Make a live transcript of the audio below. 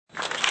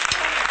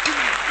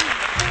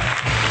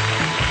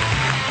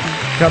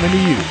Coming to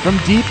you from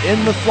deep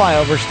in the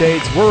flyover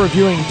states, we're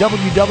reviewing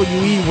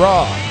WWE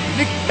Raw,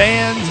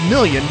 McMahon's $1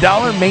 Million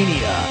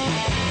Mania.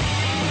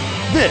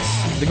 This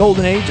is the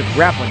Golden Age of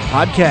Grappling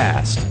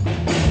podcast.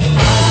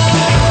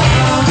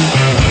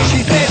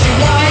 She says she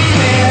wants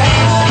me.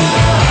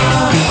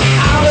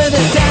 All of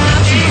the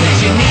time she says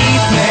she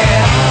needs me.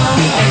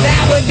 And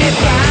that would be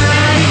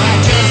fine. I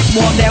just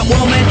want that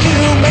woman to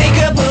make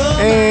a boom.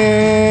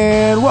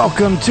 And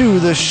welcome to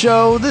the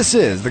show. This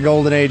is the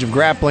Golden Age of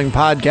Grappling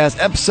podcast,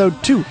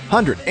 episode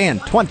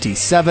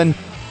 227.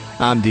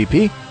 I'm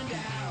DP.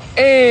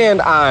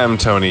 And I'm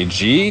Tony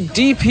G.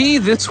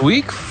 DP this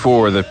week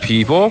for the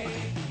people.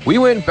 We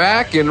went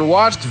back and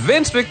watched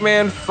Vince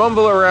McMahon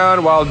fumble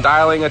around while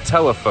dialing a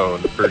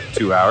telephone for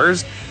 2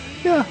 hours.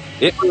 Yeah.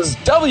 It was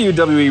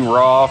WWE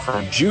Raw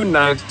from June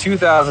 9th,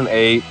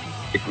 2008.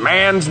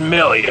 McMahon's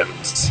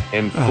Millions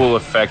in full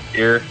effect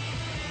here.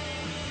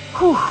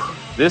 Whew.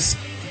 This...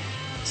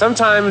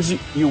 Sometimes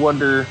you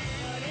wonder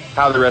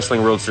how the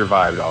wrestling world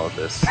survived all of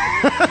this.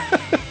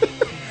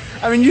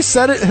 I mean, you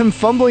said it, him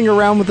fumbling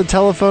around with the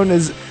telephone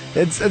it's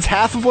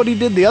half of what he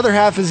did. The other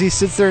half is he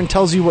sits there and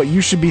tells you what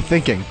you should be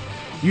thinking.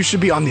 You should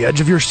be on the edge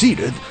of your seat.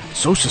 It's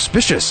so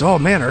suspicious. Oh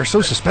man, or so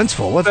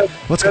suspenseful.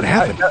 What's going to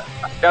happen?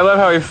 I love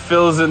how he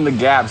fills in the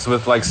gaps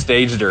with like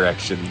stage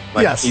direction.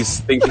 Like yes.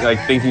 He's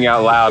thinking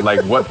out loud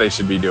like what they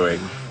should be doing.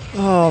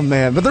 Oh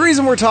man. But the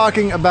reason we're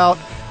talking about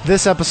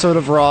this episode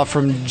of Raw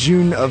from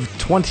June of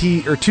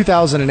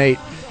 2008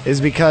 is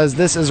because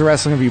this is a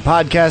wrestling review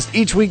podcast.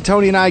 Each week,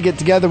 Tony and I get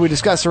together. We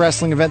discuss a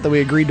wrestling event that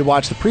we agreed to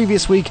watch the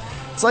previous week.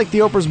 It's like the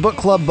Oprah's Book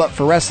Club, but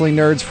for wrestling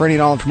nerds. For any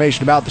and all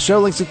information about the show,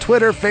 links to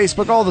Twitter,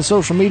 Facebook, all the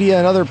social media,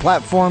 and other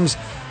platforms.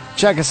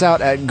 Check us out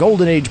at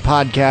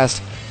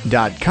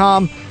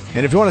goldenagepodcast.com.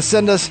 And if you want to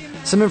send us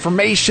some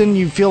information,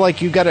 you feel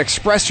like you've got to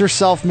express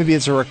yourself, maybe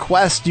it's a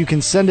request, you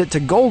can send it to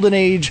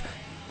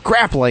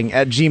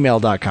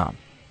goldenagegrappling@gmail.com.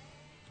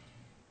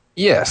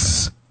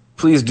 Yes,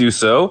 please do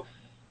so.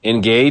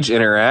 Engage,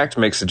 interact,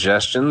 make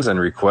suggestions, and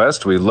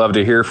request. We'd love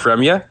to hear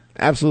from you.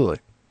 Absolutely.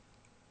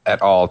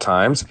 At all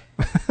times.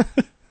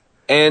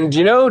 And,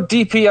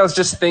 DP, I was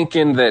just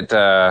thinking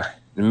that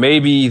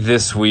maybe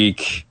this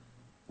week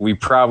we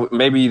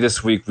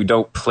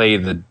don't play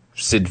the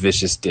Sid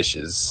Vicious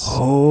dishes.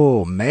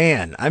 Oh,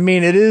 man. I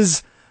mean, it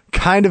is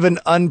kind of an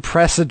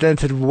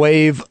unprecedented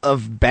wave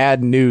of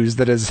bad news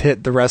that has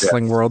hit the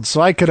wrestling world,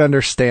 so I could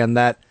understand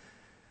that.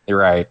 You're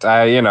right.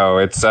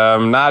 It's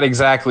not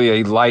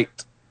exactly a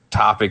light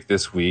topic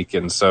this week,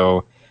 and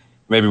so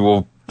maybe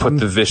we'll put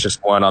the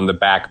vicious one on the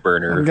back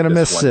burner. I'm gonna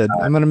miss Sid.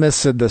 I'm gonna miss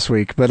Sid this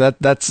week, but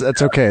that's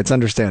okay. It's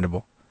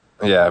understandable.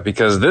 Yeah,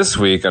 because this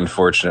week,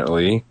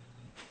 unfortunately,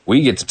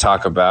 we get to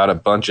talk about a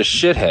bunch of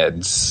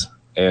shitheads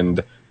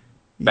and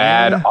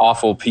bad,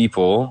 awful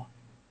people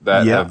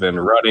that have been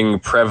running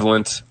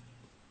prevalent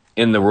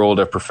in the world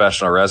of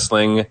professional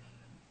wrestling.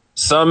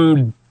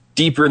 Some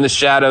deeper in the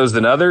shadows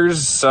than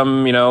others.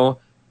 Some,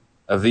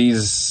 of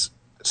these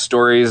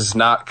stories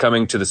not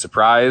coming to the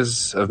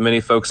surprise of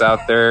many folks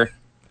out there.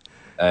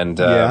 And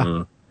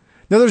no,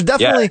 there's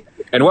definitely.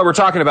 Yeah. And what we're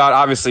talking about,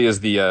 obviously,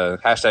 is the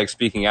hashtag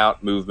Speaking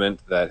Out movement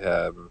that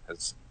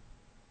has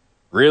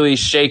really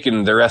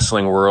shaken the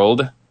wrestling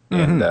world.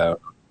 Mm-hmm.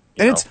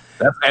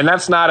 And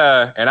that's not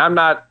and I'm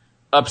not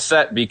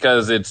upset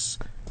because it's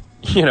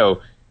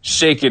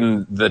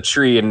shaken the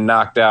tree and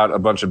knocked out a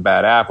bunch of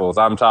bad apples.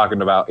 I'm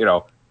talking about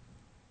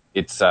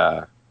it's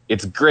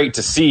great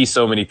to see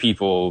so many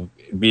people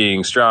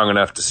being strong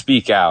enough to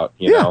speak out.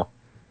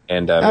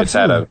 And it's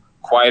had a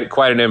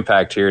quite an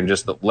impact here in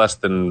just less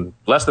than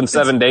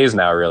 7 days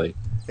now, really.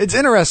 It's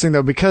interesting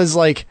though, because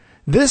like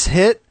this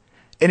hit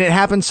and it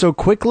happened so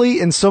quickly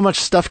and so much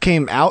stuff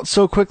came out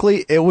so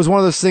quickly. It was one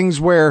of those things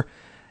where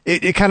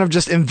it kind of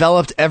just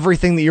enveloped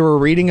everything that you were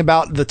reading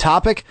about the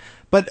topic.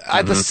 But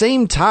at the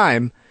same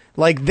time,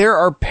 like there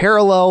are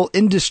parallel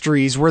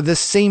industries where this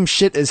same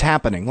shit is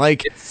happening.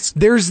 Like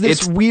there's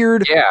this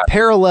weird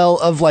parallel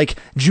of like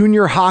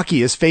junior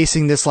hockey is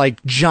facing this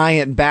like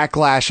giant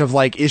backlash of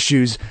like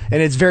issues.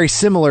 And it's very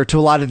similar to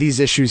a lot of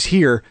these issues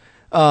here.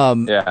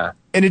 And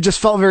it just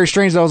felt very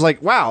strange. I was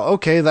like, wow,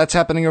 okay, that's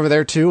happening over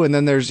there too. And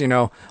then there's,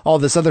 all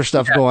this other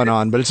stuff going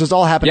on, but it's just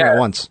all happening at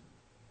once.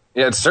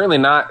 Yeah, it's certainly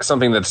not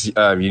something that's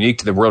unique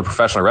to the world of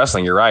professional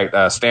wrestling. You're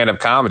right. Stand-up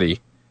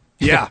comedy.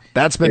 Yeah,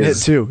 that's been hit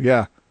too.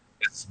 Yeah.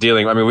 It's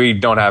dealing. I mean, we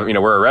don't have,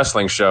 we're a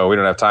wrestling show. We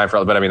don't have time for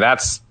all, but I mean,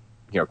 that's,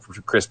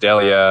 Chris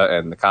D'Elia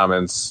and the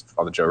comments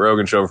on the Joe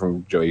Rogan show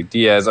from Joey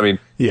Diaz. I mean,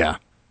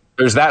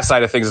 there's that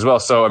side of things as well.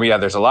 So, I mean,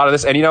 there's a lot of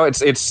this, and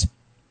it's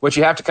what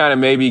you have to kind of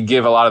maybe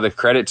give a lot of the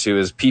credit to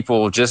is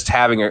people just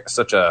having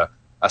such a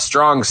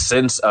strong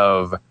sense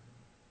of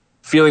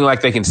feeling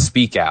like they can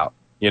speak out,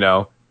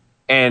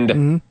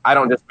 and I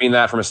don't just mean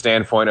that from a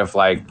standpoint of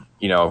like,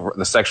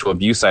 the sexual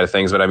abuse side of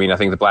things, but I mean, I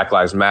think the Black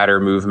Lives Matter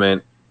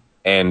movement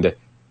and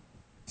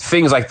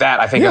things like that,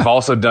 I think have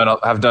also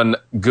done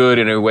good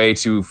in a way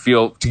to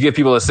give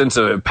people a sense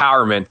of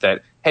empowerment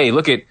that, hey,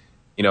 look at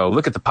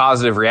the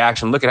positive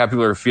reaction. Look at how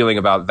people are feeling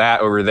about that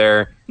over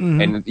there.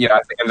 And, I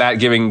think that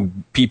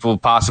giving people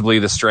possibly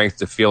the strength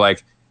to feel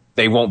like,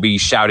 they won't be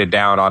shouted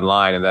down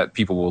online, and that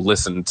people will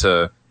listen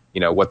to,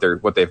 you know, what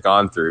they've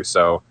gone through.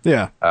 So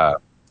yeah,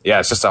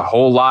 it's just a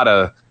whole lot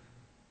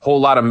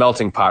of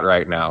melting pot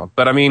right now.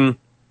 But I mean,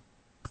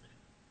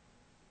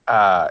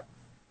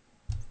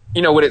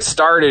 you know, when it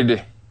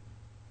started,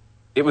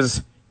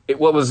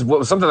 what was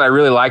something I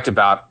really liked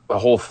about the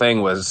whole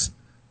thing was,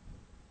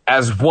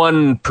 as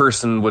one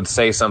person would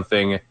say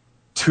something,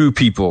 2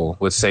 people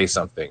would say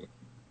something,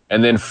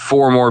 and then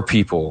 4 more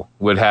people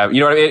would have,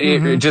 you know,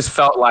 it just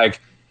felt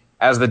like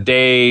as the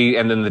day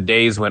and then the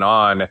days went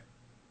on,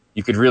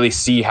 you could really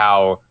see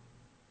how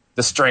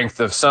the strength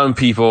of some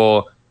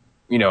people,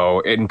 you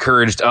know,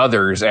 encouraged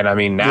others. And I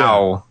mean,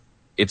 now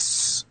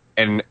it's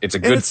a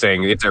good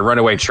thing. It's a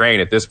runaway train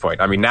at this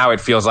point. I mean, now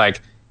it feels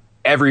like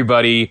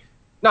everybody,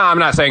 no, I'm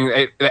not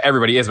saying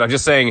everybody is, but I'm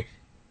just saying,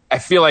 I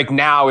feel like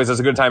now is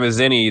as a good time as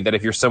any, that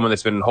if you're someone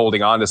that's been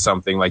holding on to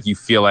something, like, you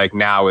feel like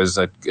now is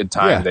a good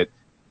time that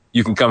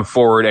you can come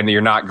forward and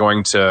you're not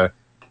going to,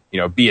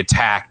 you know, be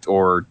attacked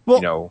or, you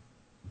know,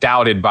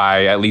 doubted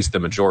by at least the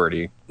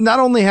majority. Not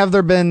only have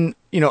there been,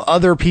 you know,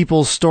 other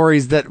people's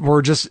stories that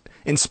were just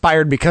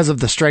inspired because of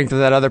the strength of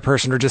that other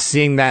person or just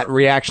seeing that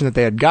reaction that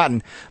they had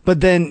gotten,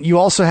 but then you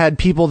also had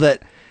people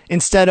that,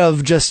 instead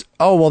of just,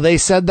 oh, well, they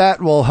said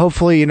that, well,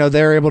 hopefully, you know,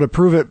 they're able to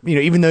prove it, you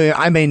know, even though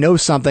I may know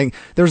something,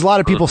 there's a lot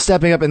of people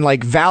stepping up and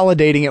like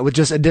validating it with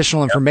just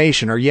additional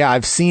information, or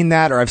I've seen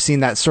that, or I've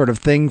seen that sort of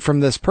thing from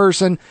this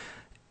person.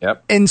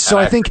 Yep. And so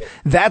I think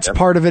that's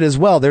part of it as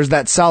well. There's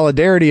that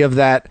solidarity of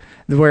that,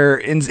 where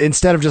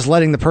instead of just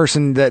letting the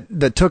person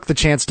that took the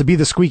chance to be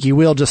the squeaky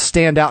wheel just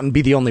stand out and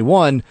be the only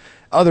one,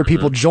 other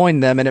people join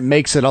them, and it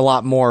makes it a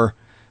lot more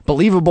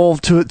believable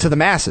to the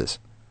masses.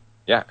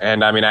 Yeah,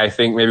 and I mean, I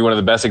think maybe one of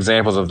the best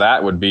examples of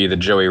that would be the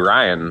Joey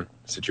Ryan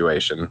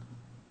situation.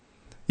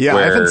 Yeah,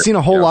 I haven't seen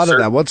a whole lot of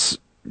that.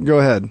 Go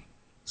ahead.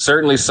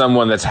 Certainly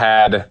someone that's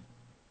had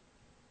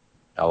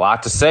a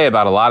lot to say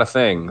about a lot of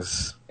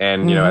things,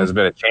 and, you know, has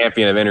been a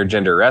champion of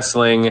intergender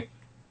wrestling.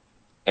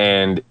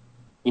 And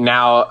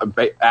now,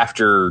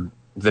 after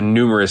the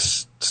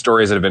numerous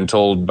stories that have been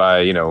told by,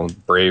 you know,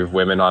 brave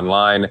women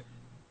online,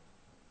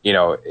 you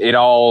know, it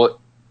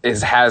all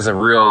has a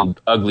real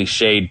ugly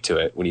shade to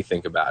it when you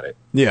think about it.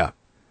 Yeah.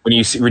 When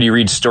you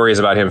read stories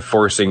about him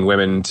forcing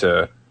women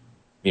to,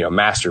 you know,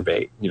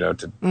 masturbate, you know,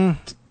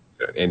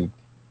 and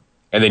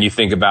then you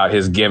think about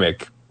his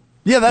gimmick.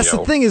 Yeah, that's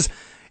the thing is,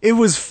 it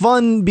was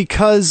fun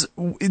because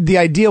the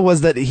idea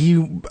was that he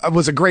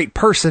was a great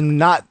person,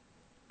 not,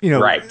 you know,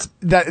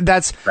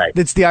 that's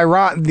the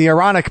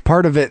ironic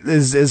part of it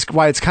is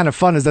why it's kind of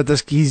fun, is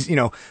that he's, you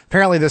know,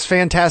 apparently this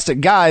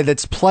fantastic guy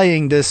that's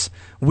playing this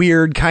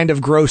weird kind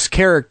of gross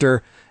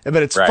character,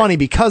 but it's funny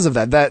because of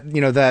that,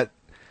 you know, that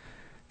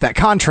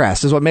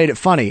contrast is what made it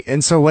funny.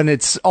 And so when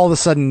it's all of a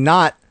sudden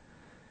not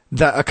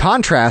a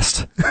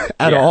contrast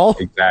at all,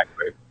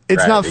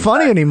 it's not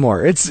funny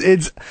anymore.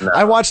 No.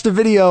 I watched a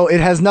video.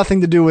 It has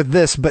nothing to do with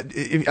this, but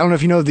I don't know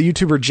if you know the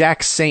YouTuber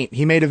Jack Saint.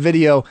 He made a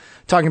video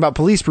talking about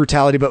police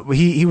brutality, but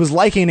he was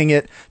likening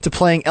it to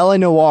playing LA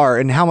Noire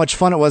and how much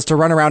fun it was to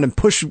run around and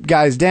push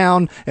guys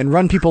down and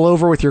run people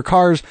over with your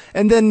cars.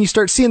 And then you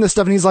start seeing this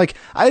stuff, and he's like,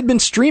 I had been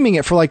streaming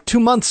it for like 2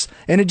 months,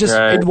 and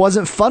it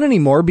wasn't fun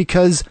anymore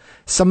because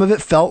some of it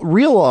felt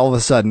real all of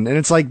a sudden. And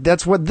it's like,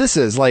 that's what this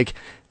is. Like,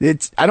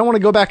 I don't want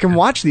to go back and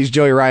watch these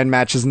Joey Ryan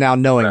matches now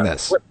knowing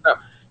this.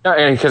 No,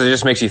 because it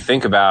just makes you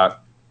think about,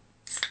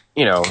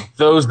 you know,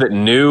 those that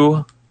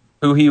knew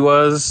who he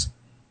was,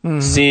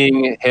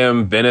 seeing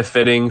him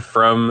benefiting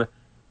from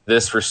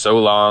this for so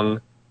long,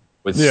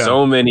 with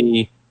so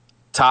many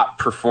top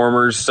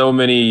performers, so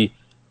many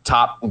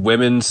top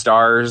women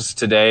stars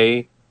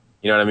today.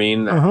 You know what I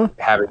mean?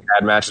 Having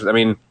had matches. I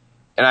mean,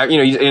 and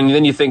and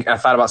then I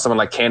thought about someone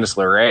like Candice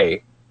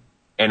LeRae,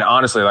 and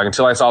honestly, like,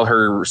 until I saw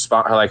her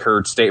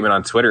statement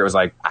on Twitter, it was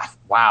like,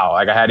 wow,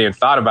 like, I hadn't even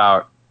thought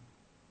about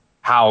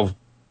how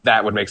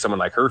that would make someone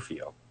like her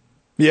feel.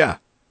 Yeah.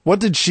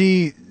 What did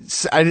she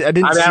say? I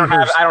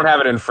don't have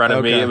it in front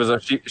of me. It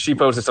was she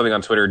posted something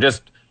on Twitter.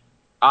 Just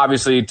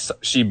obviously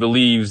she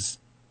believes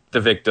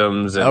the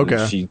victims,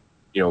 and she,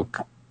 you know,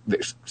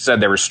 said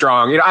they were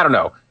strong. You know, I don't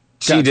know.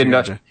 She did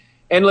not.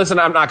 And listen,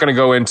 I'm not going to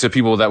go into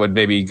people that would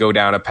maybe go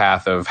down a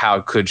path of how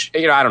could she,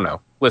 you know, I don't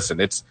know.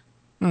 Listen,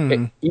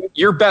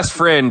 your best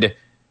friend,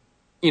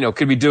 you know,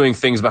 could be doing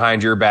things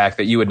behind your back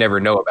that you would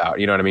never know about.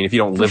 You know what I mean? If you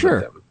don't live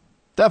with them.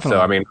 Definitely.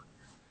 So, I mean,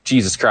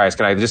 Jesus Christ,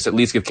 can I just at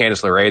least give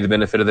Candice LeRae the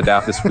benefit of the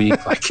doubt this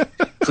week? Like,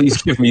 please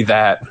give me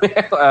that.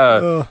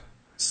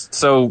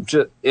 So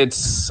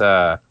it's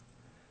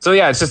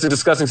just a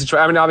disgusting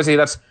situation. I mean, obviously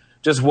that's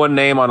just one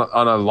name on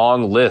a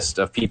long list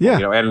of people. Yeah.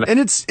 You know, and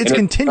it's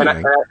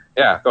continuing.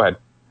 Go ahead.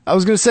 I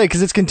was going to say,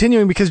 because it's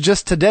continuing, because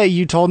just today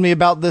you told me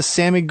about this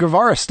Sammy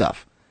Guevara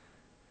stuff.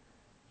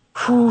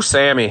 Whew,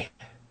 Sammy.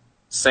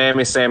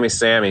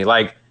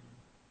 Like,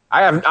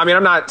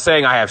 I'm not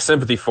saying I have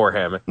sympathy for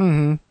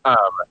him.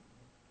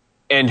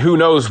 And who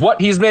knows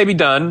what he's maybe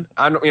done.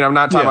 I'm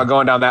not talking about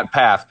going down that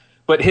path,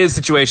 but his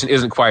situation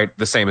isn't quite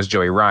the same as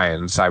Joey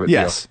Ryan's.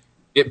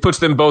 It puts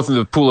them both in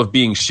the pool of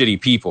being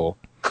shitty people.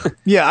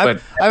 Yeah,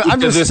 But I'm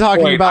to just this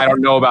talking point, about. I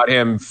don't know about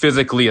him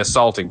physically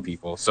assaulting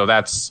people. So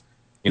that's,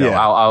 Yeah.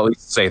 I'll at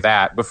least say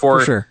that before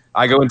For sure.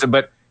 I go into.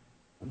 But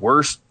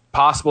worst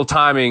possible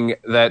timing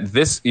that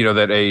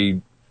that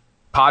a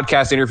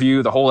podcast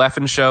interview, the whole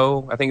effing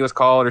show, I think it was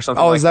called, or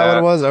something. Oh, like is that what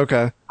it was?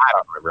 Okay. I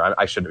don't remember.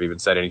 I shouldn't have even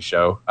said any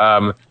show.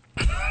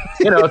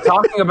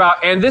 Talking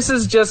about, and this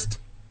is just,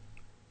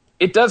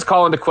 it does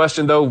call into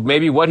question, though,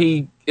 maybe what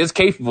he is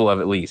capable of,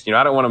 at least.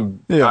 I don't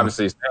want to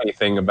obviously say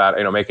anything about,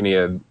 make any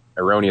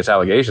erroneous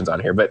allegations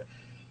on here, but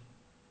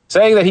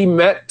saying that he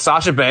met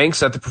Sasha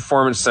Banks at the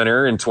Performance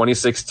Center in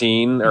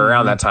 2016, or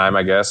around that time,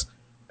 I guess.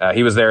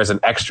 He was there as an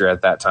extra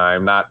at that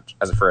time, not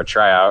for a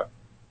tryout,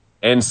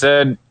 and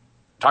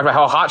talked about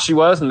how hot she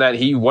was and that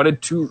he wanted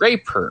to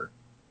rape her.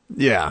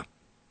 Yeah.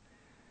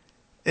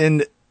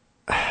 And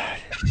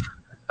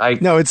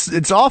no,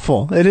 it's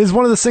awful. It is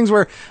one of those things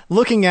where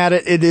looking at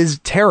it, it is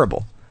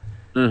terrible.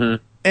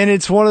 Mm-hmm. And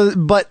it's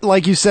but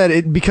like you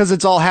said, because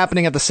it's all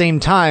happening at the same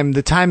time,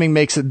 the timing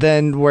makes it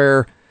then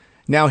where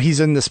now he's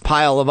in this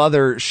pile of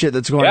other shit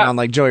that's going on,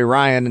 like Joey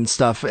Ryan and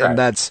stuff. Right. And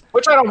that's,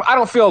 which I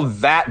don't feel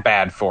that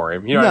bad for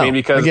him. You know what I mean?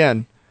 Because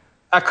again,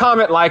 a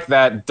comment like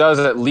that does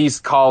at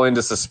least call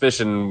into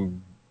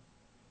suspicion.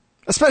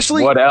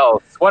 Especially what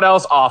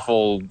else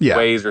awful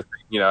ways or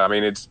I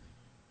mean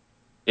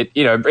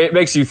it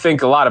makes you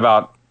think a lot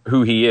about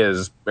who he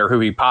is or who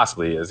he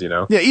possibly is,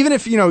 Yeah, even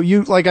if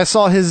you like, I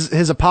saw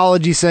his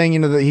apology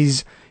saying that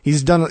he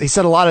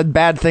said a lot of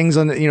bad things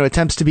on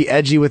attempts to be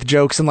edgy with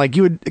jokes, and like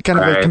you would kind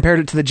of like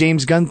compared it to the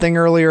James Gunn thing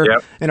earlier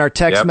in our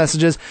text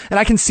messages, and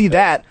I can see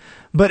that.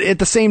 But at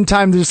the same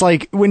time, there's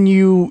like, when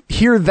you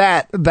hear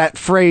that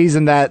phrase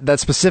and that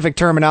specific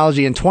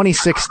terminology in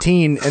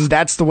 2016, and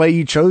that's the way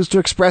you chose to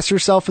express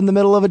yourself in the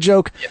middle of a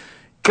joke.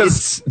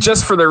 Because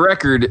just for the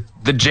record,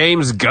 the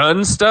James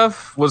Gunn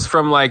stuff was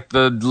from like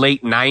the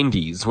late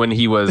 90s when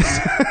he was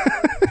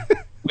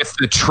with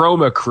the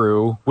Trauma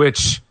Crew,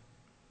 which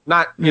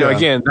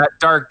again, that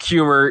dark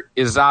humor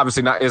is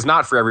obviously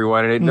not for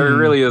everyone, and there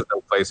really is no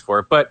place for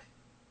it. But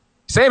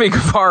Sammy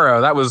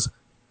Guevara, that was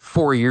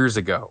 4 years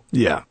ago.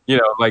 Yeah.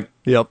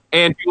 Yep.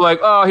 And people like,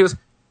 oh, he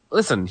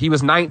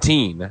was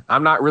 19.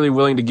 I'm not really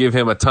willing to give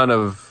him a ton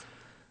of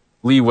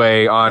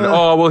leeway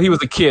on, he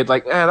was a kid.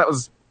 Like, that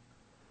was,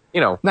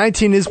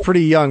 19 is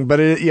pretty young, but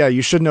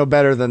you should know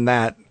better than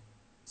that.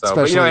 So,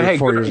 but, and hey,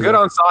 good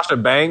on Sasha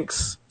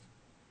Banks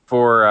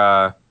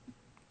for,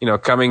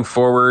 coming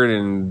forward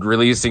and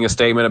releasing a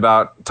statement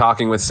about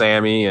talking with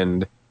Sammy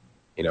and,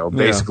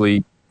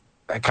 basically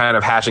kind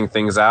of hashing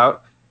things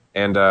out.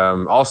 And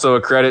also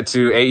a credit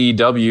to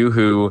AEW,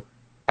 who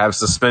have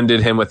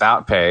suspended him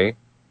without pay.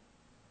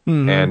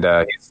 Mm-hmm. And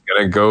he's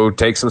going to go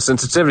take some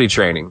sensitivity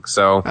training.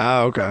 So,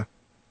 okay.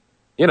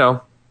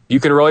 You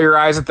can roll your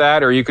eyes at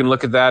that, or you can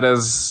look at that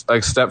as a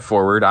step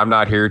forward. I'm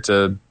not here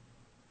to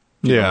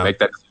make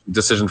that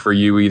decision for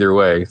you either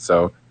way.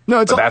 So,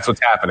 that's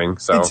what's happening.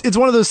 So it's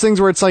one of those things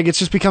where it's like, it's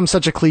just become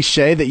such a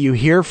cliche that you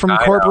hear from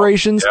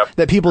corporations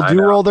that people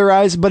do roll their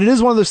eyes. But it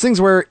is one of those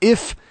things where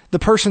if the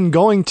person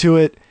going to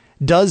it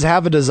does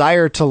have a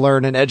desire to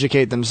learn and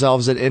educate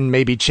themselves and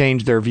maybe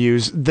change their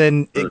views,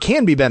 then it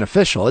can be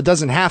beneficial. It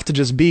doesn't have to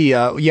just be,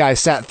 I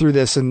sat through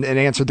this and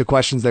answered the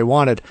questions they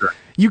wanted. Sure.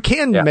 You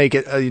can make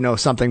it,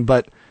 something,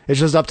 but it's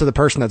just up to the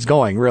person that's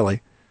going,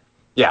 really.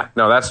 Yeah,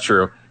 no, that's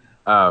true.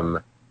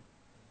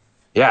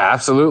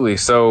 Absolutely.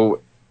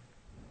 So,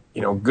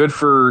 good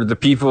for the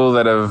people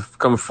that have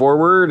come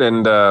forward.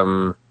 And,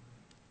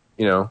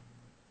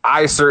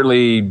 I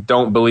certainly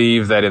don't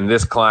believe that in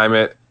this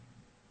climate,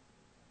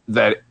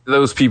 that I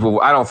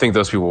don't think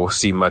those people will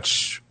see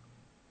much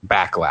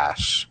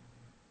backlash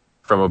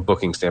from a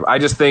booking standpoint. I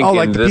just think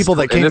like the people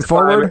that came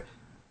forward?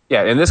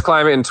 In this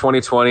climate in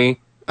 2020,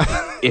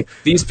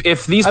 if these people,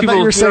 I thought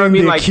you were saying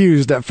the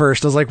accused at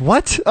first. I was like,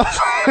 what?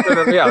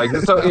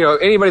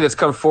 Anybody that's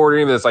come forward,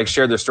 anybody that's like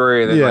shared their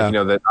story, and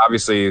then that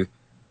obviously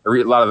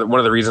one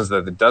of the reasons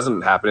that it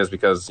doesn't happen is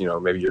because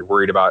maybe you're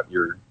worried about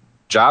your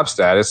job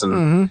status,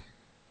 and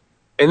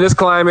in this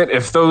climate,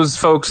 if those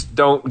folks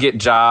don't get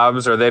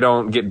jobs or they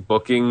don't get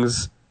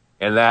bookings,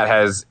 and that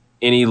has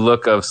any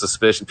look of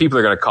suspicion, people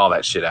are going to call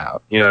that shit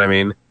out. You know what I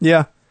mean?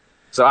 Yeah.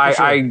 So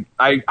I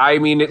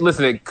mean,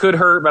 listen, it could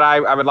hurt, but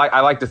I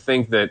like to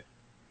think that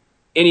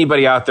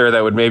anybody out there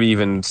that would maybe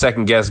even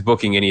second guess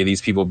booking any of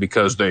these people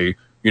because they,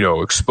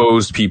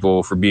 exposed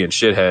people for being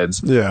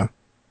shitheads. Yeah.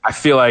 I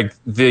feel like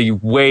the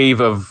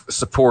wave of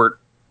support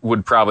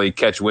would probably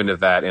catch wind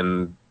of that,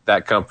 and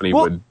that company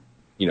would,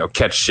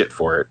 catch shit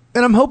for it.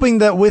 And I'm hoping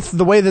that with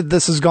the way that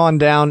this has gone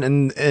down,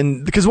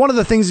 and because one of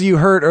the things you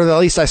heard, or at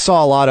least I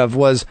saw a lot of,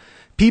 was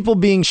people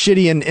being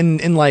shitty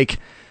in like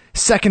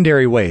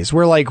secondary ways,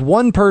 where like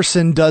one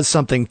person does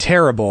something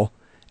terrible,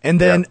 and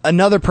then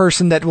another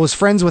person that was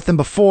friends with them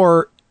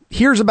before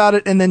hears about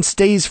it and then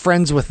stays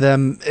friends with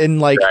them and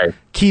like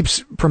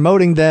keeps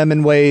promoting them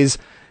in ways.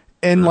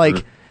 And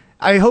like,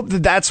 I hope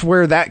that that's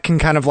where that can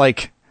kind of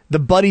like the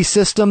buddy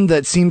system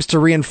that seems to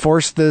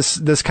reinforce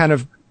this kind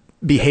of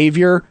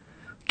behavior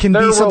can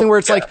be something where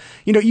it's like,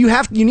 you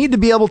need to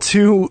be able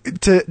to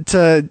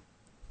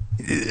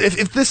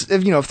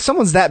if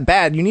someone's that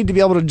bad, you need to be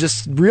able to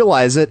just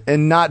realize it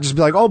and not just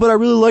be like, oh, but I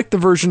really like the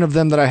version of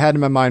them that I had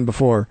in my mind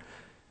before.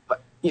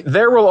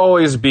 There will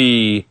always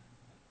be,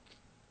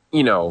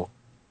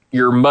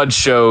 your mud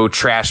show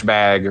trash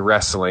bag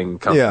wrestling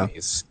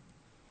companies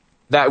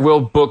that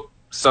will book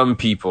some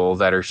people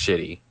that are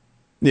shitty.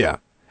 Yeah.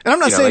 And I'm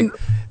not saying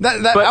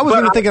I wasn't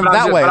even thinking of it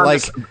that way.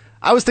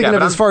 I was thinking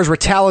of it as far as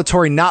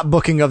retaliatory not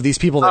booking of these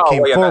people that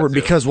came forward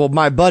because,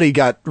 my buddy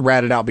got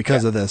ratted out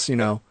because of this,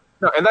 No,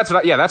 and that's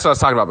what I was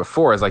talking about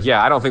before. Is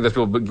I don't think those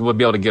people would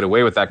be able to get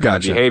away with that kind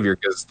of behavior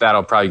because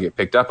that'll probably get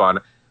picked up on.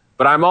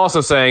 But I'm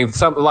also saying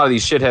a lot of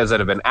these shitheads that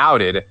have been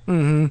outed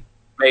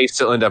may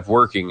still end up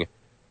working.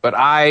 But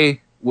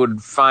I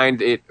would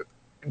find it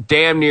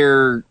damn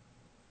near.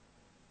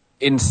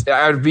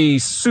 I would be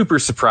super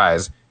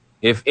surprised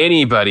if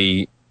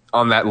anybody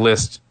on that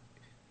list,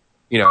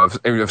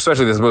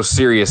 especially those most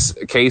serious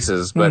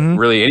cases, but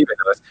really anybody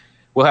on this,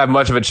 will have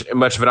much of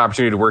an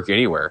opportunity to work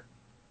anywhere.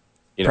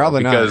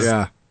 Probably because not.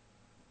 Yeah,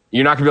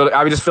 you're not gonna be able to.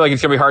 I just feel like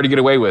it's gonna be hard to get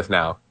away with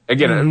now.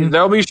 Again,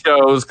 there'll be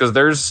shows because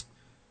there's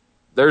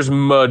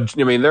mud.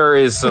 I mean, there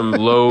is some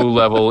low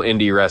level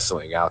indie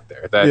wrestling out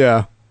there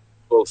that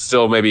will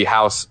still maybe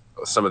house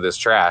some of this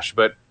trash,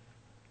 but.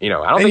 I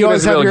don't think you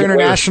always have your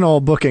international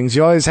bookings.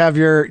 You always have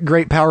your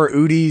Great Power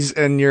Udis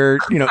and your,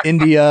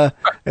 India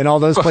and all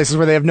those places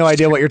where they have no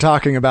idea what you're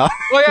talking about.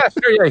 Well, yeah,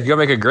 sure, yeah. You can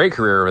make a great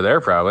career over there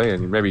probably,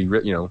 and maybe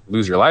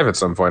lose your life at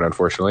some point.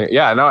 Unfortunately,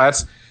 yeah. No,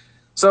 that's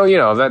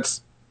so.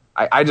 That's.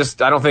 I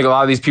don't think a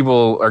lot of these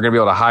people are going to be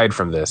able to hide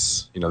from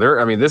this.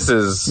 This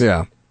is.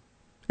 Yeah.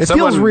 It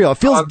feels real. It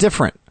feels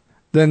different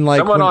than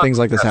when things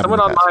like this happen. Someone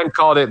online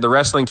called it the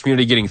wrestling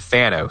community getting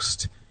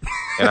Thanos'd.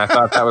 And I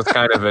thought that was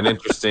kind of an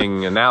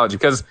interesting analogy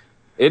because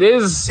it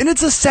is, and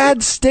it's a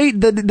sad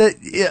state that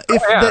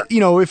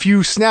if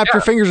you snapped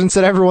your fingers and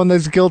said everyone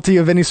that's guilty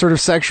of any sort of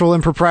sexual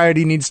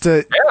impropriety needs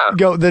to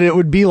go, that it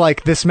would be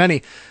like this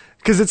many.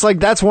 Because it's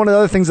that's one of the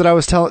other things that I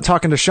was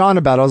talking to Sean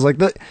about. I was like,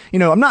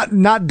 I'm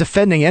not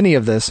defending any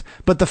of this,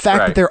 but the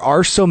fact that there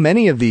are so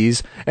many of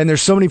these, and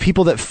there's so many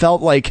people that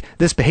felt like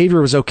this behavior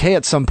was okay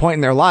at some point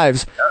in their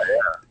lives.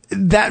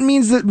 That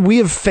means that we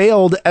have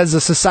failed as a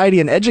society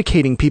in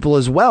educating people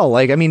as well.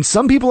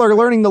 Some people are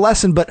learning the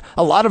lesson, but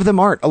a lot of them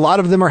aren't. A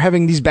lot of them are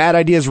having these bad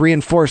ideas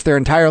reinforced their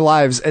entire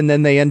lives, and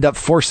then they end up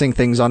forcing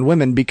things on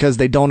women because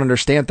they don't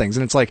understand things.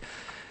 And it's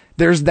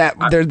there's that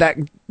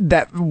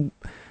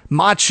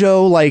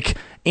macho,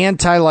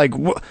 anti,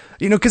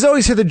 because I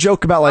always hear the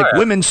joke about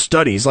women's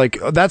studies.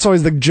 That's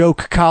always the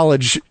joke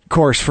college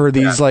course for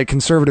these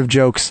conservative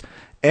jokes.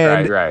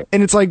 And,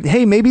 and it's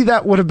hey, maybe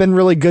that would have been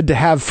really good to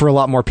have for a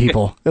lot more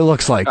people. It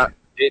looks like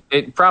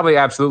it probably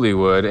absolutely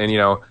would.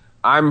 And,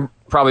 I'm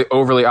probably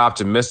overly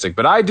optimistic,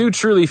 but I do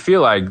truly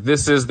feel like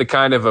this is the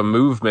kind of a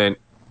movement,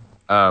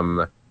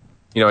 again,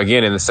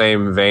 in the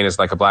same vein as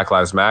a Black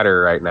Lives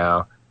Matter right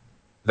now,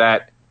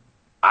 that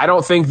I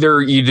don't think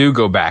you do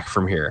go back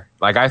from here.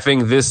 I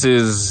think this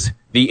is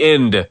the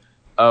end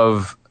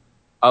of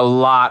a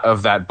lot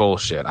of that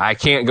bullshit. I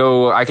can't say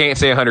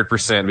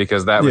 100%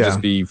 because that would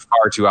just be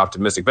far too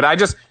optimistic. But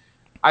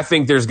I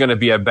think there's going to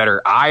be a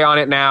better eye on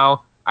it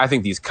now. I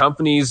think these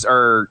companies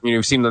are,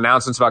 you've seen the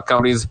announcements about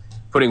companies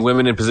putting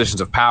women in positions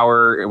of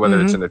power,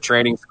 whether it's in the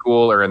training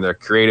school or in the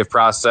creative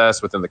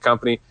process within the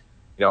company.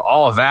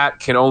 All of that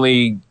can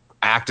only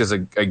act as a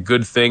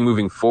good thing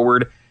moving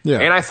forward. Yeah.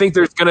 And I think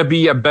there's going to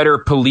be a better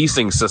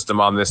policing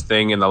system on this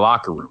thing in the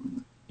locker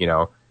room,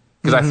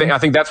 Because I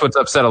think that's what's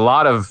upset a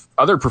lot of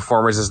other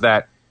performers is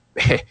that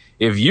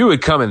if you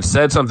had come and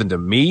said something to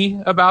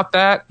me about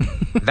that,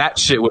 that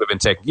shit would have been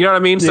taken. You know what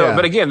I mean? So,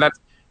 but again,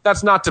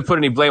 that's not to put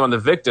any blame on the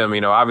victim.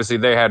 Obviously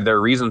they had their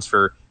reasons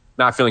for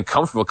not feeling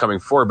comfortable coming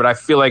forward. But I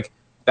feel like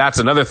that's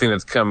another thing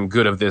that's come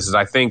good of this is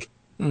I think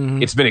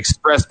it's been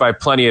expressed by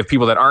plenty of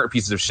people that aren't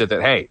pieces of shit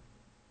that, hey,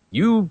 if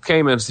you'd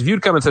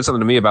come and said something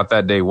to me about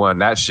that day one,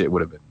 that shit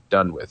would have been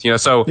done with.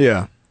 So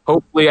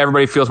hopefully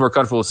everybody feels more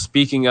comfortable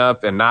speaking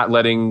up and not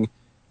letting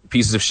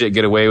pieces of shit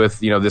get away with,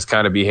 this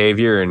kind of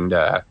behavior. And,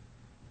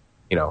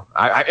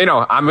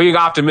 I'm being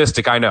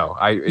optimistic. I know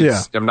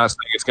I'm not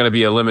saying it's going to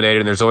be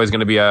eliminated and there's always going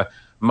to be a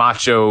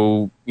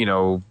macho,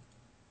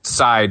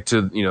 side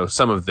to,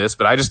 some of this,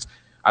 but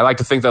I like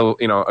to think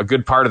that, a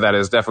good part of that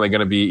is definitely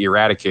going to be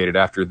eradicated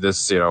after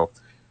this,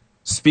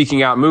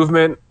 speaking out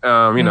movement,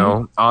 on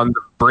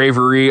the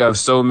bravery of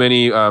so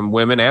many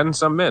women and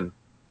some men.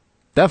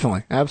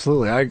 Definitely.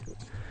 Absolutely.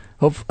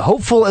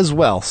 Hopeful as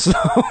well. So,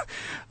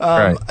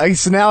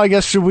 so now I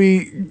guess should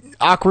we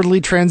awkwardly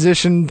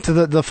transition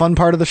to the fun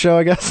part of the show?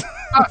 I guess.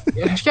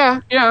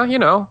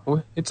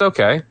 It's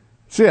okay.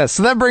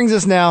 So that brings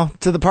us now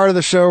to the part of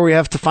the show where we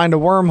have to find a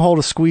wormhole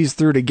to squeeze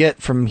through to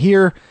get from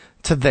here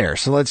to there.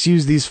 So let's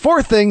use these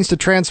 4 things to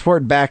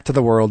transport back to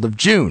the world of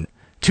June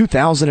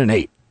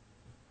 2008.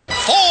 4.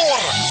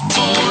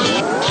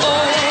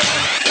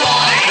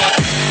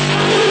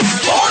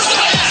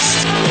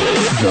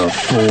 The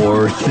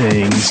 4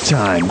 things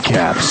time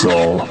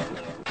capsule.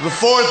 The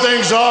 4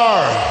 things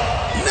are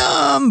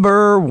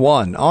Number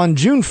 1. On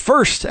June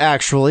 1st,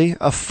 actually,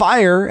 a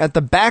fire at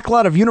the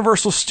backlot of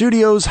Universal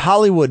Studios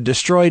Hollywood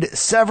destroyed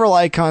several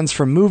icons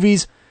from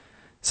movies,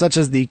 such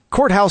as the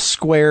Courthouse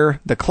Square,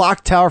 the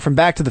Clock Tower from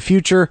Back to the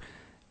Future,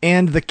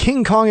 and the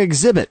King Kong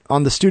exhibit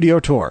on the studio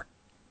tour.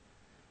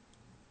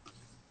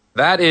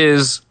 That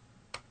is,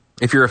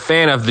 if you're a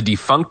fan of the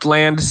Defunct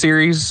Land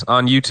series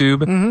on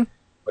YouTube,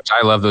 which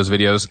I love those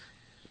videos,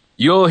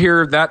 you'll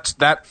hear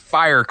that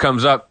fire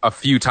comes up a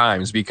few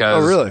times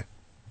because... Oh, really?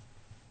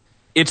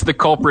 It's the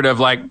culprit of,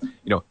 like,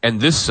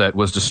 and this set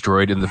was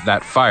destroyed in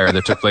that fire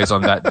that took place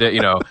on that day,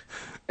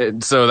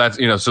 And so that's,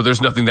 so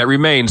there's nothing that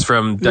remains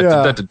from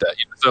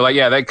So, like,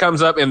 yeah, that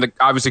comes up in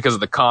obviously because of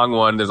the Kong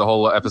one. There's a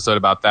whole episode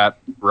about that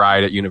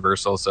ride at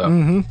Universal.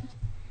 So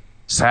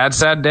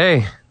sad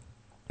day.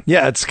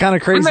 Yeah, it's kind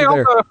of crazy. Didn't they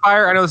also have a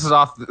fire? I know this is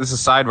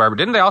sidebar, but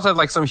didn't they also have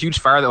like some huge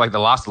fire that like they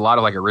lost a lot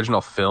of like original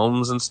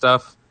films and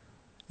stuff?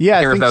 Yeah,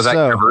 I think if that was so.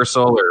 At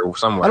Universal or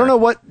somewhere. I don't know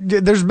what.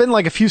 There's been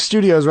like a few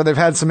studios where they've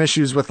had some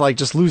issues with like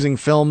just losing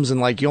films and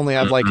like you only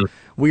have like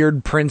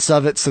weird prints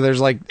of it. So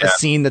there's like a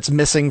scene that's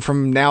missing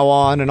from now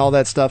on and all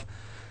that stuff.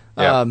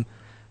 Yeah.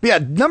 But yeah,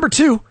 number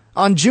 2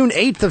 on June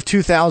 8th of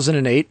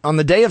 2008 on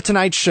the day of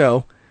tonight's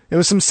show. It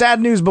was some sad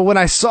news, but when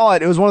I saw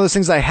it, it was one of those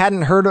things I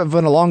hadn't heard of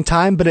in a long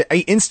time. But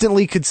I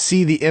instantly could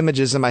see the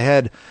images in my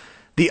head.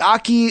 The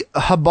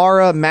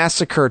Akihabara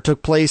massacre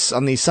took place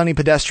on the sunny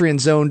pedestrian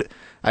zoned,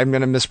 I'm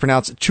going to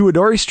mispronounce it,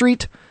 Chuadori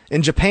Street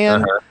in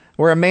Japan,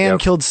 where a man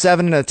killed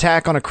 7 in an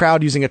attack on a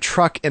crowd using a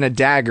truck and a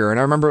dagger. And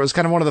I remember it was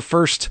kind of one of the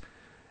first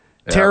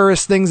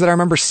terrorist things that I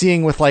remember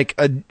seeing with like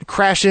a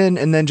crash in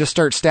and then just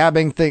start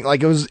stabbing thing.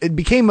 Like it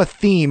became a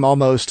theme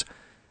almost.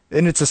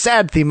 And it's a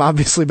sad theme,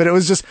 obviously, but it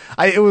was just,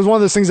 it was one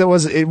of those things that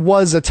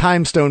was a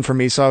time stone for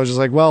me. So I was just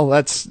like, well,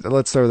 let's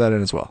throw that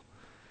in as well.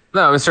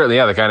 No, it's certainly,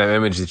 the kind of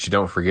image that you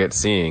don't forget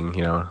seeing,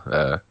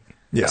 a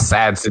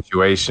sad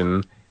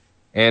situation.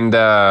 And,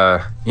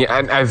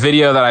 a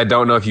video that I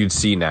don't know if you'd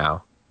see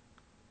now.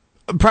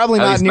 Probably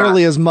not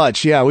nearly as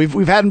much. Yeah.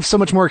 We've had so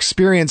much more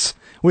experience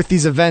with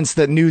these events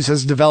that news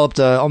has developed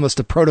almost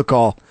a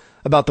protocol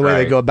about the way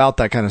they go about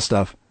that kind of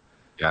stuff.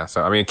 Yeah,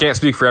 so, I mean, can't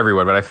speak for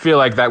everyone, but I feel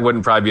like that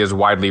wouldn't probably be as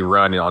widely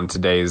run on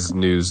today's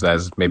news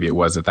as maybe it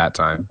was at that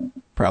time.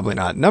 Probably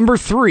not. Number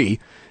 3,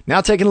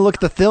 now taking a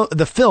look at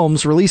the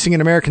films releasing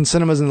in American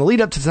cinemas in the lead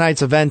up to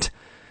tonight's event,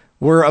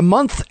 we're a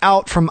month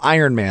out from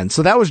Iron Man.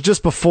 So that was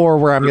just before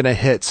where I'm going to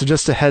hit. So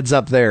just a heads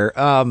up there.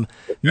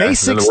 May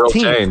 16th. The world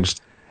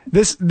changed.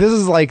 This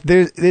is like,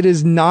 it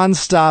is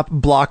nonstop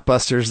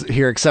blockbusters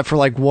here, except for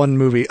like one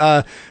movie.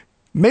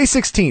 May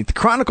 16th,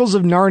 Chronicles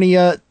of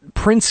Narnia,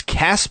 Prince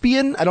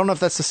Caspian. I don't know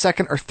if that's the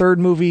second or third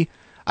movie.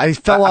 I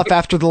fell off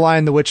after The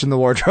Lion, the Witch, and the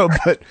Wardrobe,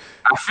 but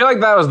I feel like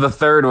that was the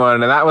third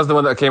one, and that was the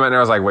one that came out, and I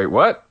was like, wait,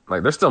 what?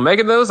 Like, they're still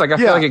making those? Like, I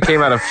feel like it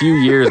came out a few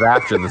years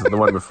after the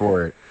one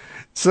before it.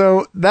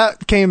 So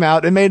that came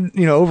out. It made,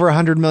 over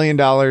 $100 million.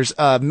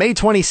 May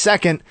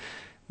 22nd,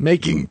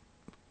 making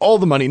all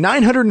the money,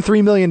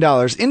 $903 million.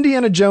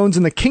 Indiana Jones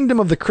and the Kingdom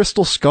of the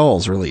Crystal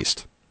Skulls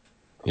released.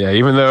 Yeah,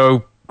 even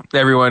though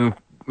everyone...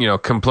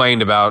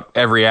 complained about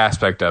every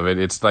aspect of it.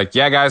 It's like,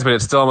 yeah, guys, but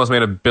it still almost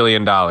made $1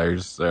 billion.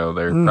 So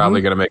they're probably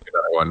going to make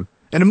another one.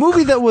 And a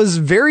movie that was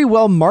very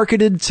well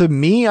marketed to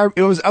me. I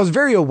was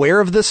very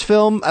aware of this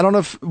film. I don't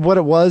know what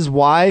it was,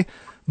 why,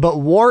 but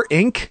War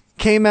Inc.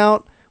 came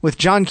out with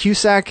John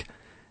Cusack.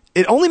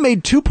 It only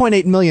made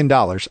 $2.8 million.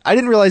 I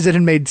didn't realize it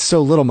had made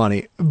so little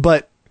money,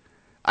 but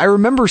I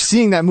remember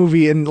seeing that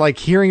movie and like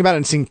hearing about it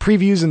and seeing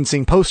previews and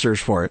seeing posters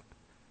for it.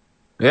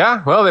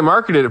 Yeah, well, they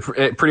marketed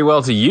it pretty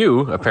well to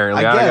you,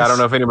 apparently. I don't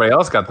know if anybody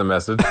else got the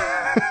message.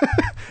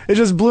 It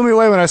just blew me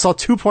away when I saw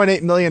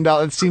 $2.8 million.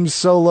 It seems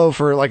so low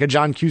for like a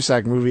John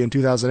Cusack movie in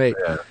 2008.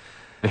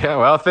 Yeah,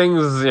 well,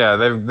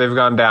 they've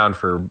gone down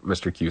for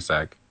Mr.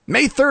 Cusack.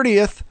 May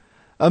 30th,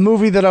 a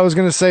movie that I was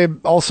going to say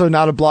also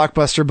not a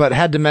blockbuster, but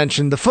had to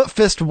mention, The Foot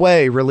Fist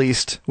Way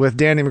released with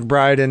Danny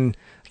McBride and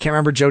I can't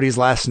remember Jody's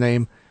last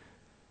name.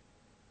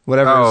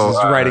 Whatever his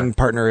writing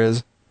partner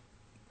is.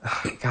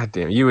 God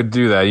damn, you would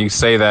do that. You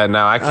say that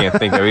now. I can't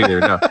think of either.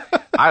 No,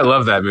 I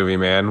love that movie,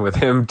 man. With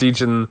him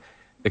teaching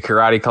the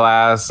karate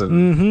class,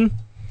 and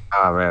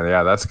oh man,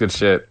 yeah, that's good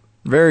shit.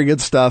 Very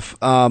good stuff.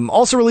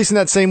 Also releasing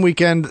that same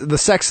weekend, the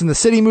Sex and the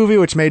City movie,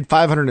 which made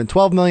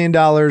 $512 million,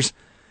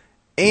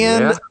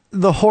 and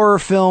the horror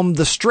film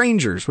The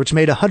Strangers, which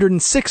made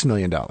 $106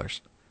 million.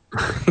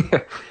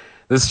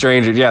 The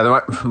Strangers, yeah.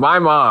 My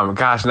mom.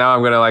 Gosh,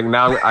 now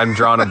I'm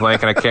drawing a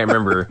blank and I can't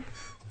remember.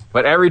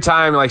 But every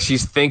time, like,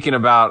 she's thinking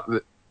about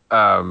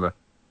The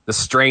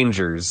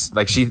Strangers,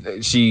 like she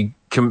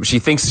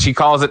thinks she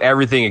calls it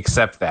everything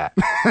except that.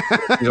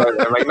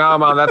 I'm like, no,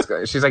 Mom, that's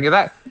good. She's like, is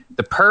that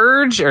The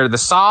Purge or The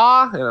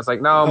Saw? And I was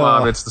like, no,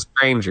 Mom, it's The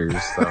Strangers.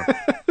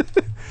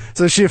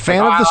 So is she a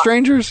fan of The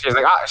Strangers? She's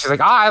like,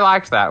 I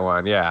liked that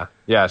one.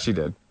 Yeah, she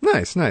did.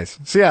 Nice.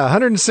 So yeah,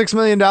 $106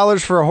 million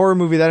for a horror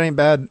movie. That ain't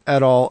bad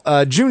at all.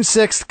 June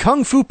 6th,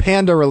 Kung Fu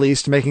Panda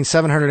released, making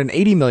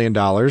 $780 million.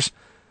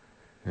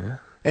 Yeah.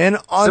 And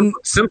on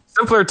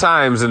simpler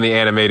times in the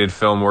animated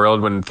film world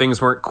when things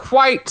weren't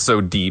quite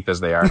so deep as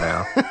they are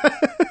now.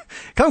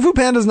 Kung Fu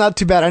Panda's not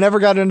too bad. I never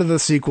got into the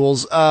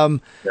sequels. A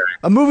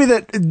movie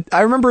that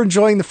I remember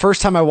enjoying the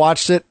first time I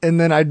watched it, and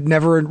then I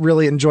never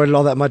really enjoyed it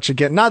all that much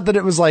again. Not that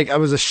it was like I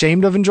was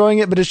ashamed of enjoying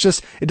it, but it's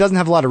just it doesn't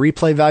have a lot of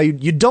replay value.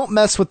 You don't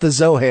mess with the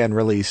Zohan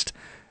released,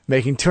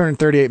 making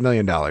 $238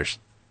 million.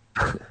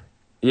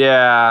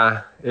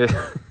 Yeah.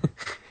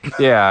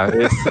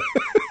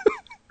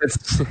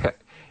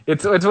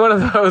 It's one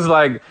of those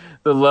like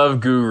the love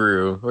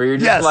guru where you're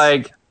just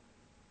like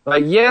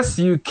yes,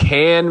 you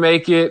can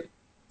make it,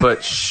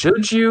 but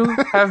should you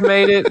have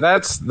made it?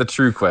 That's the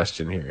true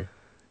question here.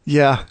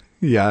 Yeah.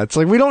 It's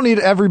like we don't need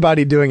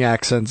everybody doing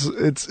accents.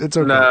 It's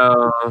okay.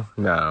 No,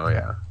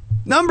 yeah.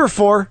 Number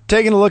 4,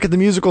 taking a look at the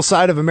musical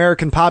side of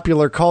American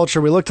popular culture,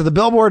 we look to the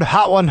Billboard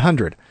Hot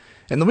 100.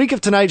 In the week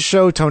of tonight's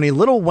show, Tony,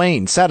 Lil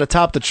Wayne sat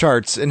atop the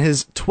charts in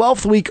his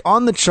 12th week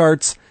on the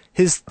charts.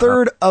 His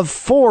third of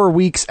 4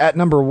 weeks at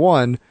number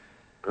 1,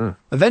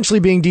 eventually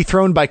being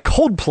dethroned by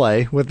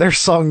Coldplay with their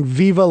song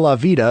Viva La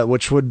Vida,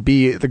 which would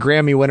be the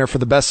Grammy winner for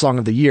the best song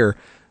of the year.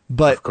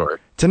 But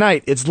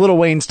tonight, it's Lil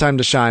Wayne's time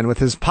to shine with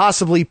his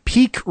possibly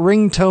peak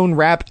ringtone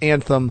rap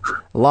anthem,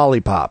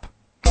 Lollipop.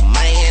 Man,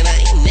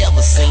 I ain't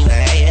never seen a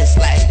ass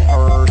like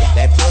her.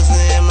 That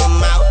pussy in my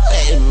mouth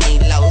had me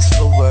lost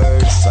for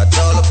words. So I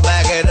told her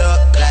back it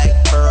up like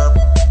burp,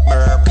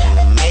 burp. And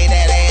I made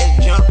that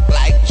ass jump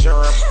like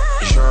jerk.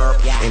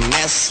 And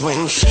that's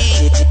when she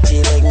licked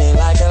me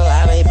like a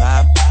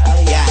lollipop.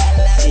 Yeah,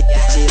 she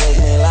licked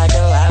me like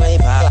a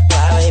lollipop.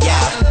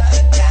 Yeah,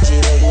 she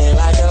licked me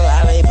like a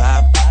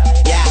lollipop.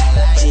 Yeah,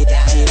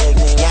 she licked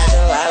me like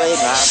a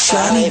lollipop.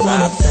 Shawty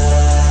wanna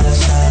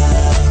thug,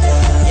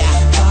 yeah,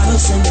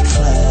 bottles in the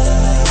club.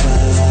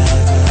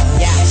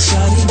 Yeah,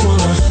 shawty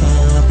wanna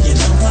hump, you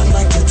know I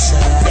like to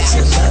touch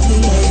your lovely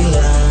lady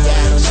love.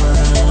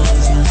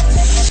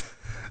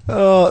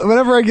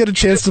 Whenever I get a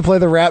chance to play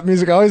the rap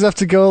music, I always have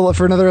to go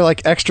for another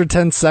like extra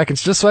 10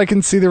 seconds just so I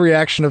can see the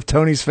reaction of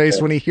Tony's face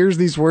when he hears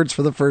these words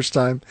for the first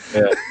time.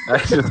 Yeah,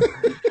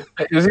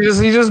 he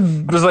just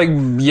was like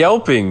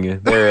yelping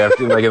there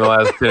after like in the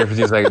last 10 or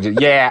 15 seconds.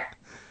 Yeah.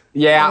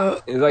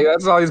 He's like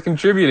that's all he's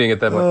contributing at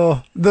that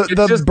point.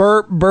 The just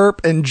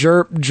burp and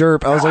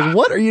jerp. I was like,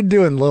 what are you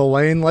doing, Lil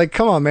Wayne? Like,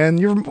 come on, man,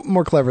 you're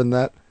more clever than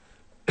that.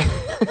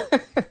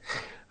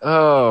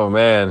 Oh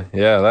man,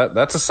 yeah,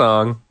 that's a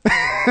song.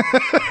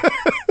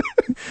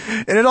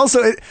 And it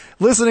also,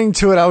 listening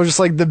to it, I was just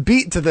like, the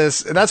beat to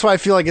this, and that's why I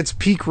feel like it's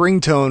peak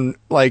ringtone,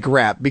 like,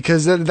 rap,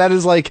 because that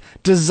is, like,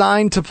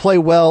 designed to play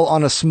well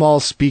on a small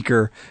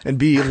speaker and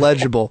be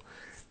legible.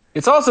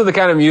 It's also the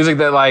kind of music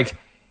that, like,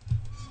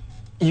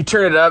 you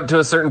turn it up to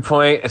a certain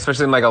point,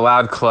 especially in, like, a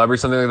loud club or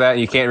something like that,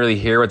 and you can't really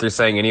hear what they're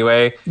saying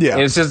anyway. Yeah.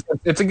 And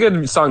it's a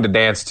good song to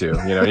dance to, you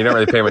know, you don't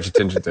really pay much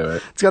attention to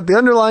it. It's got the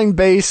underlying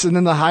bass and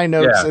then the high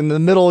notes, and in the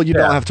middle, you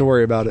don't have to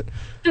worry about it.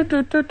 Yeah,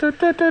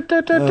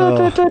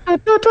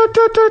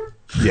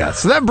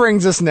 so that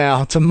brings us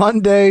now to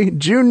Monday,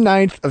 June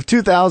 9th of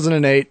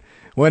 2008,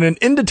 when an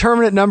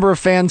indeterminate number of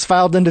fans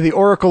filed into the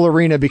Oracle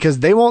Arena because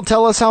they won't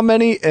tell us how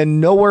many,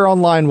 and nowhere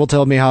online will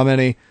tell me how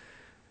many.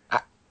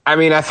 I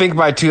mean, I think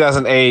by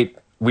 2008,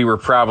 we were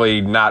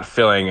probably not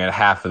filling at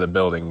half of the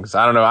buildings.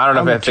 I don't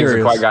know if things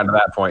have quite gotten to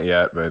that point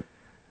yet, but...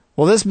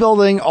 Well, this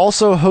building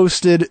also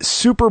hosted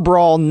Super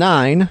Brawl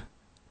 9,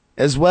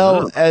 as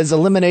well as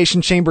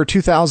Elimination Chamber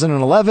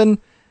 2011,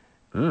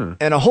 and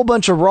a whole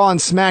bunch of Raw and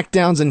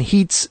SmackDowns and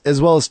Heats, as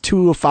well as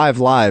 205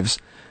 Lives.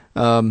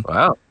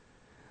 Wow.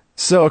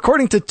 So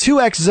according to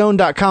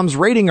 2xzone.com's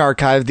rating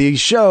archive, the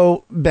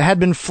show had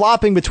been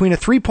flopping between a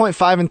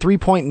 3.5 and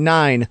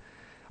 3.9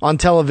 on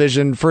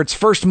television for its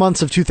first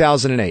months of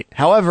 2008.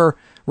 However,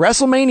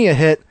 WrestleMania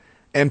hit,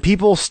 and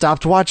people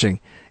stopped watching.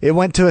 It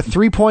went to a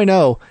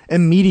 3.0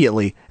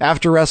 immediately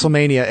after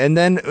WrestleMania, and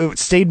then it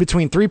stayed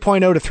between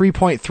 3.0 to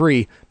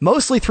 3.3,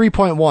 mostly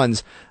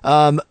 3.1s.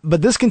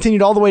 But this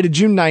continued all the way to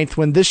June 9th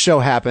when this show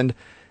happened,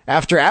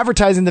 after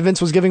advertising that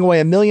Vince was giving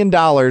away $1 million.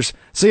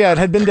 So yeah, it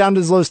had been down to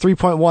as low as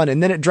 3.1,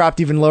 and then it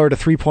dropped even lower to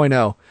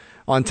 3.0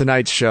 on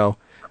tonight's show.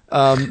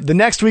 The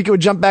next week it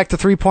would jump back to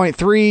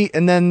 3.3,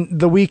 and then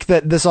the week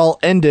that this all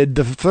ended,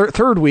 the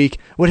third week,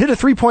 would hit a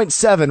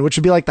 3.7, which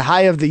would be like the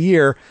high of the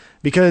year,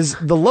 because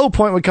the low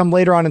point would come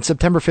later on in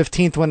September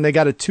 15th when they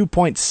got a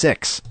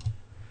 2.6.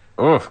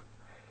 Oof.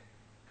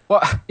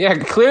 Well, yeah,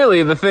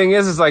 clearly the thing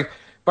is like,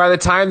 by the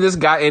time this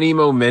got any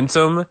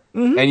momentum,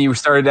 and you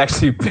started to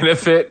actually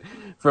benefit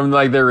from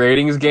like the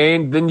ratings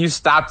gain, then you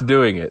stopped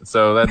doing it.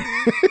 So that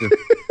just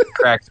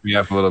cracks me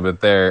up a little bit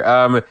there.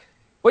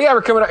 Well, yeah,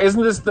 we're coming.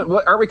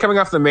 Aren't we coming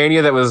off the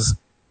Mania that was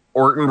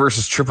Orton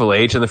versus Triple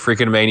H in the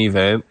freaking main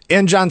event?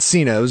 And John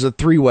Cena. It was a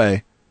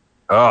 3-way.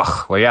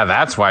 Oh, well, yeah,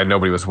 that's why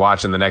nobody was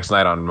watching the next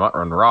night on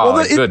Raw.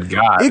 Well, good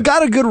God. It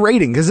got a good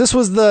rating because this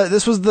was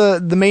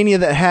the Mania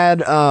that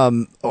had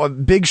a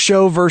Big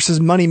Show versus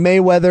Money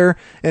Mayweather,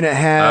 and it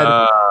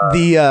had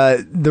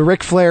the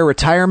Ric Flair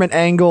retirement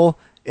angle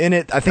in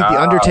it. I think the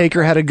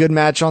Undertaker had a good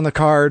match on the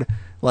card.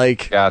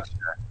 Like, gotcha.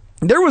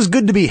 there was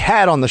good to be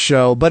had on the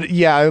show, but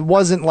yeah, it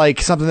wasn't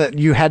like something that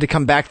you had to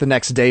come back the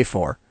next day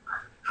for.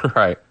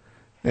 Right.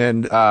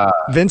 And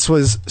Vince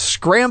was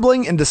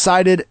scrambling and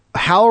decided,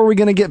 how are we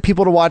going to get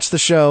people to watch the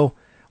show?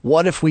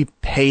 What if we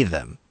pay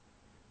them?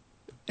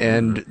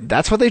 And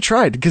that's what they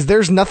tried, because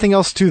there's nothing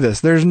else to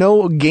this. There's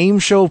no game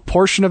show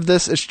portion of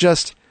this. It's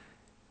just,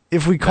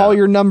 if we call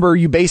your number,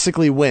 you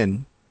basically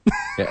win.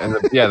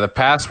 The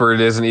password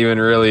isn't even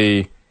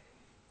really...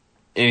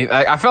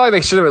 I feel like they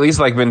should have at least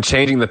like been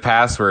changing the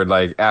password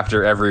like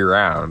after every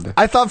round.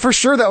 I thought for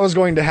sure that was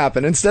going to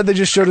happen. Instead, they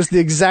just showed us the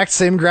exact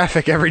same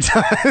graphic every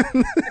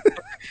time.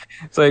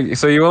 It's like,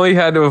 so you only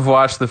had to have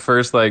watched the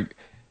first like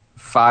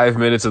 5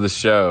 minutes of the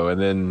show,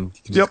 and then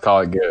you can just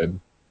call it good.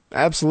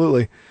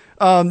 Absolutely.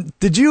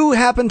 Did you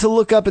happen to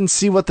look up and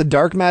see what the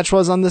dark match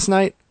was on this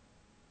night?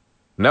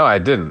 No, I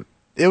didn't.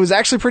 It was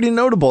actually pretty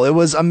notable. It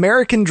was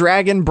American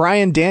Dragon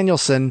Bryan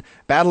Danielson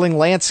battling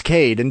Lance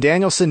Cade, and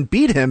Danielson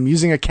beat him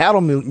using a cattle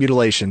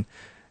mutilation.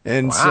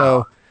 And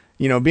so,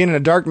 being in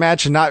a dark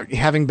match and not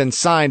having been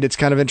signed, it's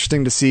kind of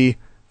interesting to see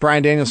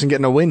Bryan Danielson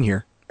getting a win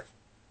here.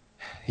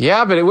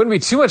 Yeah, but it wouldn't be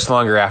too much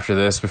longer after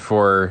this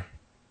before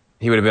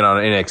he would have been on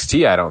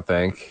NXT, I don't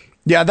think.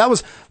 Yeah, that was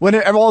when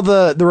all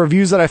the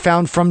reviews that I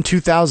found from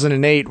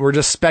 2008 were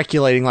just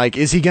speculating, like,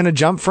 is he going to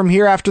jump from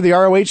here after the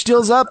ROH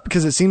deal's up?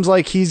 Because it seems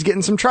like he's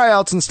getting some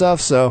tryouts and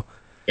stuff, so.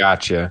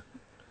 Gotcha.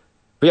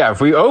 But yeah,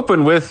 if we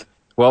open with,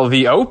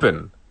 the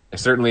Open,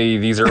 certainly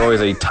these are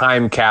always a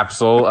time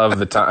capsule of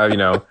the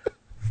time,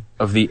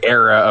 of the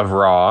era of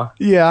Raw.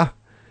 Yeah.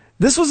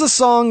 This was a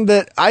song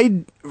that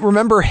I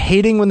remember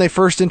hating when they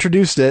first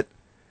introduced it.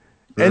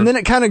 And then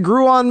it kind of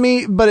grew on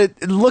me,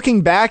 but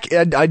looking back,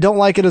 I don't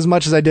like it as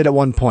much as I did at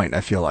one point,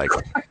 I feel like.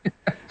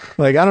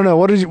 Like, I don't know.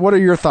 What are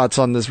your thoughts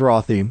on this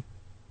Raw theme?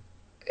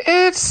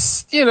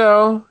 It's,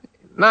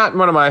 not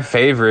one of my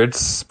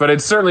favorites, but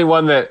it's certainly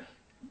one that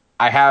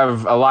I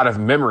have a lot of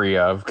memory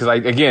of. Because, I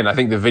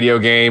think the video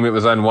game, it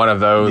was on one of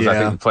those, I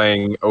think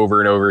playing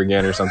over and over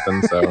again or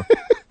something, so...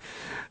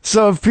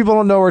 So if people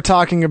don't know what we're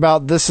talking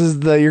about, this is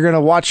You're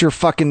Gonna Watch Your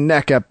Fucking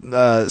Neck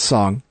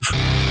song.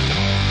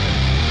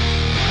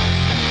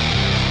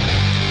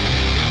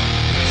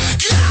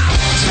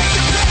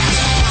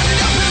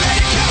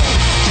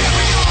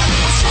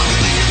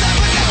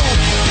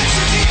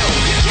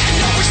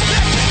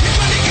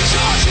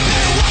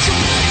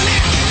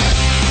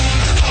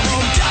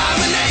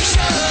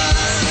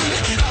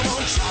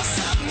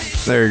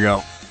 There you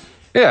go.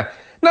 Yeah.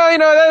 No,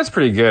 that's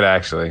pretty good,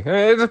 actually.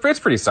 It's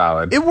pretty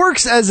solid. It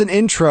works as an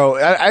intro.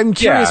 I'm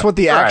curious what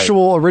the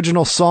actual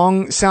original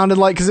song sounded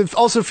like, because it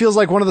also feels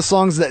like one of the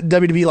songs that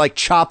WWE like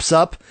chops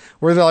up,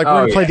 where they're like, we're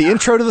going to play the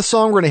intro to the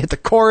song, we're going to hit the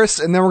chorus,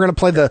 and then we're going to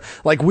play the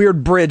like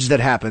weird bridge that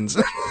happens.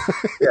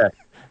 Yeah.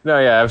 No,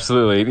 yeah,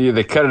 absolutely.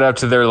 They cut it up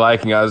to their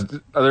liking.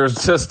 There was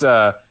just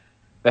the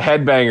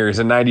Headbangers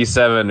in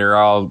 '97 are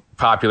all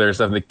popular and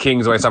stuff, and the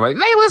Kings always talking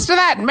about, they listen to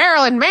that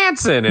Marilyn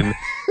Manson, and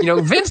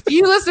Vince, do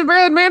you listen to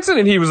Marilyn Manson?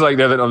 And he was like,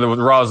 on the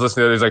Raw's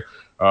listening to it, he's like,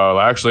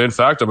 actually, in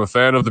fact, I'm a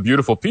fan of the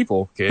Beautiful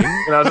People, King.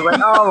 And I was like,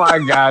 oh my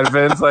God,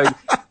 Vince, like,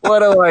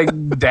 what a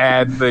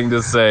dad thing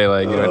to say.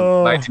 Like, in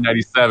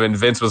 1997,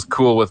 Vince was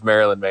cool with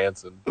Marilyn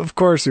Manson. Of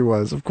course he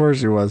was.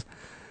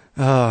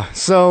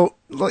 So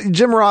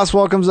Jim Ross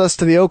welcomes us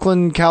to the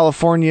Oakland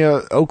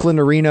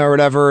Arena or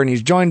whatever, and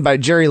he's joined by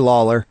Jerry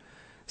Lawler.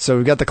 So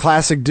we've got the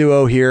classic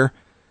duo here.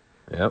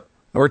 Yep.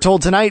 We're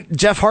told tonight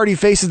Jeff Hardy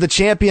faces the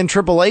champion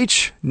Triple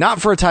H, not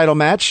for a title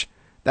match.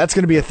 That's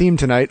going to be a theme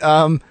tonight.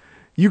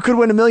 You could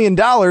win $1 million,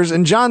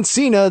 and John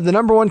Cena, the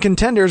number one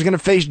contender, is going to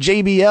face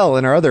JBL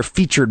in our other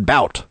featured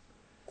bout.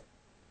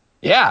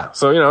 Yeah,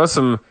 so,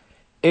 some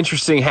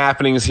interesting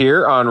happenings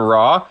here on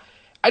Raw.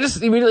 I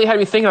just immediately had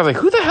me thinking, I was like,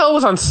 who the hell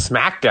was on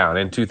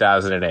SmackDown in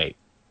 2008?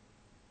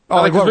 Oh,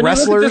 like what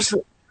wrestlers?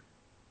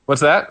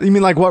 What's that? You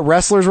mean like what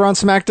wrestlers were on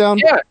SmackDown?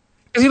 Yeah.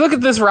 Because you look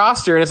at this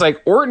roster, and it's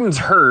like Orton's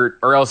hurt,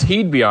 or else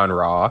he'd be on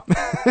Raw.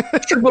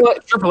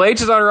 Triple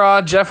H is on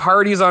Raw. Jeff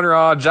Hardy's on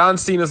Raw. John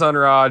Cena's on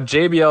Raw.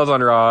 JBL's on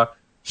Raw.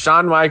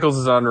 Shawn Michaels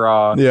is on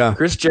Raw. Yeah.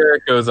 Chris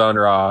Jericho's on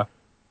Raw.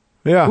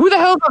 Yeah. Who the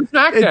hell's on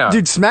SmackDown?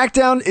 Dude,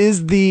 SmackDown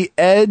is the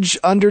Edge,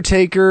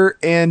 Undertaker,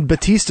 and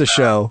Batista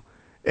show.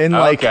 And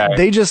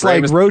they just Rey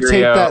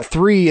rotate that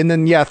three, and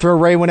then throw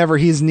Ray whenever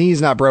his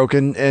knee's not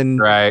broken. And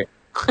right.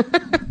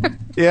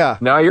 Yeah.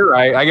 No, you're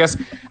right. I guess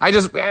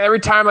every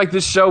time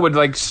this show would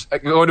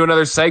go into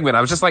another segment,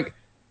 I was just like,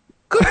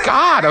 good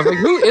God. I was like,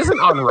 who isn't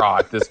on Raw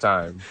at this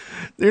time?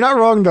 You're not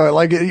wrong though.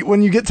 Like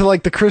when you get to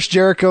the Chris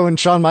Jericho and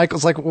Shawn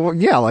Michaels,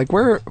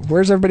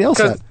 where's everybody else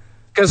at?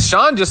 Because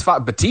Shawn just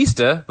fought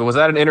Batista, but was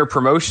that an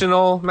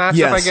interpromotional matchup?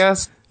 Yes. I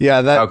guess.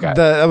 Yeah.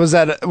 Was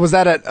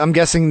that at I'm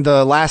guessing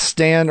the Last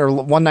Stand or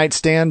One Night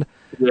Stand?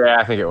 Yeah,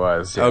 I think it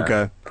was. Yeah.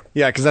 Okay.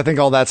 Yeah, because I think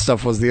all that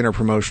stuff was the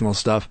interpromotional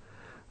stuff.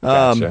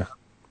 Gotcha.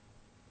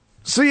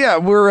 So yeah,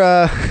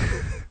 we're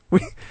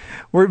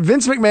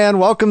Vince McMahon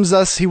welcomes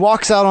us. He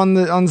walks out on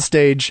the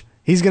stage.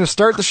 He's going to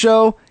start the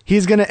show.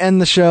 He's going to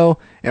end the show,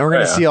 and we're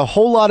going to see a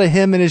whole lot of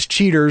him and his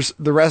cheaters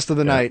the rest of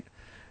the night.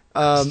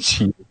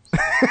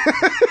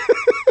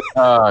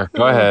 Go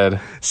ahead.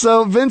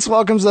 So Vince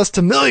welcomes us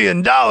to $1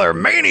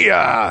 Million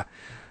Mania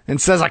and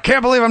says, I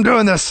can't believe I'm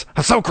doing this.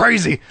 I'm so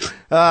crazy.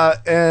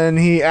 And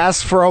he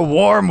asks for a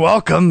warm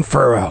welcome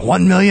for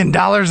 $1 million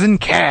in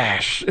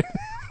cash.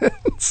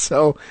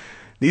 So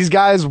these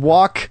guys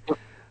walk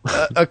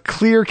a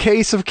clear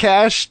case of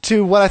cash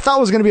to what I thought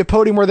was going to be a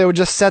podium where they would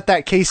just set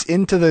that case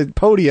into the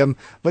podium.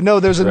 But no,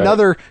 there's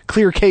another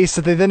clear case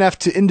that they then have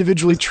to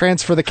individually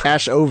transfer the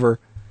cash over.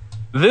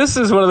 This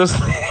is one of those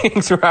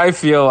things where I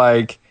feel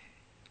like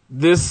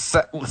this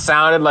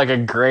sounded like a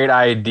great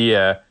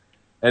idea,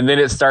 and then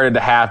it started to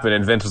happen,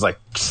 and Vince was like,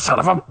 son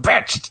of a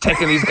bitch, it's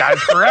taking these guys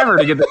forever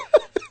to get the...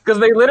 Because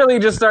they literally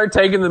just start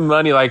taking the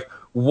money like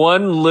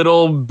one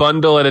little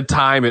bundle at a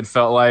time, it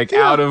felt like,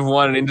 out of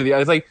one and into the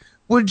other. It's like,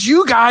 would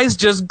you guys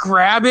just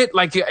grab it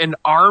like an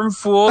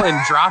armful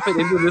and drop it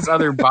into this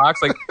other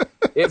box? Like,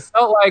 it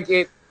felt like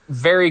it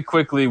very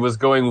quickly was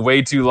going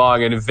way too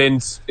long, and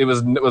Vince, it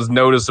was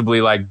noticeably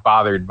like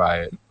bothered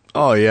by it.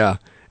 Oh, yeah.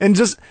 And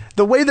just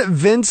the way that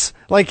Vince,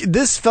 like,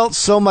 this felt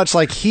so much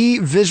like he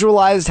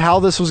visualized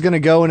how this was going to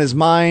go in his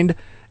mind,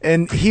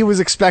 and he was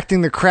expecting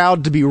the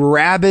crowd to be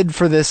rabid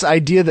for this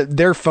idea that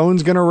their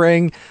phone's going to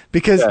ring,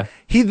 because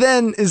he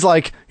then is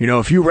like, you know,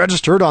 if you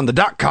registered on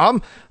the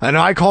 .com and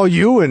I call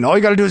you and all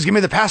you got to do is give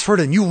me the password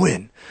and you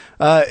win.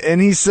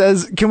 And he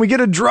says, can we get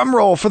a drum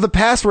roll for the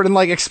password? And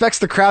like expects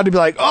the crowd to be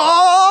like,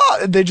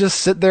 oh, they just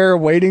sit there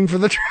waiting for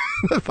the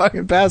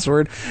fucking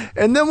password.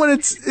 And then when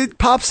it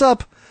pops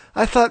up,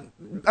 I thought,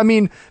 I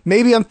mean,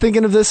 maybe I'm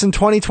thinking of this in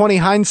 2020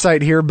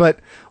 hindsight here, but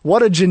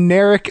what a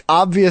generic,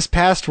 obvious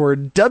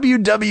password.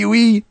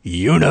 WWE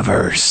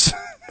Universe.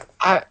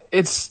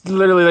 It's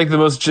literally like the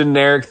most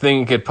generic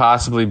thing it could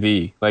possibly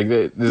be. Like,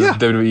 this is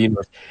WWE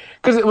Universe.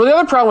 Because the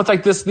other problem with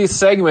like this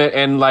segment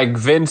and like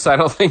Vince, I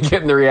don't think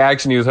getting the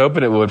reaction he was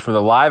hoping it would from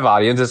the live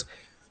audience is,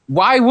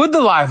 why would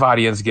the live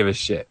audience give a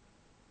shit?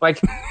 Like,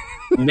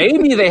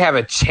 maybe they have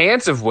a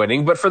chance of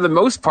winning, but for the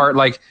most part,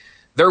 like,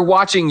 they're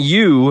watching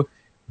you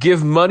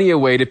give money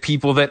away to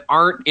people that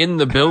aren't in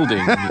the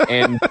building.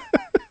 And,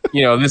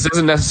 you know, this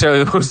isn't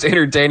necessarily the most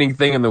entertaining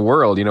thing in the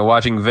world, you know,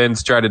 watching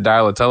Vince try to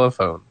dial a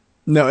telephone.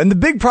 No, and the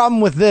big problem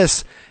with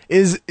this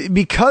is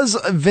because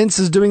Vince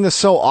is doing this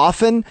so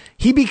often,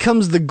 he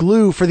becomes the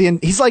glue for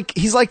he's like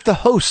the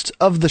host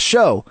of the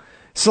show.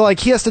 So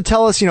like he has to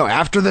tell us, you know,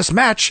 after this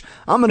match,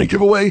 I'm going to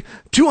give away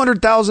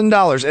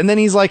 $200,000. And then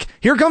he's like,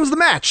 here comes the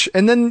match.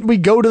 And then we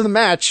go to the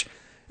match,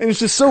 and it's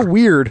just so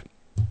weird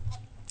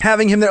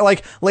having him there.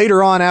 Like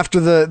later on after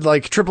the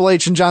like Triple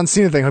H and John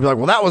Cena thing, he'll be like,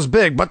 well, that was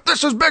big, but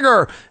this is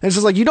bigger. And it's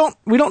just like,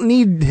 we don't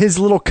need his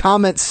little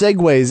comment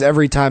segues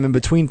every time in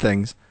between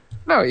things.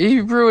 No, he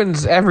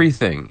ruins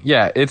everything.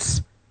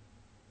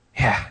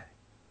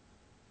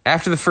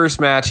 After the first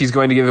match, he's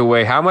going to give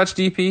away how much,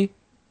 DP?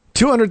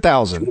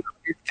 $200,000.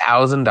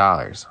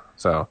 $200,000.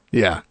 So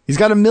yeah, he's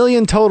got $1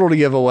 million total to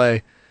give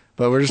away,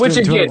 but we're just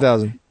doing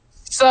 $200,000.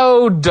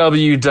 So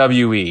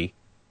WWE,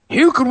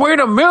 you could win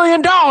 $1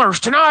 million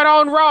tonight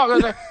on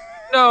Raw.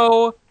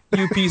 No,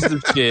 you pieces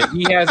of shit.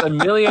 He has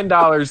 $1 million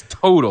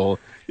total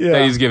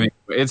that he's giving.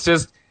 It's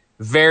just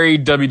very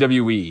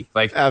WWE,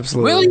 like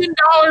absolutely $1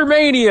 Million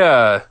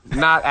Mania.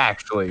 Not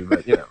actually,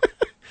 but you know.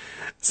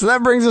 So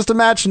that brings us to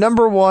match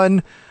number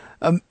 1,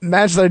 a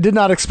match that I did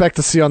not expect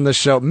to see on this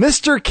show.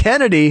 Mr.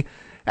 Kennedy,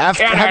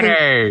 after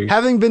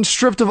having been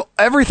stripped of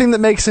everything that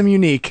makes him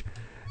unique,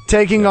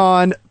 taking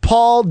on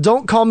Paul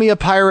Don't Call Me a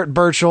Pirate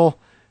Burchill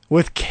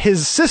with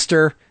his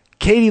sister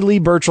Katie Lee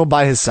Burchill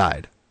by his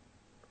side.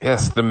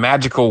 Yes, the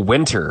magical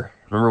Winter.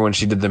 Remember when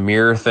she did the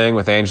mirror thing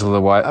with Angela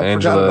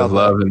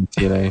Love and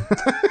TNA?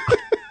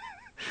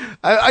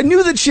 I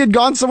knew that she had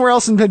gone somewhere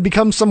else and had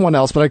become someone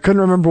else, but I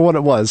couldn't remember what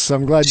it was. So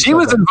I'm glad she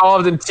was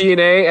involved in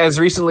TNA as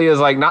recently as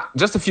like not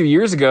just a few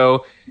years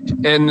ago,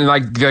 and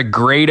like the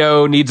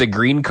Grado needs a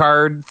green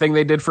card thing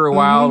they did for a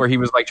while, where he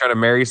was like trying to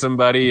marry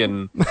somebody,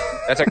 and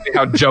that's actually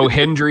how Joe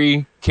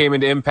Hendry came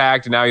into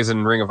Impact, and now he's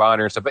in Ring of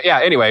Honor and stuff. But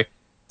yeah, anyway,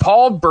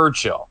 Paul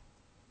Burchill.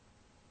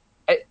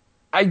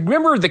 I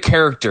remember the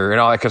character and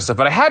all that kind of stuff,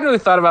 but I hadn't really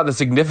thought about the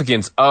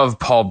significance of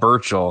Paul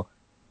Burchill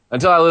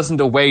until I listened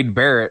to Wade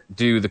Barrett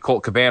do the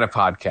Colt Cabana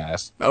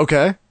podcast.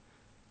 Okay.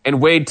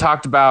 And Wade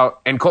talked about,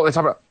 and Colt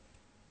talked about,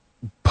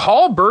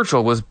 Paul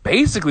Burchill was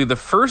basically the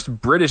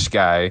first British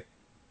guy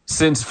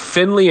since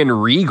Finlay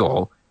and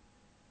Regal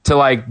to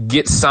like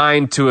get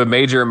signed to a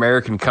major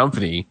American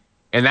company.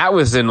 And that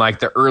was in like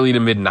the early to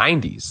mid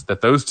 90s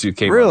that those two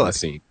came on the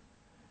scene.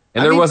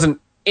 And there wasn't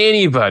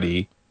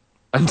anybody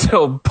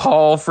until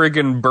Paul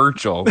friggin'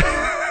 Burchill.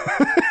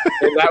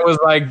 And that was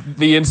like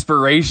the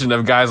inspiration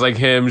of guys like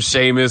him,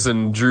 Sheamus,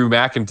 and Drew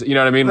McIntyre. You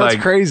know what I mean? That's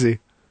like crazy.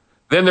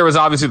 Then there was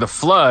obviously the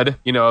flood,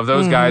 you know, of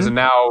those guys, and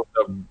now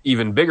an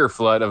even bigger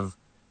flood of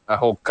a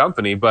whole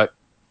company. But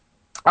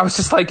I was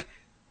just like,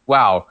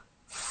 wow,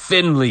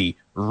 Finlay,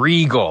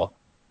 Regal,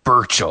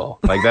 Burchill.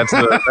 Like that's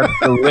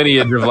the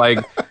lineage of like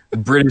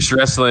British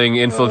wrestling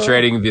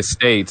infiltrating the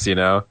States, you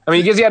know? I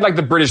mean, because he had like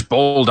the British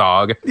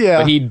Bulldog,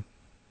 but he'd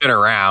been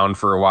around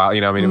for a while,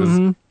 you know? I mean, it was...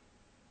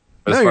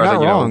 No, you're not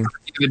wrong.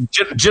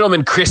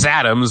 gentleman Chris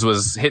Adams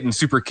was hitting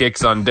super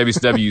kicks on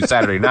WCW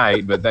Saturday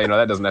night, but that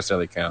doesn't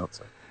necessarily count.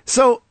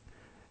 So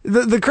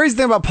the crazy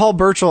thing about Paul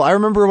Burchill, I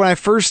remember when I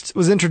first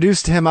was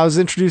introduced to him, I was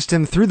introduced to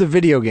him through the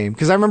video game,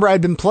 because I remember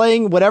I'd been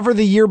playing whatever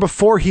the year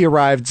before he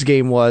arrived's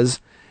game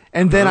was,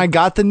 and then I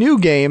got the new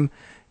game,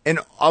 and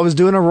I was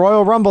doing a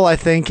Royal Rumble, I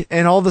think,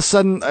 and all of a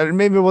sudden,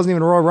 maybe it wasn't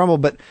even a Royal Rumble,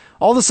 but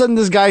all of a sudden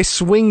this guy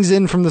swings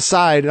in from the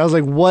side, and I was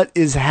like, what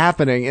is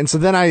happening? And so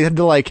then I had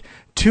to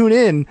tune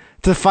in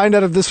to find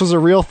out if this was a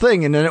real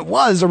thing, and then it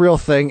was a real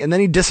thing, and then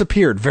he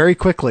disappeared very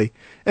quickly.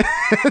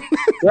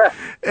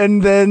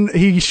 And then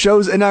he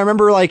shows, and I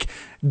remember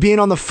being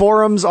on the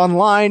forums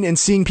online and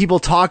seeing people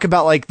talk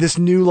about this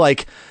new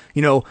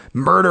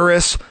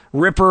murderous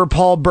Ripper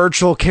Paul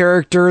Burchill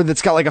character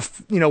that's got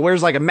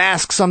wears a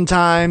mask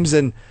sometimes,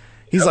 and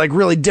he's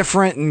really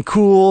different and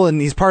cool,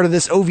 and he's part of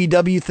this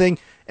OVW thing.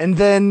 And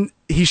then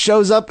he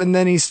shows up, and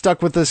then he's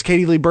stuck with this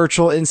Katie Lee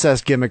Burchill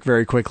incest gimmick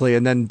very quickly,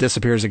 and then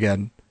disappears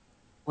again.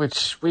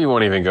 Which we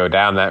won't even go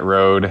down that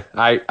road.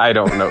 I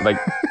don't know.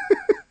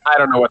 I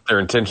don't know what their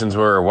intentions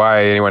were or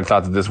why anyone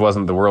thought that this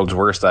wasn't the world's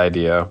worst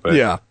idea, but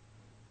yeah,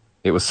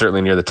 it was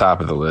certainly near the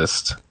top of the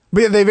list.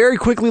 But yeah, they very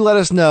quickly let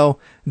us know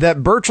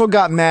that Burchill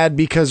got mad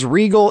because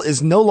Regal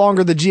is no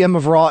longer the GM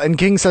of Raw, and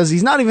King says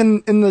he's not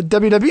even in the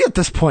WWE at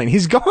this point.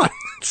 He's gone.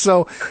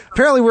 So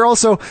apparently we're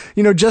also,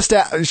 just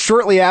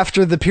shortly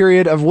after the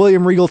period of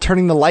William Regal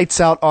turning the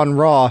lights out on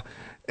Raw,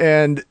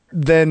 and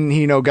then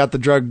he, got the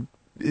drug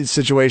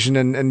situation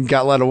and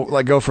got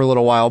let go for a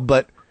little while.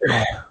 But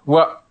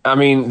well, I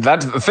mean,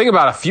 that's the thing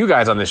about a few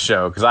guys on this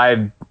show, because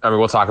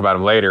we'll talk about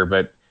him later,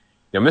 but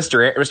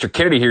Mr.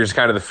 Kennedy here is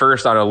kind of the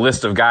first on a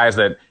list of guys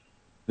that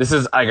this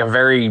is a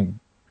very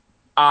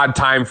odd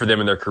time for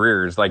them in their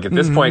careers. At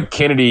this point,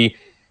 Kennedy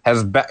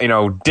has,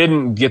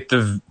 didn't get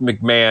the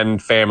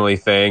McMahon family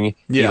thing.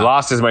 Yeah. He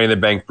lost his Money in the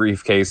Bank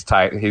briefcase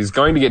type. He's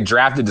going to get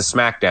drafted to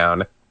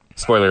SmackDown.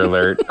 Spoiler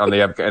alert on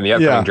the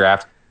upcoming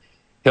draft.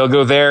 He'll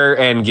go there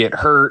and get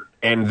hurt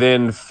and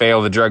then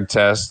fail the drug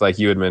test, like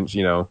you had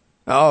mentioned,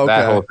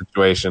 that whole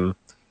situation.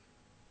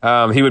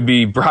 He would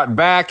be brought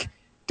back,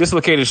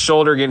 dislocate his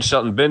shoulder against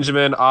Shelton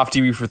Benjamin, off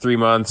TV for 3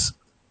 months.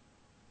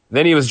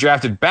 Then he was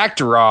drafted back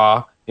to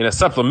Raw in a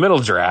supplemental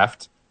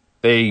draft.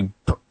 They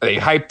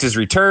hyped his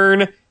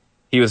return.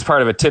 He was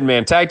part of a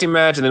 10-man tag team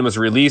match, and then was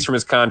released from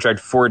his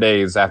contract 4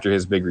 days after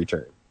his big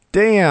return.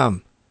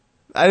 Damn.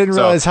 I didn't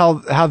realize how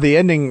the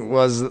ending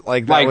was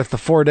like that with the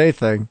 4-day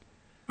thing.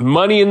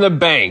 Money in the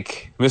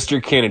Bank,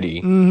 Mr.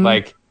 Kennedy.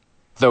 Mm-hmm.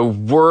 The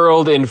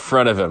world in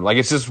front of him.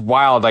 It's just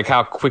wild,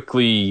 how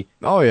quickly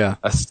a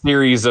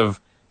series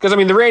of... Because,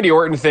 the Randy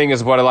Orton thing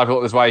is what a lot of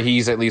people... is why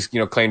he's at least,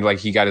 claimed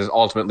he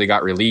ultimately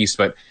got released.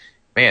 But,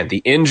 man, the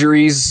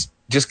injuries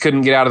just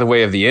couldn't get out of the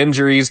way of the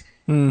injuries.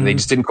 Mm. They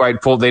just didn't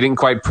quite pull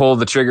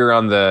the trigger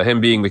on the him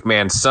being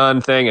McMahon's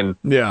son thing,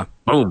 and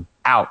boom,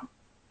 out.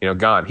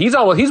 Gone. He's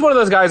one of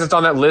those guys that's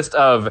on that list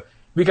of...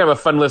 be kind of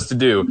a fun list to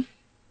do.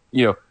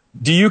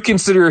 Do you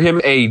consider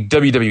him a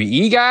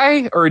WWE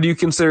guy, or do you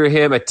consider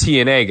him a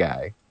TNA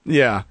guy?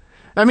 Yeah.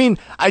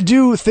 I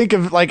do think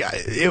of,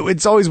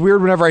 it's always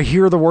weird whenever I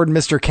hear the word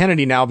Mr.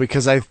 Kennedy now,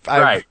 because I've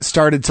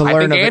started to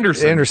learn of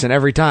Anderson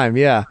every time,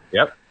 yeah.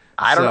 Yep.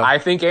 I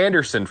think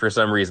Anderson for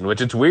some reason,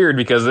 which it's weird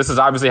because this is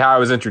obviously how I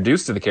was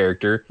introduced to the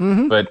character,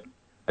 but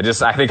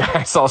I think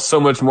I saw so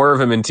much more of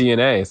him in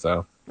TNA,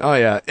 so. Oh,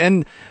 yeah.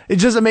 And it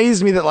just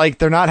amazed me that,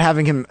 they're not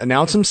having him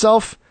announce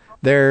himself.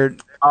 They're...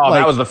 Oh,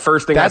 that was the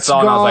first thing I saw.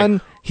 And I was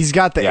like, he's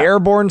got the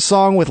Airborne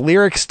song with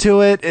lyrics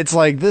to it. It's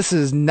this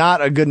is not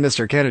a good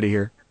Mr. Kennedy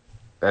here.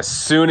 As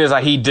soon as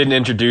he didn't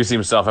introduce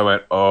himself, I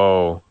went,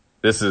 oh,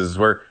 this is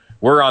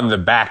we're on the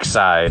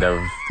backside of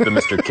the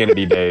Mr.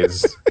 Kennedy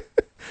days.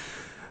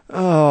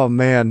 Oh,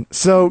 man.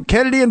 So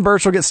Kennedy and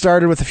Burchill get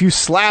started with a few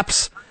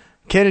slaps.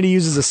 Kennedy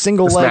uses a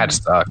single leg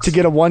to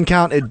get a 1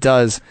 count. It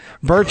does.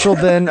 Burchill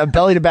then a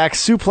belly-to-back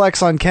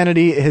suplex on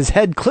Kennedy. His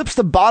head clips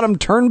the bottom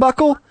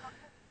turnbuckle.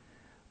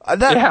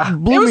 That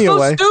blew me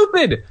away. It was so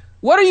stupid.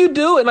 What are you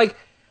doing?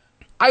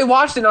 I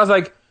watched it and I was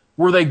like,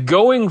 were they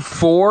going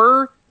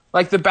for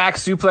the back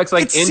suplex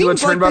into a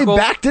turnbuckle?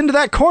 They backed into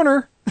that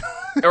corner.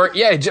 or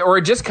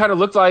it just kind of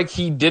looked like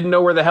he didn't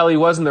know where the hell he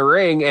was in the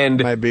ring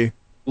and might be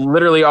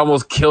literally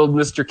almost killed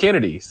Mr.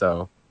 Kennedy.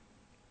 So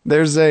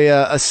there's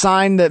a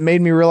sign that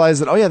made me realize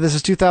that this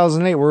is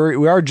 2008.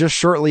 We are just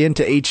shortly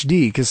into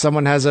HD because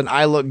someone has an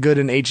 "I look good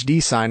in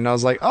HD" sign, and I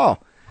was like, oh,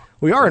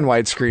 we are in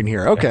widescreen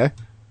here. Okay.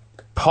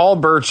 Paul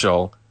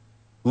Burchill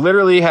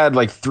literally had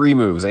 3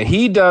 moves, and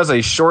he does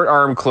a short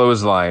arm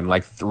clothesline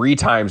 3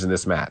 times in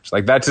this match.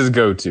 That's his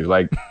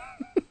go-to.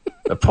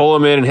 Pull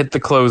him in and hit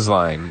the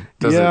clothesline.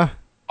 Does it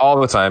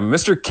all the time.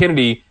 Mr.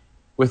 Kennedy,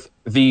 with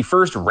the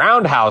first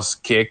roundhouse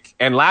kick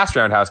and last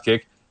roundhouse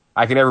kick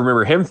I can ever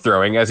remember him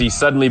throwing, as he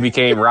suddenly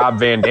became Rob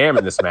Van Dam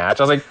in this match.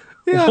 I was like,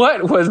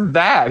 what was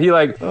that? He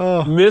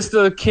missed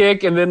a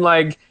kick and then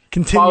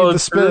continued the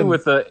spin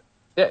with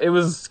it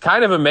was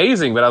kind of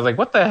amazing, but I was like,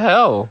 what the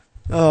hell?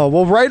 Oh,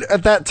 well, right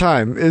at that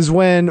time is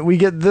when we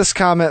get this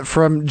comment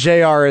from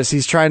JR as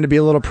he's trying to be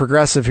a little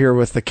progressive here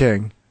with the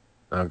King.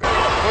 Okay.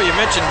 Well, you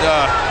mentioned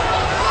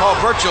Paul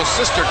Burchill's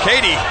sister,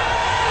 Katie.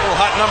 Little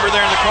hot number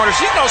there in the corner.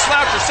 She's no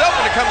slouch herself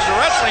when it comes to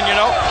wrestling, you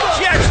know.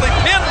 She actually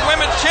pinned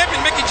women's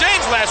champion Mickie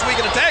James last week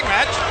in a tag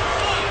match.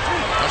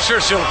 I'm sure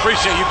she'll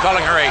appreciate you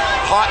calling her a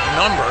hot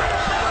number.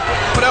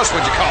 What else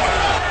would you call her?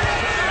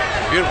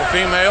 Beautiful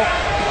female,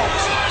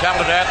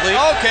 talented athlete.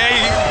 Okay,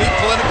 you can be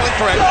politically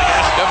correct.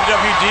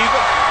 WWE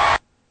diva.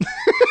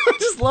 I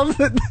just love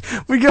that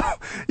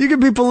you can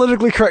be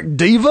politically correct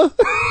diva.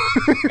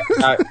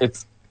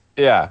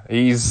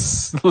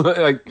 He's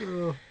like,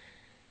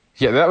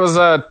 yeah, that was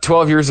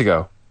 12 years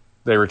ago.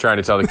 They were trying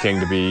to tell the king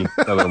to be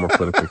a little more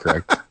politically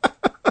correct.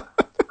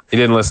 He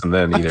didn't listen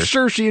then either. I'm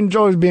sure she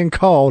enjoys being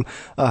called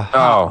a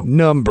hot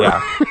number.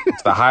 Yeah.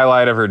 It's the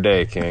highlight of her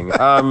day, King.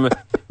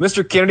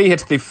 Mr. Kennedy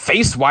hits the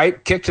face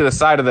wipe kick to the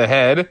side of the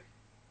head,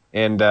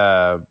 and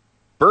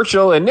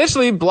Burchill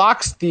initially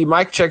blocks the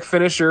mic check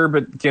finisher,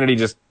 but Kennedy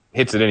just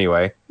hits it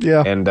anyway.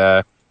 Yeah.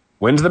 And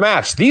wins the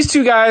match. These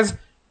two guys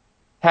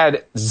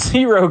had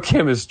zero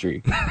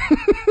chemistry.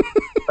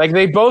 Like,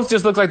 they both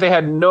just looked like they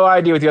had no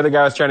idea what the other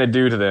guy was trying to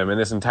do to them in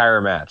this entire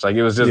match. Like,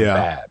 it was just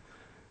bad.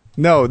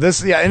 No, and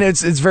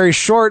it's very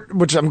short,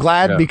 which I'm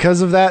glad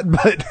because of that,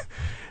 but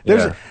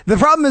the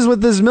problem is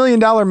with this $1 Million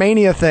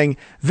Mania thing,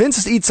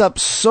 Vince eats up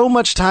so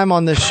much time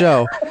on this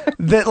show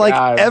that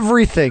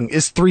everything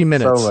is 3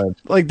 minutes. So much.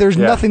 Like, there's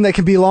nothing that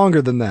can be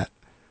longer than that.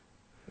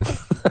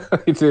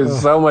 It's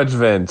so much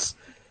Vince.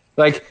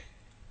 Like,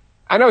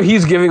 I know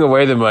he's giving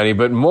away the money,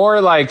 but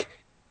more like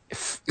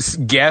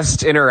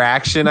guest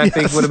interaction, I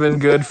think, would have been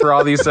good for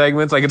all these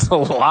segments. Like, it's a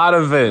lot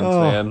of Vince,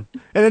 man.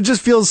 And it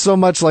just feels so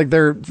much like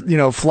they're,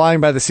 flying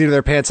by the seat of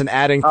their pants and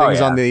adding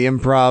things on the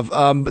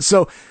improv.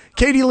 So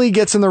Katie Lee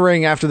gets in the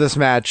ring after this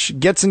match,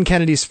 gets in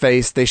Kennedy's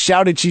face. They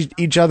shout at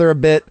each other a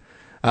bit.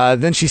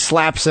 Then she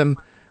slaps him.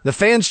 The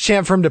fans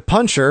chant for him to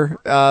punch her,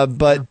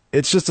 but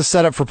it's just a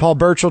setup for Paul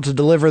Burchill to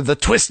deliver the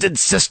Twisted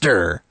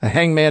Sister, a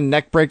hangman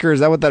neck breaker. Is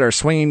that what that or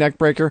swinging neck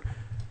breaker?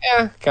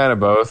 Yeah, kind of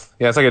both.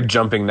 Yeah, it's like a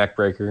jumping neck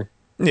breaker.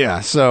 Yeah,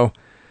 so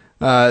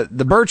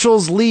the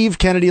Burchills leave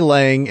Kennedy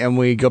laying, and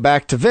we go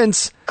back to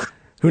Vince,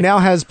 who now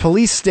has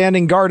police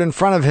standing guard in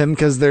front of him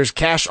because there's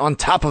cash on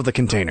top of the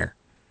container.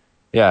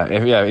 Again,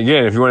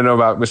 if you want to know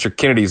about Mr.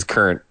 Kennedy's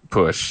current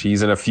push,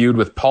 he's in a feud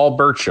with Paul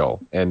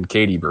Burchill and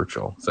Katie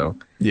Burchill. So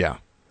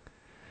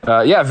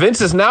Vince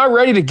is now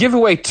ready to give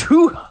away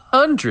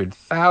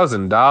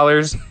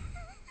 $200,000.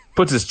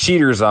 Puts his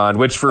cheaters on,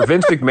 which for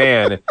Vince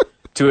McMahon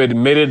to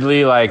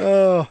admittedly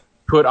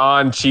put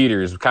on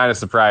cheaters kind of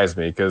surprised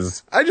me,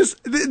 because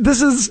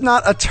this is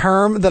not a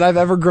term that I've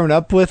ever grown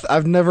up with.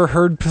 I've never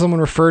heard someone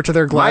refer to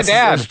their glasses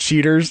as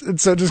cheaters, and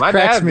so it just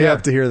cracks me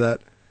up to hear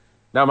that.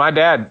 No, my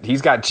dad,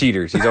 he's got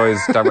cheaters. He's always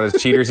talking about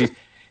his cheaters.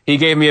 He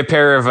gave me a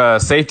pair of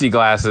safety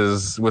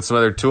glasses with some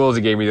other tools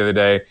he gave me the other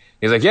day.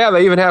 He's like, yeah,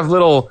 they even have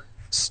little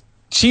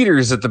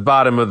cheaters at the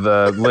bottom of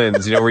the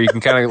lens, where you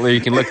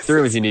can look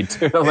through if you need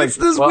to. I'm like,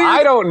 well, weird,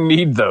 I don't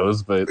need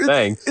those, but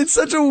thanks. It's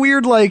such a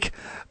weird,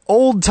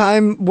 old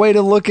time way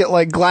to look at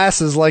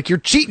glasses. Like, you're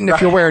cheating if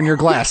you're wearing your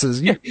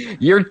glasses.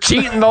 You're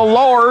cheating the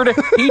Lord.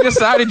 He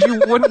decided you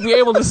wouldn't be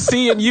able to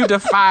see, and you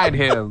defied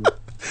him.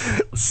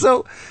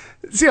 So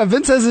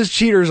Vince has his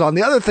cheaters on.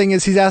 The other thing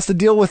is he has to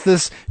deal with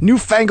this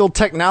newfangled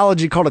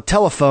technology called a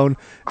telephone,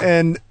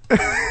 and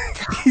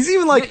he's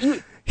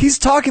even he's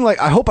talking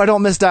I hope I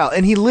don't misdial,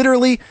 and he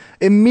literally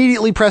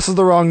immediately presses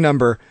the wrong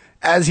number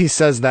as he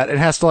says that and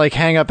has to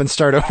hang up and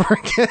start over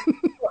again.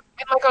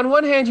 And on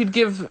one hand, you'd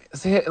give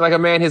a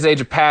man his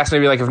age a pass,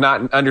 maybe of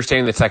not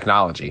understanding the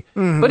technology,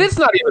 but it's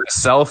not even a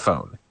cell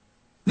phone.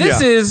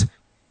 This is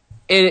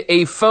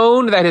a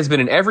phone that has been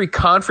in every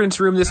conference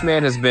room this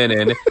man has been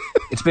in.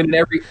 It's been in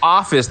every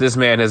office this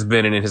man has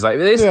been in his life.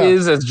 This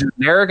is as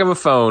generic of a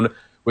phone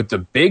with the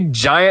big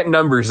giant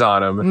numbers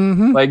on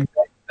them.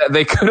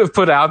 They could have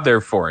put out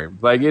there for him.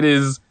 It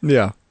is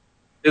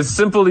as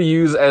simple to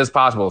use as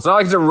possible. It's not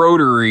like it's a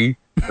rotary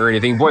or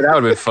anything. Boy, that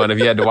would have been fun if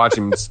you had to watch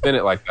him spin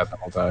it like that the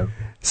whole time.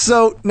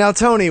 So now,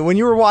 Tony, when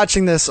you were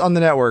watching this on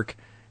the network,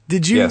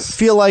 did you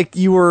feel like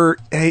you were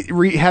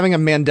having a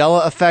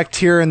Mandela effect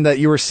here, and that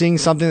you were seeing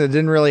something that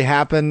didn't really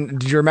happen?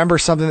 Did you remember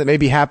something that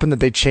maybe happened that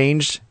they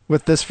changed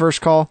with this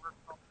first call?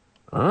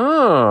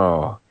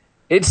 Oh,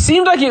 it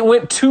seemed like it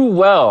went too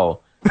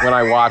well when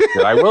I watched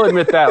it. I will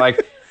admit that.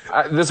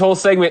 This whole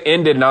segment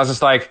ended, and I was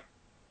just like,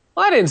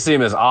 well, I didn't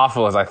seem as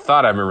awful as I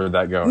thought I remembered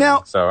that going.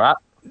 Now,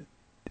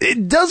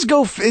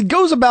 it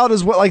goes about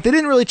as well. They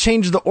didn't really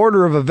change the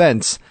order of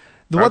events.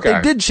 What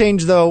they did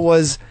change, though,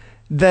 was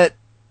that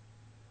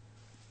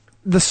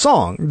the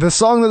song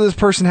that this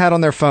person had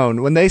on their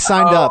phone, when they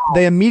signed up,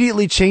 they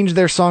immediately changed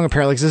their song,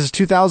 apparently, because this is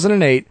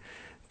 2008,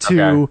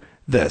 to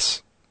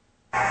this.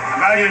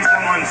 Imagine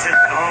someone sitting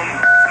at home,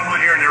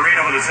 someone here in the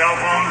arena with a cell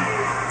phone.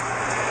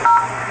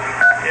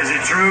 Is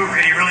it true?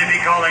 Could he really be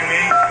calling me?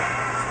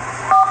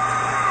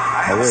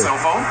 I have a cell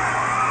phone.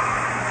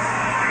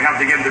 You have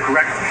to give the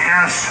correct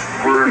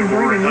password.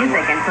 Enjoy the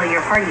music until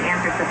your party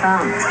answers the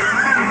phone.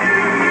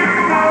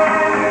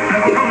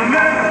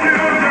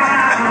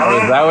 Oh,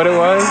 is that what it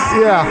was?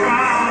 Yeah.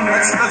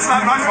 That's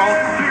not my fault.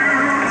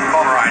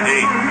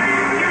 Andy.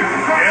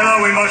 Hello,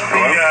 we must be,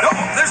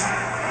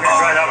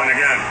 try that one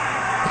again.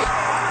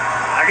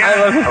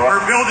 Again,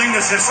 we're building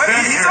the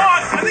suspense here.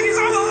 I think he's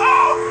on the...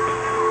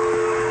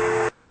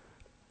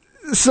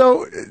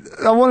 So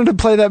I wanted to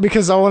play that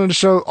because I wanted to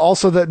show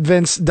also that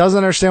Vince doesn't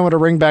understand what a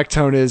ringback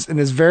tone is and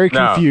is very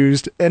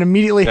confused and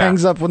immediately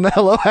hangs up when the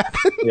hello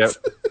happens. Yep.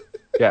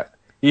 Yeah.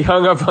 He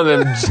hung up on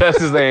them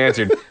just as they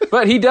answered.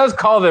 But he does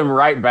call them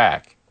right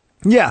back.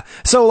 Yeah.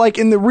 So like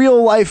in the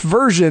real life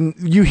version,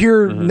 you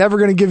hear Never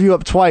Gonna Give You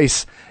Up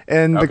Twice.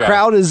 And the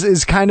crowd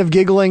is kind of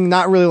giggling,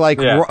 not really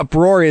like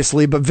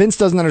uproariously, but Vince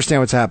doesn't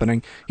understand what's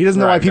happening. He doesn't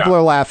know why people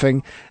are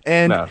laughing.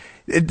 And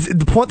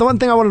the one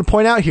thing I wanted to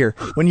point out here,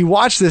 when you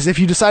watch this, if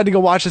you decide to go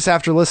watch this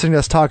after listening to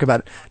us talk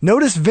about it,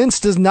 notice Vince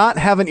does not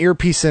have an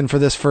earpiece in for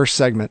this first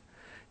segment.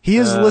 He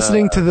is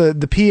listening to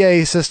the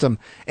PA system.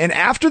 And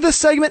after this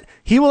segment,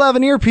 he will have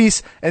an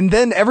earpiece, and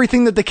then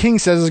everything that the King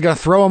says is going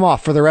to throw him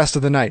off for the rest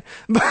of the night.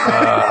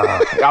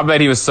 I'll bet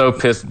he was so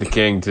pissed at the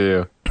King,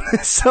 too.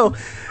 So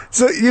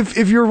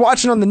if you're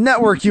watching on the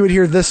network, you would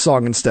hear this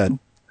song instead.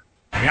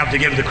 You have to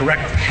give the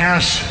correct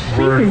password.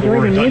 Please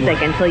enjoy the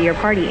music until your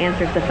party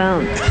answers the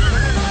phone.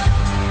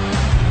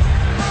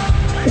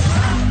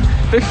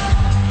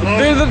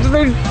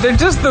 They're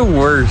just the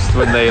worst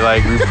when they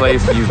like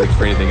replace music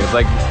for anything. It's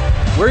like,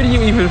 where do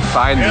you even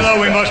find this? Hello,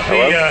 we must be.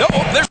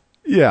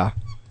 Yeah,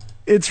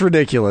 it's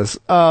ridiculous.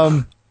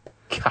 God.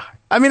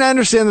 I mean, I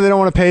understand that they don't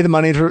want to pay the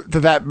money to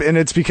that, and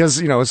it's because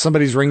it's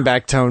somebody's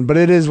ringback tone. But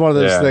it is one of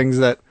those things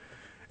that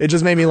it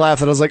just made me laugh.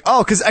 That I was like,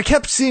 because I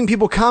kept seeing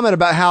people comment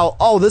about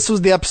how this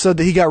was the episode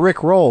that he got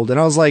Rick rolled, and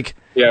I was like,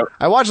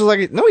 I watched. I was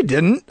like, no, he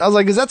didn't. I was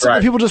like, is that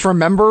something people just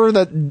remember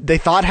that they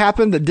thought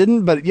happened that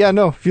didn't? But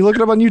no. If you look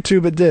it up on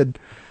YouTube, it did.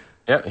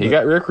 Yeah, he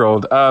got Rick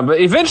rolled. But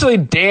eventually,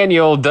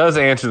 Daniel does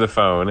answer the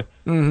phone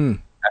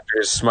after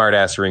his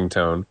smart-ass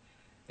ringtone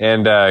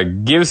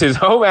and gives his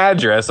home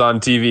address on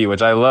TV,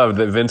 which I love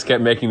that Vince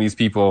kept making these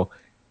people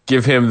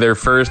give him their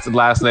first,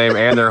 last name,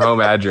 and their home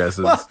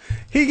addresses. Well,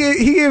 he gave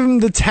him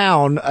the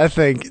town, I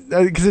think,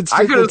 because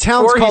the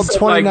town's called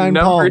 29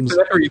 Palms.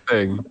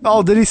 Everything.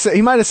 Oh, did he say?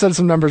 He might have said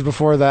some numbers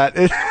before that.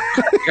 I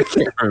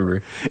can't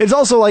remember. It's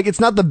also like it's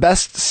not the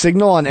best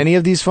signal on any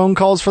of these phone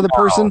calls for the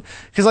person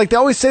because like they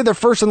always say their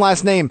first and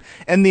last name,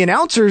 and the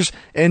announcers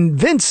and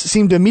Vince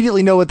seem to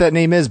immediately know what that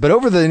name is. But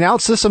over the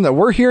announce system that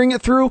we're hearing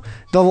it through,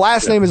 the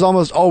last name is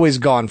almost always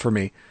gone for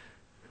me.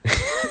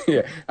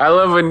 Yeah, I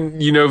love when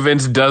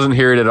Vince doesn't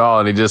hear it at all,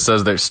 and he just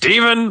says there's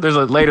Steven. There's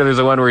a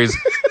one where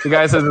the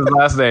guy says his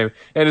last name,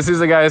 and as soon as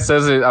the guy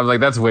says it, I'm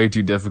like, that's way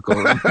too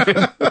difficult.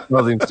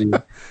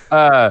 Steven.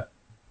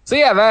 So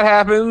yeah, that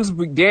happens.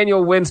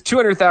 Daniel wins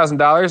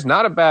 $200,000.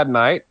 Not a bad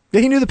night.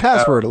 Yeah, he knew the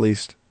password at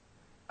least.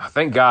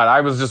 Thank God.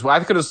 I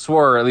could have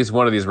swore at least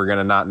one of these were going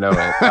to not know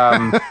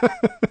it.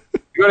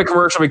 We go to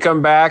commercial. We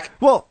come back.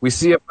 Well, we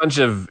see a bunch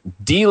of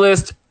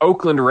D-list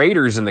Oakland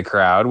Raiders in the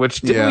crowd.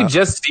 Which didn't we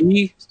just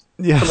see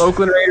some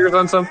Oakland Raiders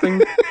on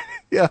something?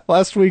 Yeah,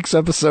 last week's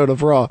episode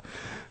of Raw.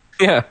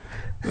 Yeah.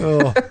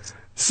 Oh.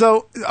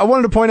 So I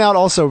wanted to point out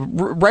also,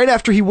 right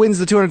after he wins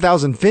the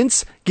 $200,000,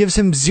 Vince gives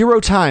him zero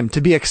time to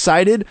be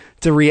excited,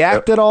 to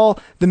react at all.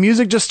 The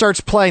music just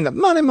starts playing, the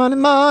money, money,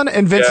 money,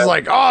 and Vince is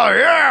like, oh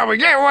yeah, we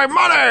gave away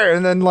money,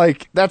 and then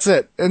like, that's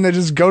it. And they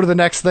just go to the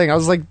next thing. I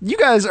was like, you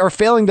guys are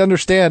failing to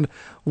understand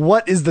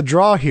what is the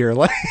draw here.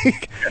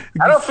 Like,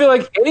 I don't feel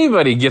like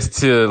anybody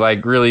gets to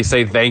like really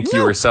say thank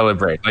you or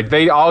celebrate. Like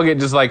they all get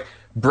just like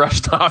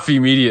brushed off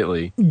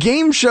immediately.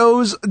 Game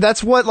shows,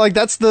 that's what, like,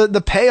 that's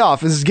the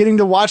payoff, is getting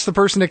to watch the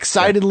person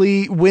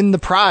excitedly win the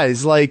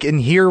prize, like,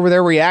 and hear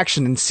their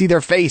reaction and see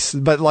their face.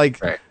 But like,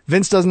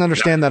 Vince doesn't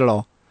understand that at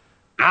all.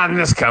 I'm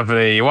this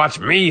company. You watch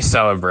me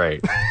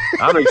celebrate.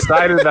 I'm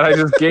excited that I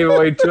just gave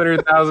away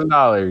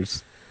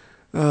 $200,000.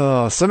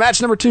 Oh, so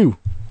match number 2.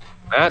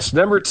 Match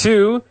number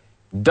 2,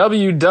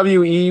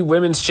 WWE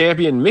Women's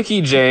Champion Mickie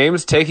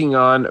James taking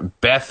on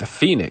Beth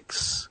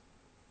Phoenix.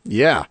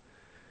 Yeah.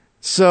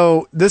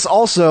 So this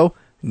also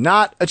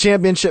not a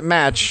championship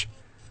match.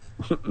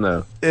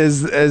 No,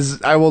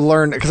 as I will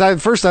learn, because I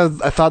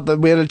thought that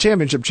we had a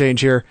championship change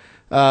here,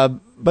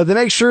 but they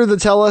make sure to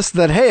tell us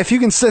that, hey, if you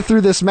can sit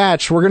through this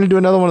match, we're going to do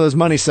another one of those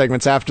money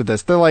segments after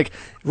this. They're like,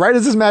 right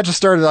as this match has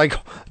started, like,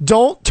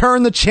 don't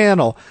turn the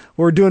channel.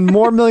 We're doing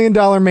more $1 Million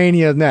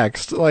Mania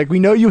next. Like, we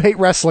know you hate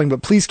wrestling,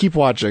 but please keep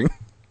watching.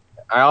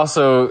 I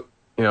also,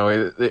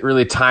 it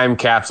really time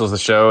capsules the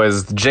show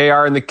as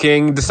JR and the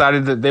King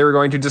decided that they were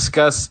going to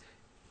discuss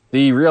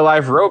the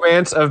real-life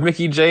romance of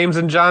Mickie James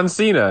and John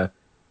Cena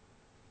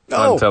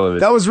on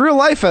television. That was real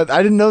life. I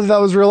didn't know that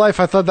was real life.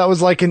 I thought that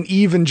was like an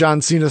Eve and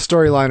John Cena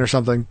storyline or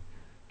something.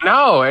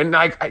 No, and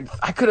I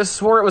could have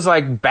swore it was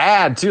like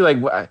bad too. Like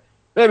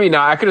maybe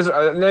not.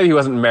 Maybe he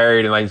wasn't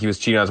married and like he was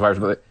cheating on his wife.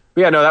 But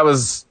yeah, no, that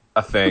was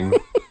a thing.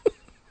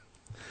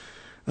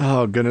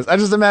 Oh goodness! I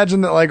just imagine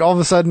that like all of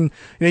a sudden,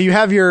 you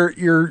have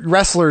your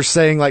wrestlers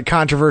saying like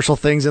controversial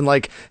things and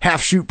like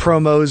half shoot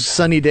promos,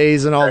 sunny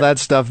days and all that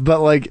stuff,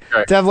 but like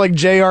to have like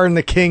JR and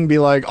the King be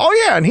like,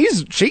 oh yeah, and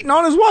he's cheating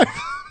on his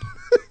wife.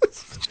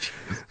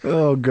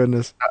 Oh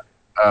goodness!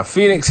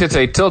 Phoenix hits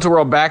a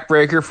tilt-a-whirl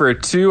backbreaker for a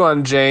 2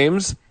 on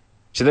James.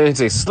 She then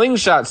hits a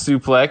slingshot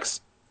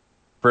suplex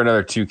for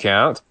another 2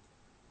 count.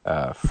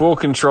 Full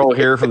control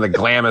here from the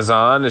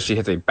Glamazon as she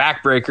hits a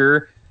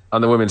backbreaker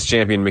on the women's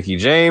champion, Mickie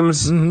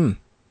James, who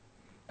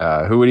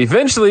would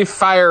eventually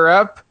fire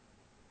up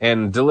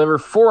and deliver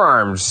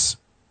forearms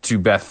to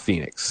Beth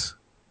Phoenix.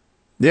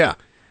 Yeah.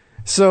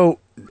 So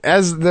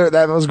as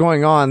that was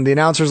going on, the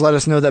announcers let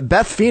us know that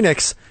Beth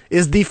Phoenix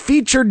is the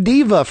featured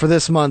diva for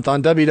this month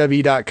on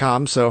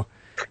WWE.com. So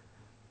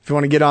if you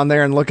want to get on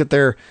there and look at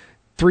their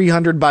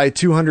 300 by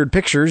 200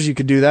 pictures, you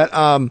could do that.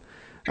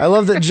 I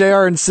love that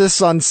JR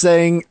insists on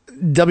saying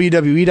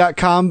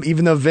WWE.com,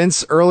 even though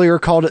Vince earlier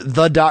called it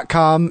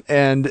the.com,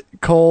 and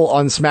Cole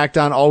on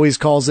SmackDown always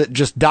calls it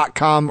just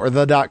 .com or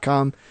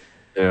the.com.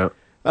 Yeah.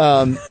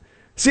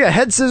 So yeah,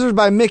 head scissors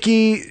by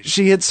Mickie.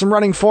 She hits some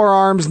running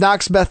forearms,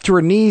 knocks Beth to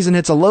her knees, and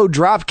hits a low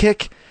drop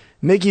kick.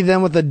 Mickie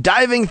then with a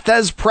diving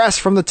Thez press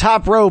from the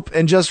top rope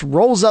and just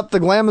rolls up the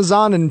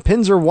Glamazon and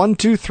pins her 1,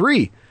 2,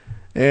 3.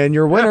 And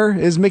your winner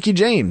is Mickie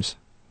James.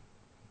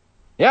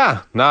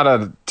 Yeah, not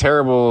a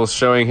terrible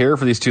showing here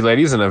for these two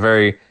ladies in a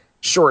very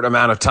short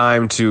amount of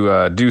time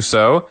to do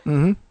so.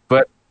 Mm-hmm.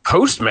 But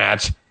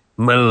post-match,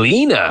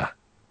 Melina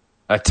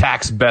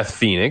attacks Beth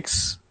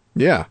Phoenix.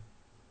 Yeah.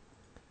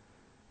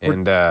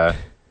 And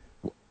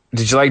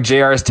did you like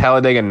JR's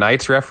Talladega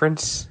Nights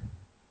reference?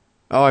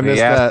 Oh, I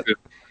missed that.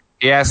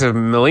 He asked if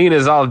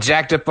Melina's all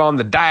jacked up on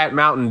the Diet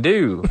Mountain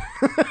Dew.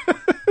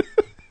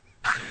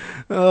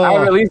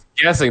 I'm at least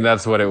guessing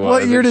that's what it was.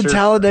 What year did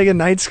Talladega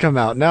Nights come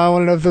out? Now I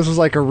want to know if this was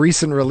like a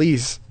recent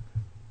release.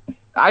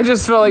 I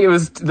just felt like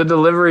the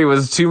delivery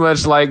was too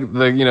much like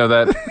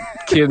that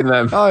kid in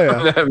that, in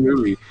that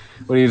movie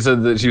when he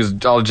said that she was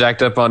all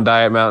jacked up on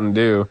Diet Mountain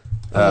Dew.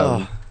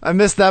 I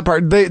missed that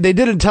part. They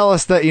didn't tell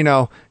us that,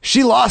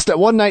 she lost at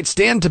One Night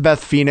Stand to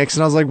Beth Phoenix,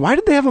 and I was like, why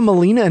did they have a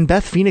Melina and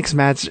Beth Phoenix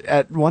match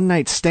at One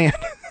Night Stand?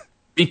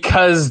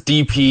 Because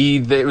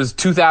DP, it was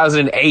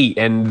 2008,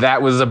 and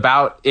that was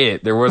about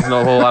it. There wasn't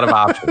a whole lot of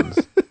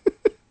options.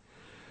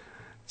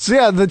 So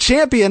yeah, the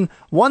champion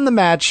won the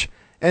match,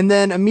 and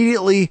then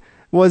immediately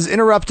was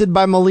interrupted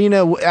by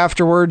Melina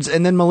afterwards,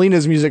 and then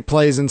Melina's music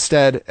plays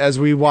instead as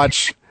we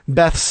watch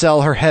Beth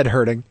sell her head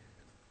hurting.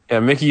 Yeah,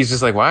 Mickey's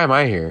just like, why am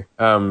I here?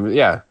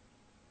 Yeah.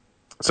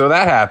 So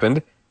that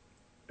happened.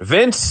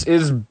 Vince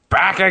is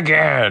back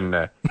again.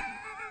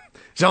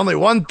 There's only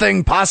one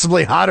thing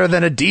possibly hotter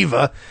than a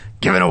diva,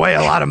 giving away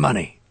a lot of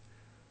money.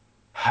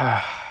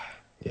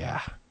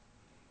 Yeah.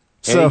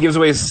 So he gives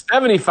away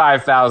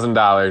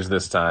 $75,000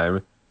 this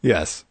time.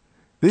 Yes.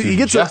 He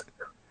gets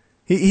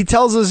He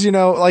tells us,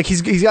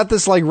 he's got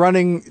this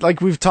running,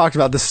 we've talked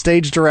about, the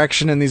stage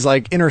direction and these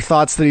inner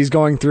thoughts that he's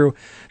going through.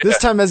 This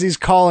time as he's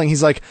calling,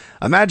 he's like,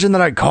 imagine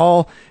that I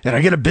call and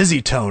I get a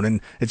busy tone and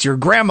it's your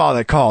grandma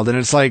that called and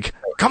it's like,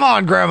 come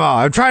on, grandma,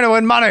 I'm trying to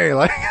win money.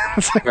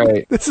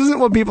 Right. This isn't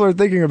what people are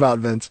thinking about,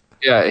 Vince.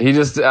 Yeah, he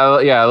just,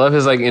 I love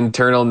his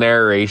internal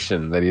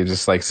narration that he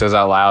just says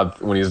out loud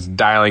when he's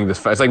dialing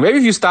this. It's maybe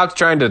if you stopped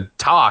trying to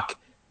talk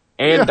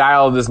and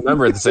dial this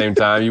number at the same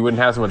time, you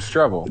wouldn't have so much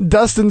trouble.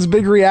 Dustin's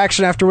big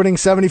reaction after winning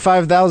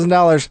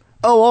 $75,000.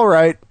 Oh, all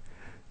right.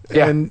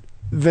 Yeah. And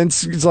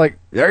Vince is like,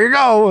 there you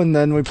go. And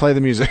then we play the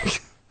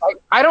music.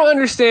 I don't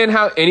understand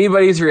how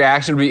anybody's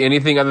reaction would be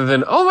anything other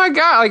than, oh my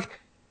God,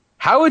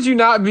 how would you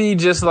not be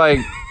just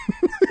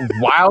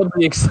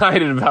wildly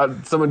excited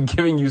about someone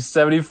giving you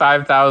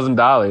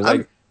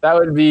 $75,000? That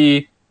would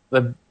be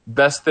the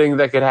best thing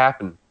that could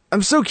happen.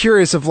 I'm so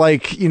curious if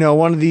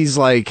one of these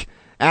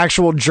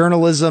actual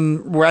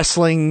journalism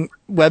wrestling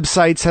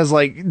websites has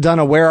done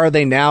a Where Are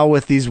They Now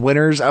with these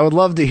winners. I would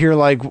love to hear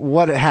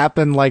what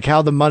happened,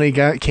 how the money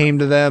came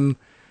to them,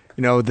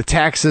 the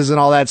taxes and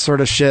all that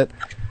sort of shit.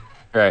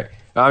 Right.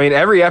 I mean,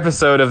 every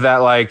episode of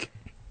that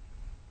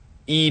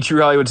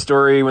True Hollywood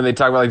Story, when they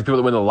talk about the people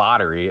that win the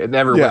lottery, it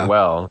never went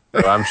well.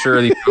 So I'm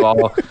sure these people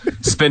all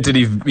spent it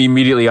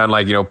immediately on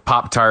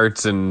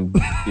Pop-Tarts and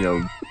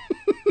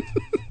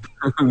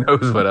who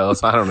knows what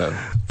else? I don't know.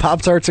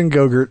 Pop-Tarts and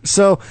Go-Gurt.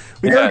 So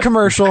we go to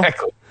commercial.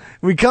 Exactly.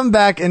 We come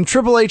back, and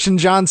Triple H and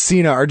John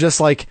Cena are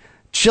just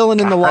chilling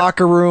in the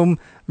locker room,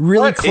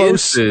 really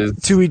close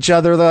to each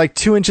other. They're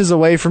 2 inches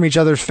away from each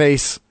other's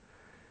face.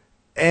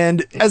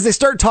 And as they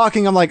start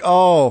talking, I'm like,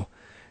 oh,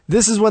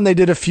 this is when they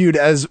did a feud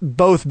as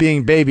both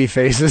being baby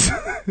faces.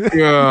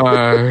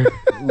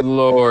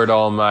 Lord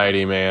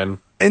almighty, man.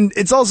 And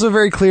it's also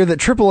very clear that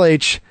Triple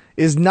H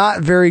is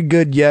not very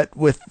good yet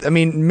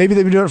maybe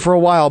they've been doing it for a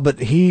while, but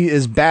he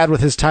is bad with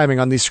his timing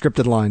on these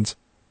scripted lines.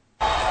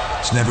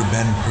 It's never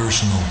been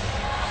personal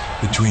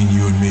between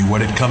you and me.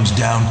 What it comes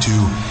down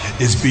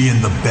to is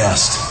being the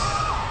best.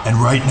 And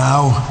right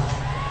now,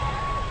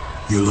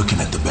 you're looking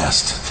at the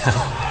best.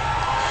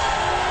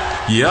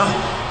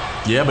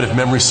 Yeah, but if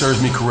memory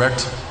serves me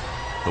correct,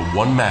 the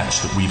one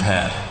match that we've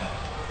had.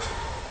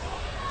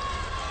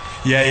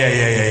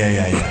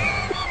 Yeah.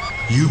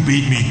 You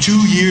beat me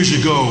 2 years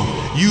ago.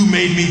 You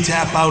made me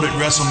tap out at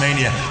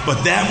WrestleMania.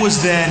 But that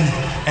was then,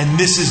 and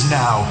this is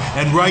now.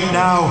 And right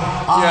now,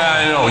 Yeah,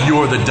 I know,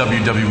 you're the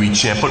WWE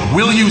champ, but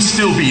will you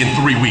still be in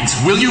 3 weeks?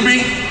 Will you be?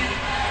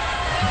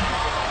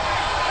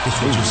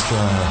 Guess we'll just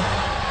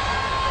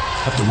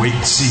have to wait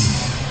and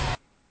see.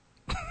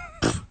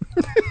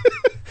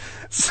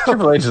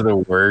 Triple H is the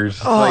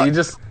worst. Like, you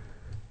just...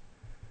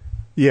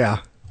 Yeah.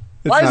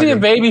 Why is he a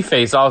baby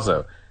face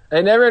also?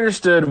 I never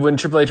understood when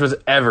Triple H was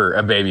ever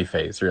a baby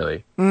face,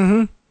 really.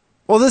 Mm-hmm.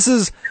 Well, this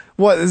is...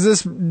 What, is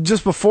this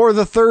just before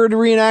the third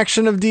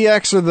reenaction of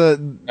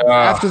DX or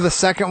after the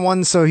second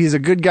one? So he's a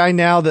good guy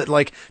now that,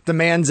 like,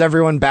 demands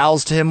everyone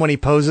bows to him when he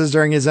poses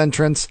during his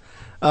entrance.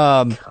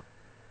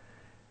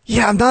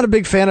 Yeah, I'm not a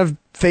big fan of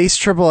face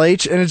Triple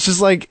H, and it's just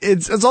like,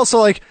 it's also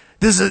like,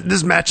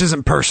 this match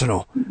isn't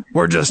personal.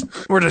 We're just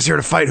here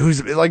to fight.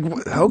 Who's like,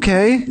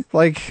 okay,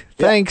 like,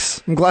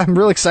 thanks. I'm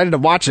really excited to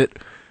watch it.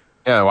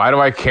 Yeah, why do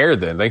I care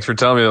then? Thanks for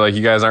telling me that, like,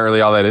 you guys aren't really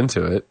all that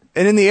into it.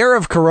 And in the era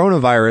of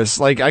coronavirus,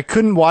 like, I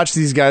couldn't watch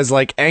these guys,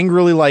 like,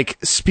 angrily, like,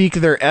 speak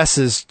their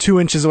S's 2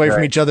 inches away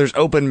from each other's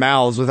open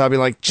mouths without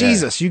being like,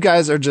 Jesus, you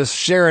guys are just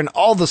sharing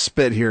all the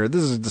spit here.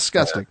 This is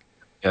disgusting.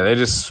 Yeah, they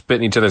just spit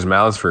in each other's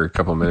mouths for a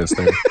couple minutes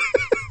there.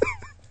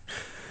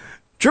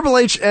 Triple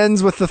H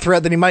ends with the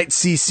threat that he might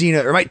see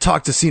Cena, or might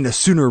talk to Cena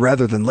sooner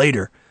rather than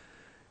later.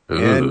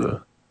 And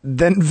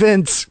then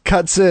Vince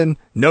cuts in,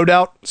 no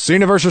doubt,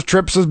 Cena versus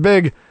Trips is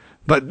big,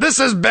 but this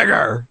is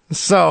bigger.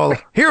 So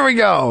here we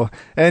go.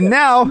 And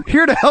now,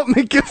 here to help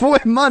me give away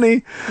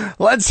money,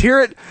 let's hear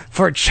it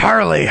for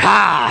Charlie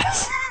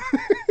Haas.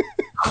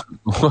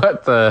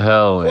 What the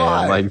hell, man?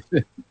 Why? Like,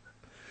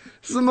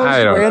 it's the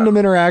most random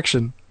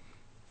interaction.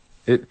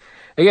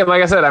 Again,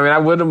 like I said, I mean, I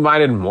wouldn't have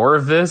minded more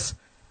of this.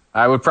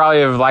 I would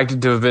probably have liked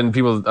it to have been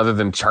people other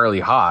than Charlie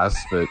Haas,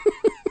 but...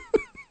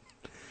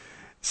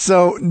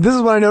 So this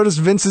is when I noticed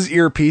Vince's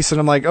earpiece,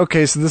 and I'm like,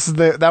 okay, so this is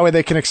that way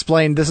they can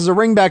explain this is a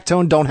ringback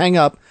tone. Don't hang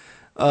up.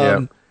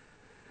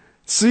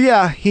 So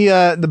yeah, he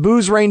the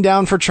boos rain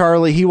down for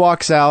Charlie. He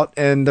walks out,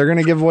 and they're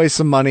gonna give away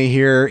some money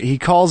here. He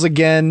calls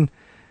again,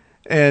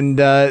 and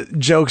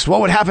jokes,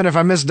 "What would happen if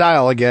I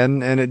misdial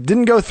again?" And it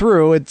didn't go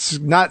through. It's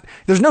not.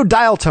 There's no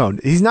dial tone.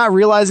 He's not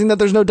realizing that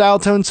there's no dial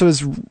tone, so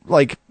his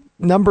like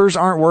numbers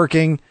aren't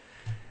working.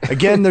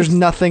 Again, there's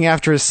nothing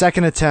after his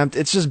second attempt.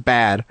 It's just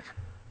bad.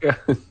 Yeah.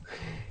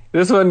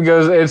 This one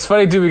goes, it's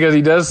funny too because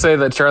he does say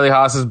that Charlie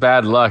Haas is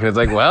bad luck. And it's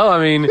like, well, I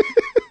mean,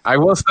 I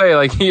will say,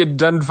 like, he had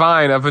done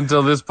fine up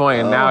until this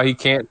point, and now he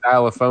can't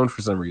dial a phone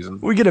for some reason.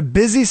 We get a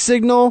busy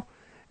signal,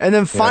 and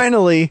then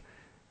finally,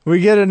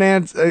 we get an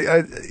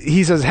answer.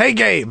 He says, "Hey,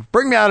 Gabe,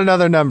 bring me out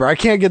another number. I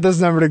can't get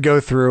this number to go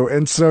through."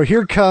 And so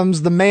here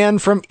comes the man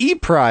from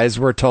E-Prize,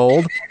 we're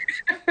told.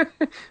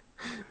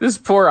 This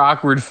poor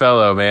awkward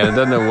fellow, man,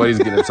 doesn't know what he's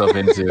getting himself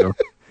into.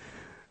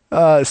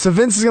 So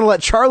Vince is going to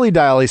let Charlie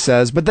dial, he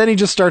says, but then he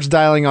just starts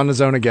dialing on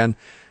his own again.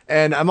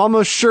 And I'm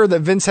almost sure that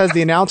Vince has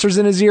the announcers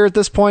in his ear at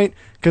this point,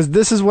 because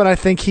this is when I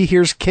think he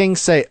hears King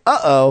say,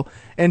 "Uh-oh,"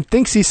 and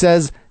thinks he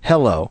says,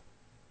 "Hello."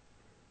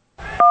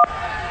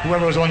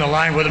 Whoever was on the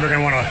line with him are going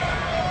to want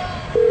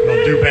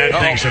to do bad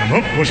things to him.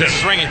 Oh, what's It's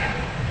this? ringing.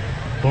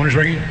 Phone is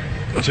ringing.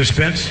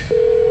 Suspense.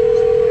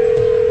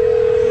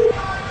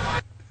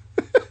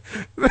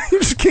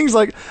 King's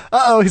like,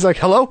 "Uh-oh." He's like,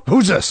 "Hello?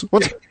 Who's this?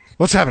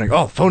 What's happening?"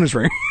 "Oh, phone is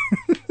ringing."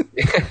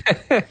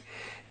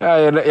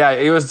 Yeah,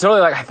 he was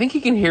totally like, I think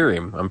he can hear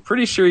him. I'm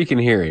pretty sure he can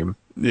hear him.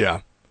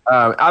 Yeah.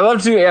 I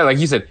love to, like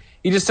you said,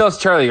 he just tells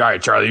Charlie, "All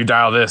right, Charlie, you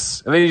dial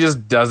this." And then he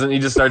just doesn't. He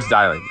just starts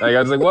dialing. Like, I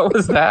was like, what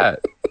was that?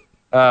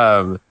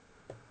 So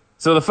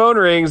the phone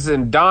rings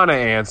and Donna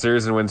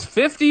answers and wins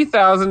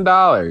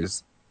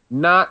 $50,000.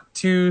 Not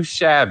too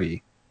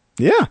shabby.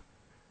 Yeah.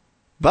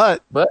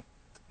 But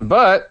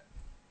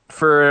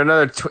for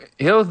another,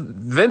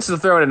 Vince will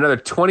throw in another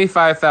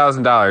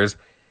 $25,000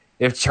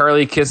 if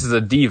Charlie kisses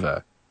a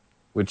diva,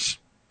 which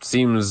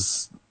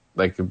seems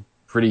like a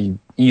pretty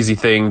easy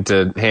thing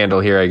to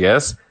handle here, I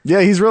guess.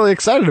 Yeah, he's really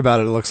excited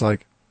about it, it looks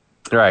like.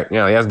 Right. You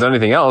know, he hasn't done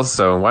anything else,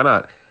 so why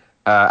not?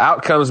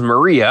 Out comes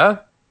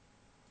Maria,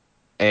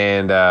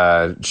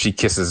 and she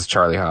kisses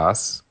Charlie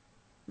Haas.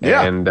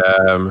 Yeah. And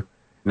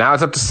now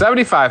it's up to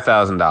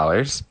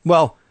 $75,000.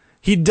 Well,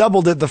 he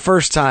doubled it the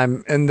first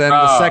time, and then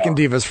the second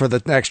diva's for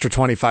the extra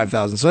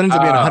 $25,000. So it ends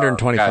up being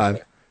 $125,000.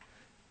 Gotcha.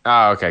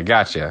 Oh, okay,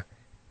 gotcha.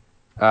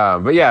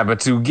 But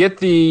to get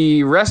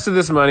the rest of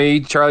this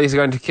money, Charlie's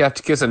going to have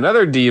to kiss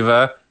another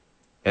diva,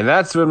 and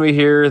that's when we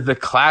hear the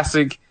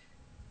classic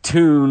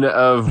tune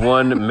of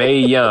one Mae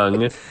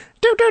Young.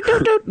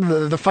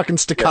 The fucking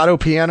staccato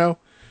piano.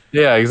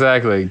 Yeah,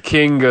 exactly.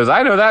 King goes,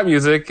 "I know that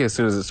music," as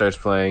soon as it starts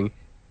playing.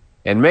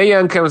 And Mae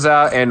Young comes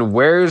out and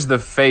wears the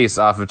face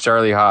off of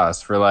Charlie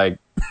Haas for like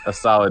a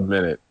solid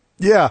minute.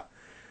 Yeah.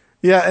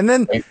 Yeah, and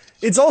then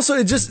it's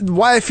just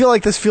why I feel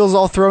like this feels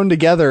all thrown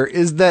together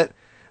is that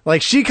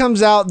like she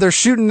comes out, they're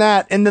shooting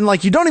that, and then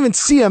like you don't even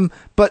see him,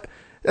 but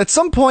at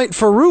some point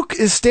Farouk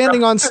is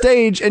standing on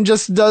stage and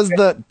just does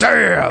the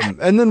damn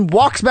and then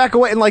walks back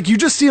away, and like you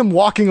just see him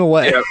walking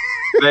away. Yep.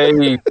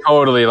 They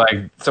totally,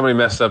 like, somebody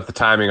messed up the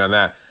timing on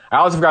that. I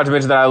also forgot to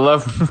mention that I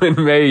love when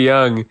Mae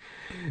Young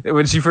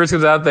when she first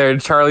comes out there,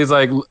 and Charlie's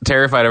like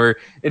terrified of her,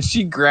 and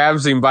she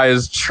grabs him by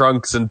his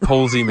trunks and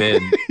pulls him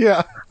in.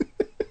 Yeah,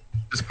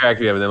 just cracked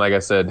me up. And then, like I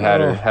said,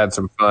 had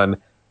some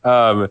fun.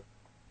 The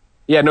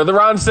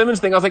Ron Simmons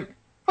thing. I was like,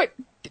 wait,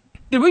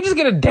 did we just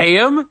get a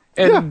damn?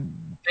 And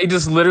they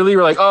just literally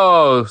were like,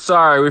 "Oh,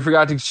 sorry, we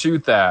forgot to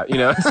shoot that."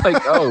 It's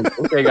like, "Oh,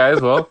 okay,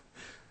 guys, well,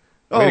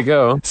 way to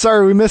go."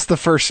 Sorry, we missed the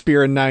first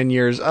spear in 9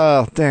 years.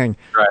 Oh, dang.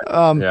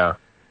 Right. Yeah.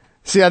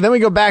 So then we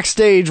go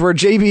backstage where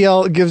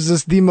JBL gives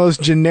us the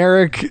most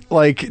generic,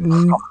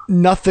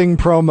 nothing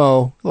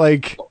promo.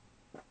 Like,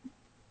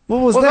 what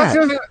was that?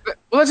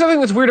 That's the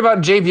thing that's weird about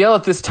JBL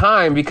at this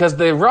time, because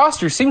the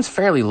roster seems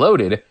fairly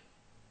loaded.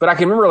 But I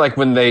can remember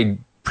when they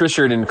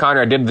Pritchard and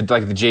Conrad did the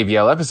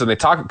JBL episode, they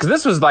talked, because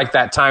this was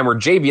that time where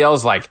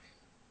JBL's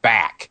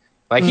back.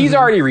 He's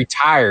already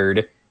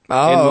retired.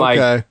 Oh,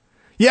 okay.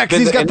 Yeah, because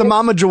he's got the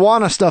Mama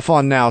Joanna stuff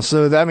on now,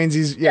 so that means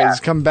he's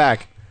come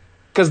back.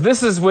 Because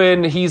this is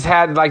when he's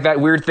had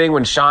that weird thing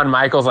when Shawn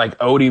Michaels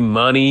owed him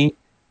money.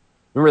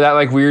 Remember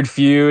that weird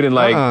feud? And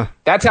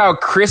that's how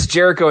Chris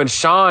Jericho and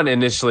Shawn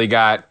initially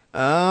got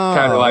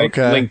kind of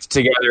linked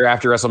together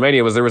after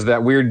WrestleMania. There was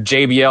that weird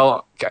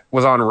JBL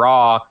was on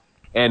Raw,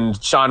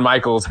 and Shawn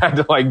Michaels had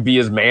to be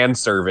his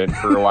manservant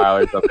for a while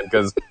or something,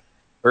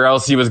 or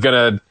else he was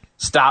gonna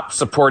stop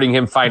supporting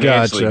him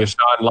financially because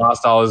Shawn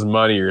lost all his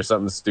money or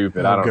something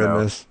stupid. I don't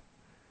know.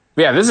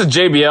 But yeah, this is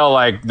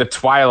JBL the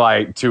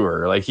Twilight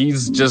Tour.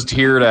 He's just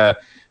here to,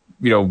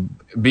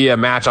 be a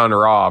match on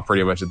Raw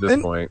pretty much at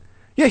this point.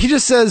 Yeah, he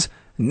just says,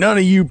 "None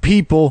of you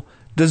people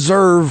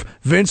deserve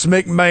Vince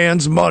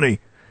McMahon's money."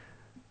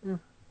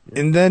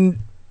 And then,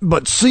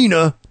 but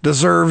Cena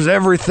deserves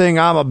everything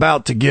I'm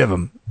about to give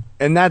him.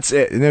 And that's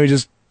it. And then we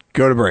just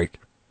go to break.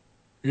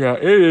 Yeah,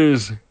 it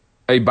is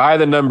a by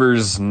the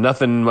numbers,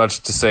 nothing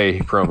much to say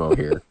promo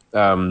here.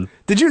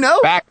 Did you know?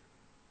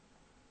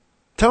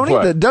 Tony,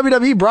 the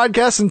WWE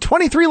broadcasts in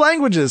 23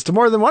 languages to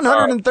more than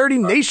 130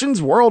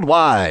 nations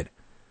worldwide.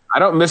 I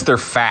don't miss their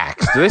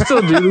facts. Do they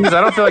still do these?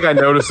 I don't feel like I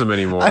notice them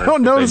anymore. I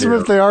don't notice them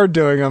if they are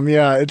doing them.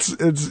 Yeah, it's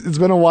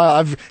been a while.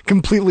 I've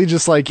completely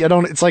just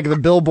it's like the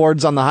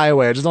billboards on the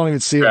highway. I just don't even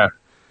see them.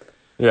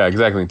 Yeah,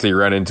 exactly, until you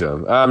run into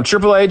them.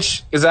 Triple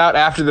H is out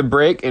after the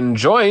break and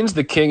joins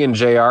the King and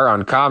JR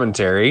on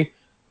commentary.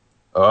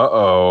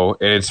 And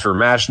it's for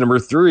match number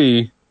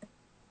 3.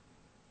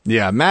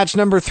 Yeah, match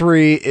number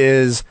 3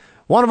 is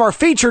one of our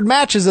featured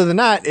matches of the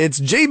night. It's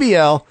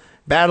JBL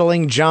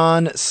battling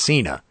John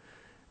Cena.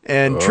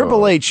 And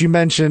Triple H, you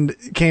mentioned,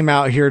 came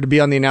out here to be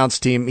on the announce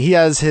team. He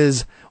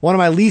has one of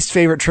my least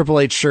favorite Triple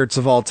H shirts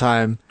of all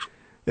time.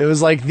 It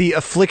was the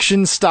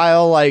Affliction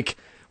style,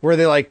 where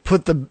they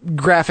put the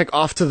graphic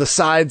off to the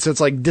side, so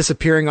it's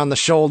disappearing on the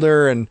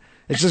shoulder, and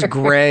it's just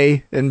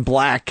gray and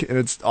black, and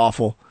it's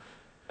awful.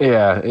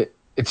 Yeah,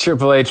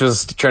 Triple H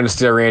was trying to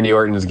steal Randy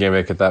Orton's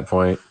gimmick at that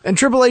point. And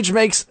Triple H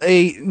makes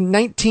a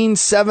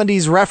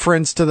 1970s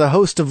reference to the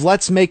host of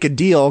Let's Make a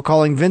Deal,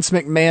 calling Vince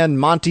McMahon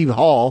Monty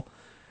Hall.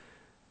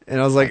 And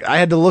I was I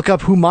had to look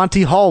up who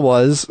Monty Hall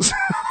was.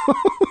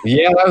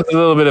 Yeah, that was a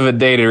little bit of a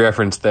dated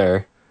reference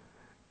there.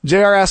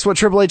 JR asks what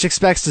Triple H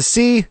expects to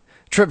see.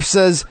 Tripp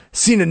says,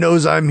 Cena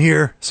knows I'm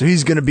here, so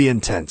he's going to be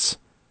intense.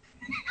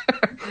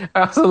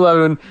 I also love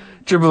when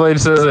Triple H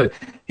says that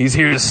he's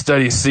here to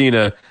study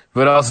Cena,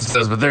 but also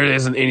says, but there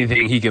isn't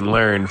anything he can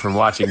learn from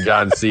watching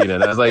John Cena.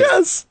 And I was like,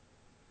 yes.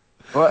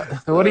 What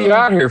are you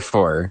out here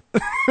for?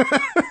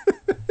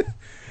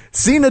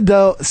 Cena,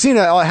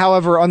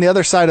 however, on the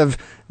other side of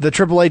the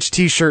Triple H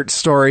t-shirt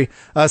story,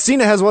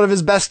 Cena has one of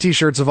his best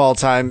t-shirts of all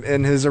time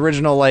in his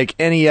original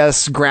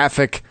NES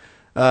graphic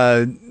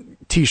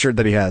t-shirt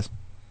that he has.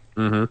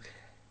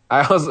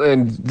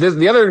 Mm-hmm.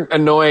 The other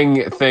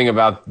annoying thing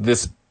about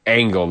this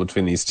angle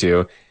between these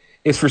two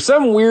is, for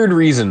some weird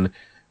reason,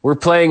 we're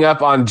playing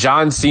up on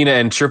John Cena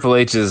and Triple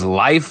H's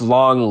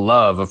lifelong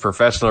love of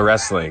professional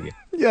wrestling.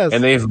 Yes.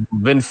 And they've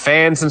been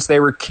fans since they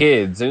were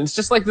kids. And it's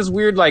just this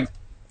weird,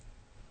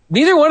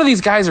 neither one of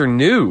these guys are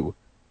new.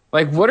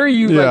 What are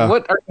you,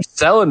 what are you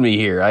selling me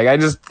here?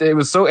 It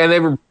was so, and they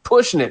were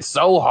pushing it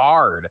so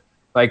hard,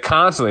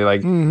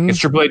 constantly. It's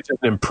Triple H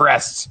isn't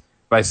impressed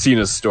by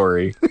Cena's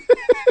story.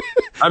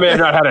 I may have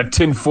not had a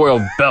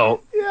tinfoil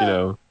belt,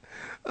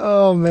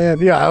 Oh, man.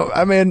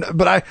 Yeah,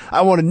 but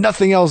I wanted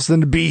nothing else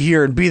than to be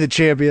here and be the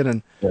champion.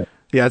 And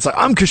it's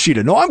I'm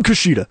Kushida. No, I'm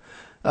Kushida.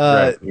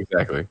 Right,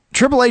 exactly.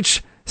 Triple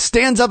H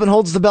stands up and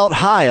holds the belt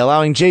high,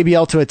 allowing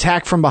JBL to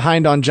attack from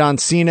behind on John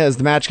Cena as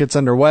the match gets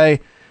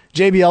underway.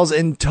 JBL's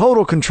in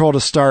total control to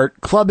start,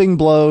 clubbing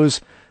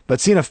blows,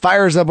 but Cena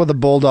fires up with a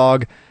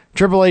bulldog.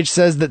 Triple H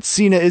says that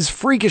Cena is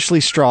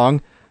freakishly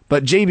strong,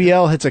 but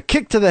JBL hits a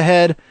kick to the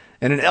head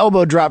and an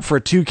elbow drop for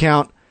a 2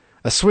 count.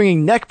 A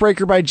swinging neck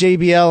breaker by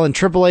JBL, and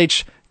Triple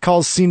H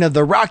calls Cena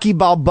the Rocky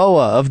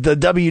Balboa of the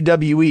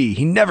WWE.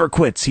 He never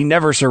quits. He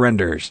never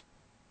surrenders.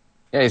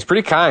 Yeah, he's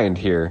pretty kind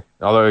here.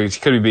 Although he's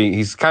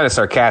kind of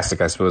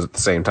sarcastic, I suppose, at the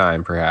same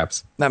time,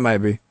 perhaps. That might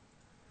be.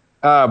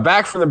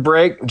 Back from the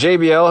break,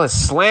 JBL is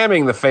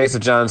slamming the face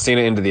of John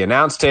Cena into the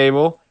announce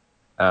table.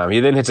 He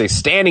then hits a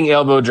standing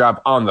elbow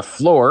drop on the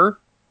floor.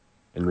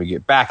 And we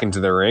get back into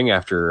the ring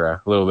after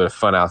a little bit of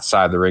fun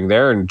outside the ring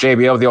there. And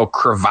JBL with the old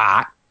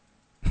cravat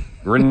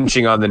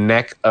wrenching on the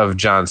neck of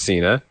John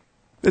Cena.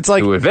 It's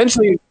like... Who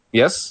eventually...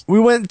 Yes? We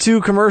went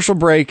to commercial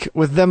break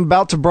with them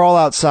about to brawl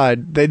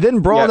outside. They then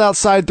brawled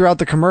outside throughout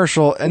the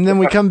commercial, and then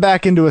we come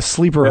back into a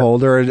sleeper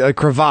hold or a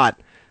cravat.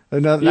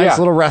 A nice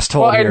little rest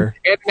hold here.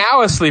 And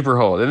now a sleeper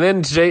hold. And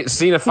then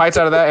Cena fights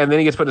out of that, and then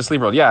he gets put in a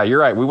sleeper hold. Yeah, you're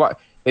right.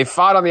 They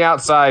fought on the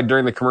outside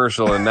during the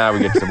commercial, and now we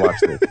get to watch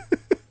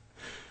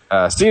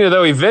this. Cena,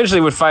 though,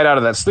 eventually would fight out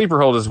of that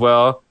sleeper hold as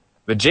well.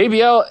 But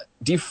JBL,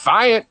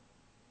 defiant,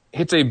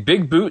 hits a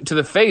big boot to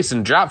the face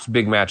and drops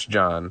Big Match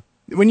John.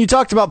 When you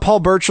talked about Paul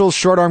Burchill's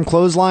short arm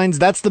clotheslines,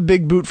 that's the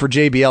big boot for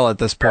JBL at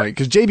this point,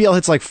 because JBL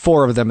hits like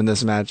 4 of them in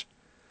this match.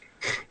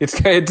 It's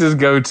his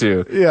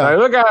go-to. Yeah. Like,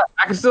 look,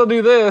 I can still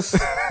do this.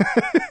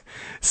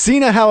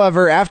 Cena,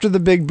 however, after the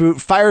big boot,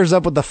 fires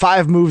up with the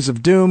 5 moves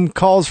of doom,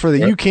 calls for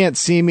the You Can't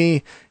See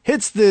Me,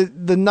 hits the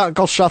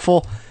knuckle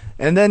shuffle,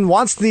 and then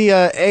wants the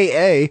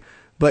AA,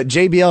 but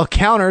JBL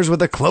counters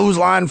with a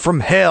clothesline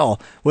from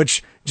hell,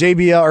 which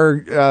JR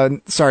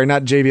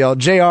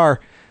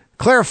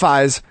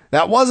clarifies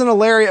that wasn't a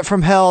lariat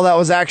from hell, that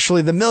was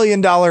actually the $1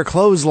 million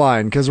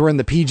clothesline, because we're in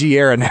the PG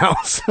era now.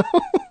 So.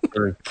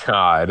 Oh,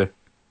 God.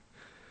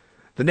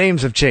 The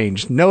names have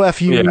changed. No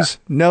FUs,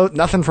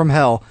 nothing from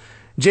hell.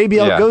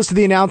 JBL goes to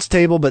the announce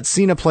table, but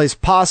Cena plays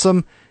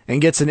possum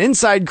and gets an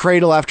inside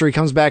cradle after he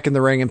comes back in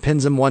the ring and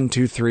pins him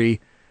 1-2-3.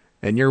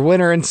 And your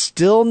winner and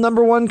still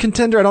number 1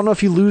 contender, I don't know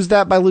if you lose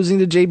that by losing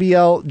to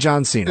JBL,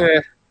 John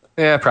Cena.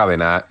 Yeah, probably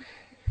not.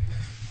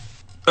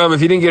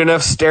 If you didn't get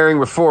enough staring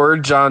before,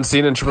 John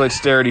Cena and Triple H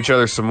stare at each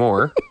other some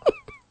more.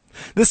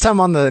 This time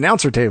on the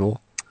announcer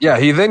table. Yeah,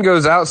 he then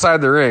goes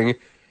outside the ring,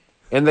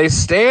 and they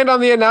stand on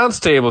the announce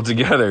table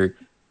together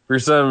for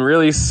some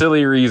really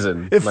silly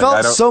reason. It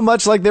felt so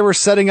much like they were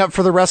setting up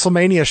for the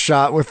WrestleMania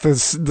shot with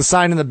the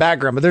sign in the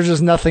background, but there's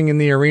just nothing in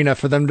the arena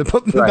for them to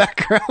put in the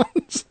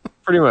background.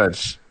 Pretty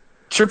much.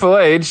 Triple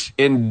H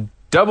in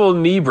double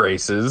knee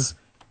braces,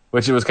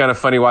 which it was kind of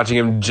funny watching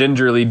him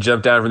gingerly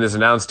jump down from this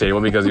announce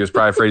table because he was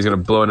probably afraid he's going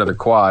to blow another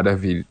quad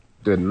if he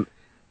didn't.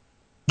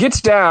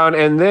 Gets down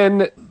and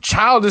then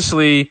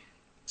childishly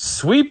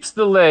sweeps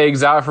the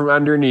legs out from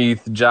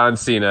underneath John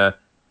Cena,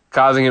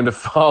 causing him to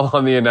fall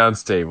on the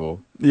announce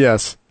table.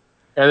 Yes.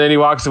 And then he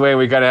walks away and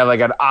we kind of have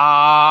like an,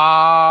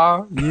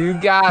 you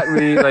got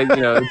me. Like,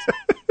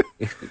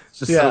 it's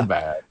just so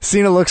bad.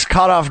 Cena looks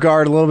caught off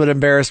guard, a little bit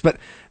embarrassed, but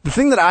the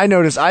thing that I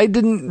noticed, I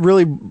didn't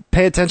really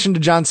pay attention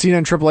to John Cena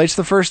and Triple H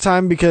the first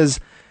time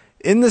because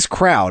in this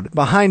crowd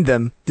behind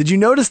them, did you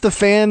notice the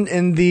fan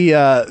in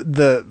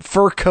the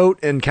fur coat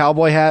and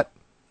cowboy hat?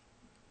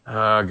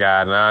 Oh,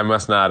 God, no, I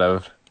must not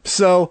have.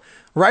 So,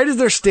 right as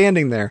they're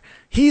standing there,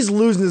 he's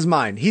losing his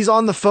mind. He's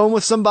on the phone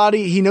with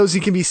somebody. He knows he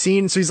can be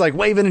seen, so he's like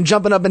waving and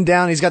jumping up and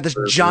down. He's got this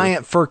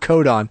giant fur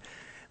coat on.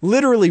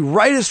 Literally,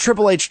 right as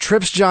Triple H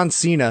trips John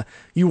Cena,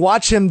 you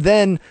watch him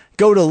then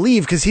go to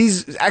leave because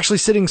he's actually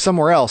sitting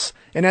somewhere else.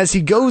 And as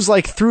he goes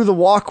like through the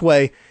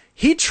walkway,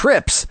 he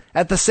trips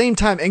at the same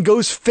time and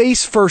goes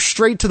face first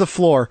straight to the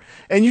floor.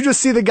 And you just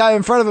see the guy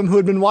in front of him who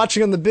had been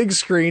watching on the big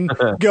screen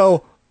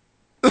go,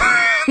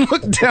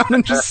 look down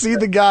and just see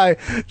the guy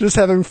just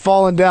having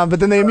fallen down. But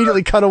then they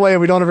immediately cut away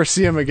and we don't ever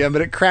see him again.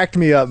 But it cracked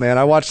me up, man.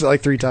 I watched it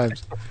like 3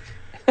 times.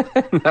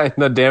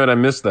 No, damn it, I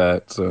missed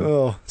that.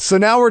 So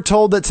now we're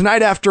told that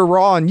tonight after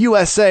Raw on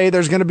USA,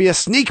 there's going to be a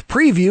sneak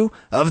preview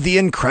of the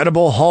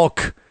Incredible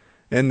Hulk.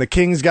 And the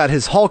King's got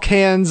his Hulk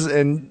hands,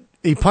 and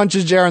he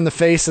punches JR in the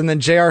face, and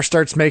then JR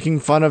starts making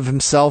fun of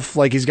himself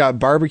like he's got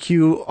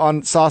barbecue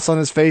sauce on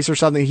his face or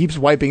something. He keeps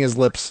wiping his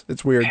lips.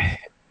 It's weird.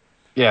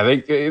 Yeah,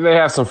 they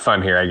have some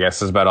fun here, I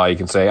guess, is about all you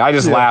can say. I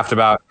just laughed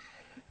about...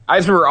 I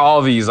just remember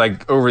all these,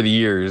 like, over the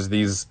years,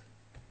 these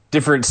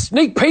different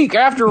sneak peek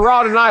after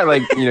Raw tonight.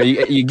 Like,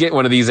 you get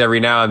one of these every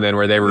now and then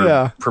where they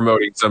were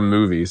promoting some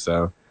movie,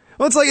 so...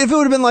 Well, it's like if it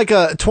would have been like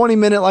a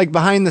 20-minute like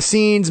behind the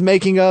scenes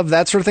making of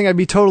that sort of thing, I'd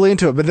be totally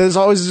into it. But there's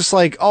always just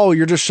like, oh,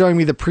 you're just showing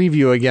me the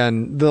preview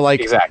again, the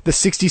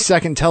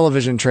 60-second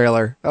television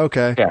trailer.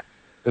 Okay, yeah,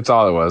 that's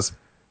all it was.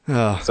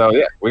 So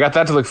yeah, we got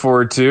that to look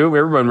forward to.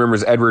 Everyone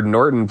remembers Edward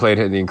Norton played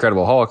the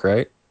Incredible Hulk,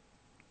 right?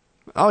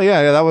 Oh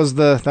yeah, that was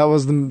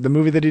the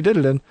movie that he did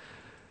it in.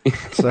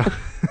 So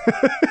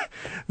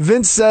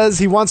Vince says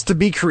he wants to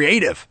be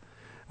creative.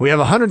 We have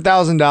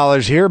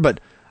 $100,000 here,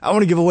 but I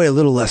want to give away a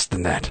little less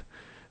than that.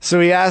 So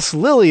he asks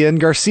Lillian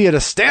Garcia to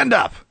stand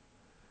up.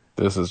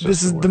 This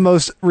is the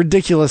most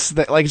ridiculous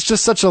thing. Like, it's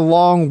just such a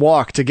long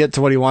walk to get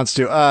to what he wants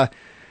to.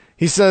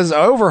 He says,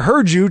 I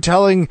overheard you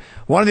telling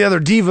one of the other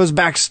divas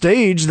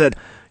backstage that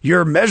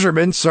your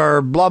measurements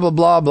are blah, blah,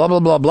 blah, blah, blah,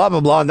 blah, blah, blah,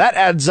 blah, and that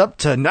adds up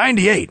to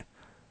 98.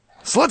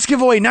 So let's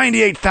give away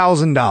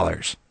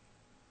 $98,000.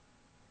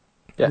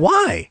 Yeah.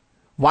 Why?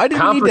 Why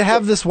did we need to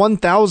have this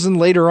 1,000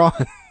 later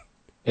on?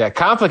 Yeah,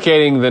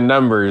 complicating the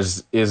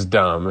numbers is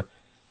dumb.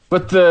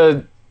 But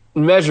the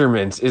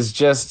measurements is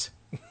just,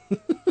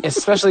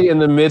 especially in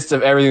the midst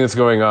of everything that's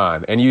going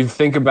on. And you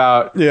think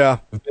about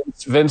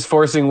Vince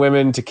forcing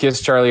women to kiss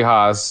Charlie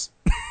Haas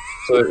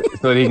so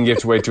that he can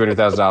give away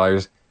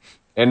 $200,000.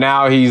 And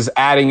now he's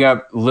adding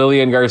up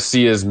Lillian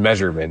Garcia's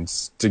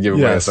measurements to give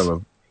away some of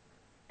them.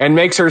 And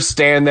makes her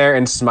stand there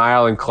and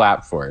smile and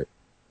clap for it.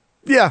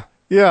 Yeah,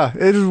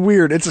 it is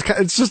weird. It's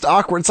just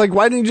awkward. It's like,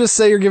 why didn't you just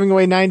say you're giving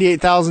away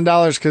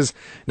 $98,000 because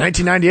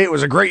 1998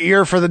 was a great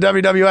year for the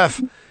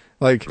WWF?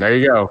 Like, there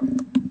you go.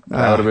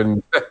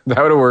 That would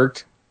have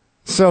worked.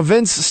 So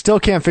Vince still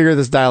can't figure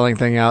this dialing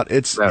thing out.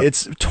 It's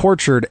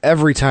tortured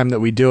every time that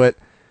we do it.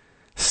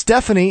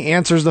 Stephanie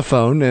answers the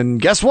phone,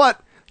 and guess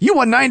what? You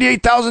won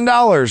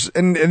 $98,000.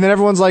 And then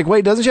everyone's like,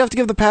 wait, doesn't she have to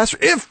give the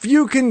password? If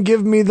you can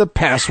give me the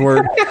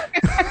password.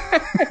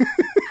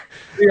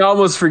 He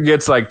almost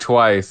forgets like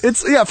twice.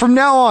 From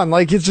now on,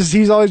 like, it's just,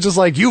 he's always just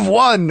like, you've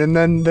won. And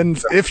then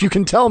if you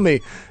can tell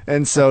me.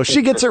 And so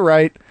she gets it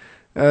right.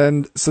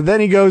 And so then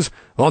he goes,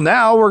 well,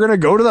 now we're going to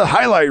go to the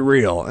highlight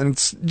reel. And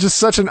it's just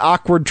such an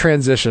awkward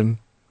transition.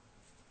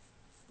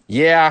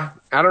 Yeah.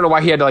 I don't know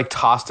why he had to like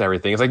toss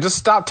everything. It's like, just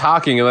stop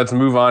talking and let's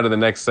move on to the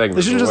next segment.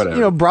 They should have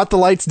just, brought the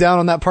lights down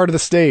on that part of the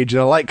stage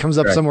and a light comes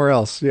up somewhere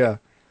else. Yeah.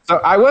 So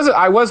I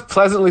was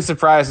pleasantly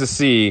surprised to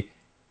see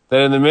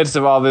that in the midst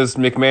of all this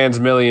McMahon's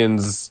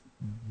Millions,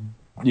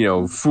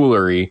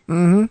 foolery,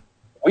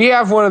 we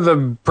have one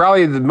of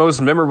probably the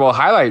most memorable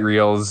highlight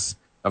reels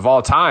of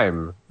all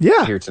time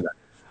here tonight.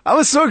 I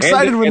was so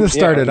excited when this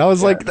started. I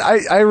was like,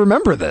 I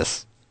remember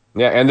this.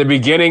 Yeah, and the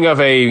beginning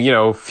of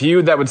a,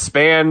 feud that would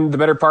span the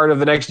better part of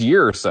the next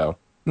year or so.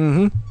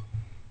 Mm-hmm.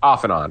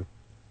 Off and on.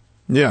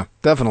 Yeah,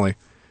 definitely.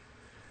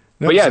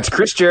 But yeah, it's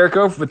Chris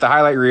Jericho with the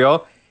highlight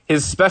reel.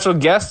 His special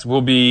guest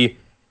will be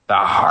the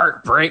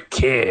Heartbreak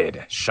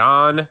Kid,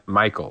 Shawn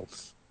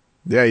Michaels.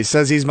 Yeah, he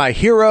says he's my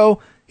hero,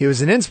 he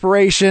was an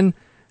inspiration,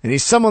 and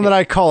he's someone that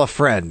I call a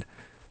friend.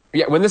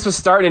 Yeah, when this was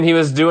starting, he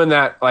was doing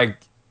that, like,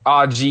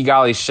 oh, gee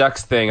golly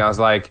shucks thing. I was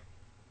like,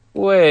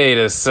 wait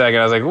a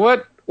second. I was like,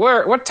 what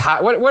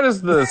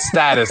is the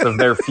status of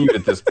their feud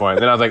at this point?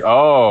 And then I was like,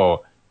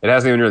 oh, it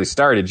hasn't even really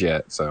started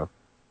yet. So,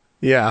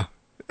 yeah.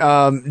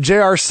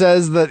 JR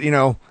says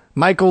that,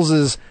 Michaels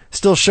is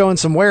still showing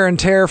some wear and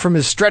tear from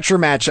his stretcher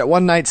match at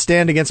One Night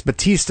Stand against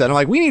Batista. And I'm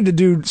like, we need to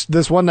do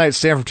this One Night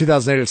Stand from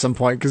 2008 at some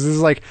point because this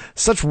is like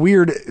such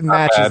weird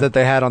matches that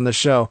they had on the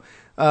show.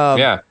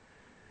 Yeah.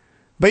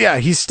 But yeah,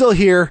 he's still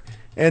here.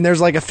 And there's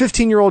like a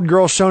 15-year-old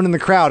girl shown in the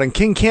crowd. And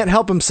King can't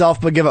help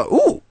himself but give a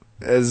ooh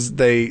as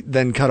they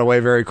then cut away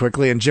very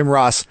quickly. And Jim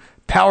Ross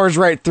powers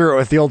right through it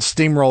with the old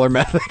steamroller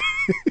method.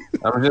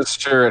 I'm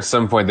just sure at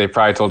some point they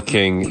probably told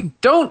King,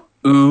 don't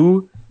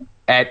ooh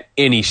at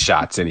any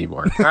shots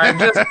anymore. All right,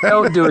 just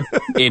don't do it.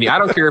 I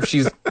don't care if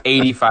she's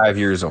 85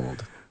 years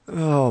old.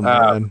 Oh,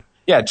 man.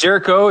 Yeah,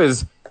 Jericho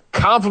is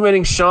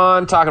complimenting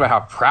Shawn, talking about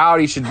how proud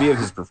he should be of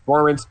his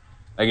performance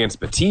against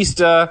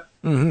Batista,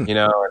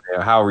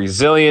 how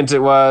resilient it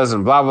was,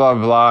 and blah, blah,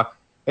 blah.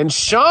 And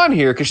Shawn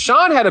here, because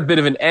Shawn had a bit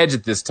of an edge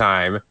at this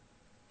time,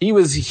 he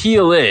was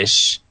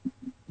heelish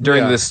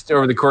during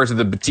over the course of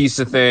the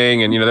Batista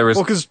thing, and there was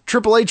because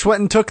Triple H went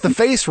and took the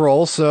face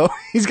role, so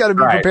he's got to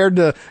be prepared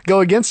to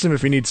go against him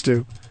if he needs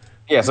to.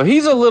 Yeah, so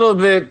he's a little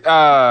bit, he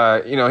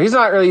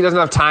doesn't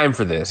have time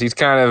for this. He's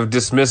kind of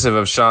dismissive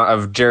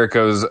of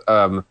Jericho's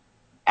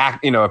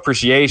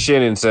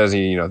appreciation, and says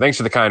thanks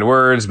for the kind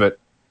words, but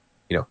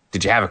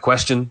did you have a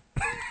question?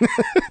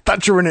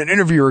 Thought you were in an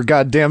interviewer,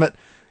 goddammit.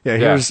 Yeah,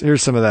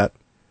 here's some of that.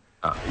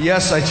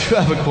 Yes, I do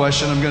have a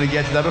question. I'm going to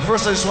get to that. But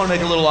first, I just want to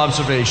make a little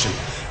observation.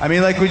 I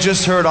mean, like we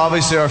just heard,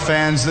 obviously our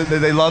fans,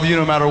 they love you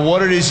no matter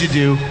what it is you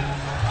do. No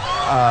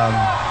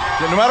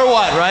matter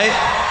what, right?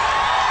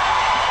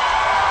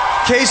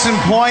 Case in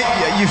point,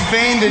 you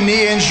feigned a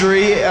knee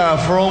injury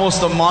for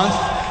almost a month.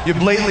 You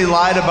blatantly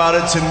lied about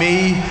it to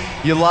me.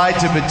 You lied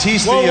to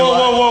Batista.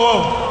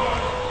 Whoa.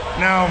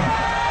 Now,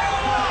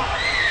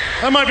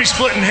 I might be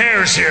splitting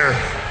hairs here.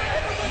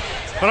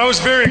 But I was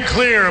very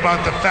clear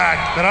about the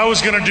fact that I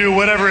was going to do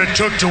whatever it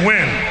took to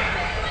win.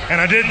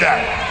 And I did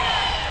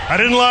that. I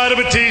didn't lie to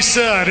Batista.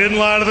 I didn't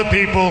lie to the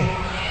people.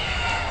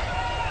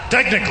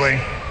 Technically,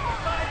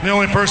 the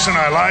only person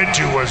I lied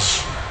to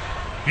was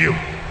you.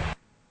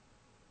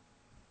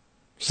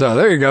 So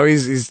there you go.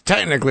 He's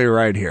technically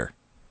right here.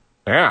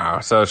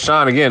 Yeah. So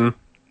Shawn, again,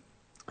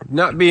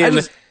 not being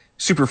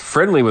super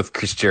friendly with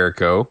Chris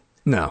Jericho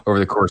over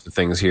the course of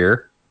things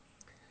here.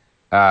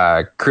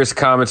 Chris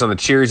comments on the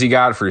cheers he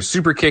got for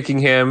super kicking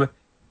him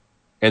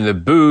and the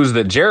boos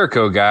that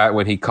Jericho got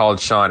when he called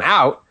Shawn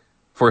out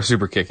for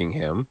super kicking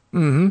him.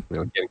 Mm-hmm.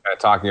 Again, kind of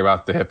talking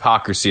about the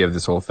hypocrisy of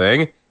this whole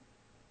thing.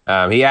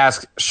 He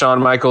asked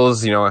Shawn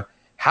Michaels,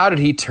 how did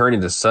he turn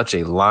into such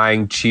a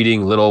lying,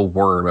 cheating little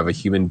worm of a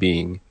human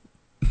being?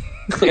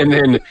 And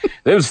then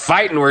those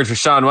fighting words for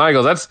Shawn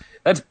Michaels,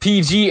 that's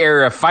PG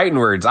era fighting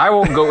words. I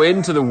won't go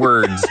into the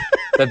words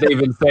that they've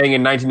been saying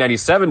in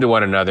 1997 to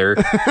one another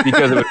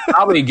because it would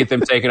probably get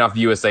them taken off the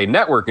USA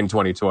Network in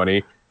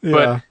 2020. Yeah.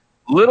 But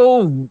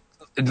little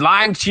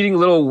lying, cheating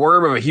little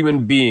worm of a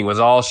human being was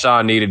all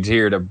Shawn needed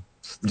here to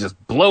just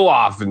blow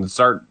off and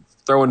start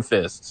throwing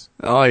fists.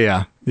 Oh,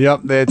 yeah.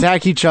 Yep. They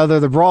attack each other.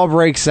 The brawl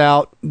breaks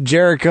out.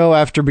 Jericho,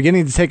 after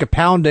beginning to take a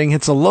pounding,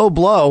 hits a low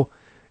blow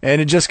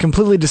and it just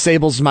completely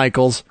disables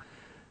Michaels.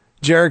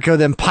 Jericho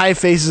then pie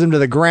faces him to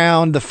the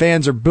ground. The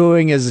fans are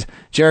booing as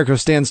Jericho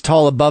stands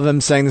tall above him,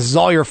 saying, "This is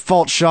all your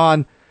fault,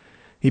 Shawn."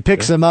 He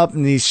picks him up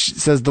and he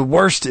says, "The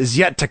worst is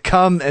yet to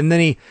come." And then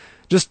he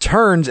just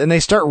turns and they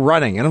start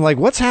running. And I'm like,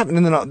 what's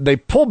happening? And then they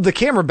pulled the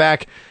camera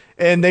back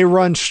and they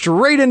run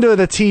straight into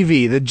the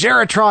TV. The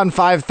Geritron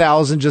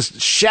 5000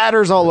 just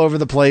shatters all over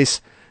the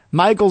place.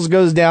 Michaels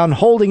goes down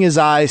holding his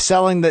eye,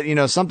 selling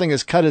that, something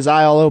has cut his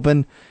eye all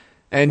open.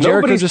 And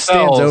Jericho just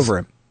stands over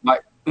him.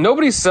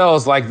 Nobody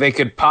sells like they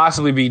could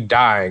possibly be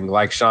dying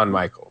like Shawn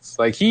Michaels.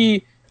 Like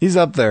he's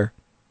up there.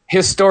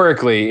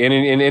 Historically, in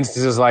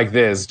instances like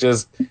this,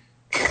 just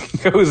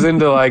goes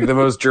into like the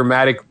most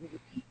dramatic,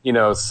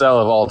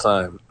 sell of all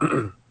time.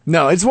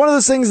 No, it's one of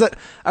those things that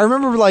I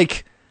remember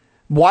like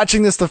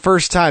watching this the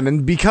first time,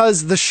 and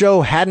because the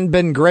show hadn't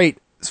been great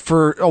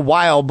for a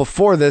while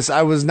before this,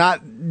 I was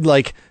not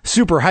like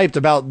super hyped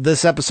about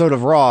this episode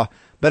of Raw.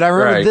 But I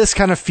remember this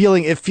kind of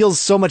feeling, it feels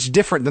so much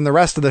different than the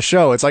rest of the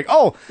show. It's like,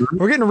 oh,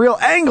 we're getting a real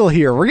angle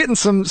here. We're getting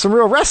some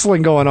real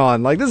wrestling going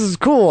on. Like, this is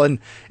cool. And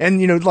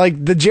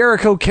like the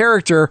Jericho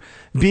character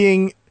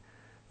being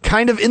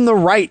kind of in the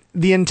right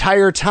the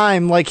entire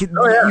time. Like,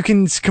 you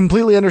can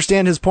completely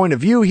understand his point of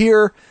view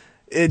here.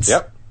 It's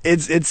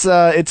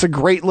a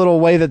great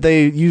little way that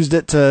they used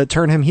it to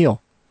turn him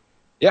heel.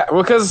 Yeah,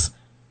 well, because...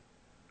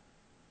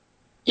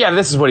 Yeah,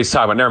 this is what he's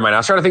talking about. Never mind. I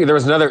was trying to think if there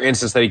was another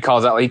instance that he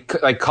calls out. He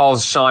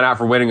calls Shawn out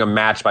for winning a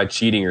match by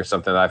cheating or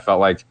something. That I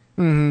felt like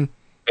maybe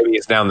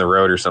it's down the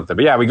road or something.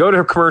 But yeah, we go to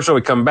a commercial.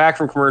 We come back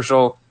from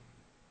commercial.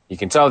 You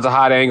can tell it's a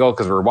hot angle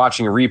because we're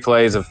watching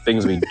replays of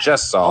things we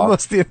just saw.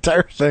 Almost the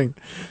entire thing.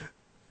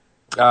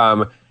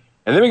 And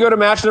then we go to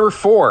match number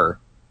 4.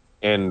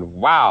 And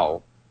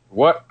wow,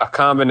 what a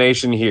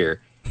combination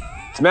here.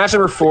 It's match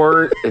number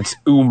 4. It's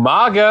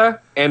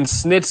Umaga and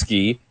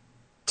Snitsky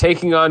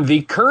taking on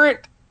the current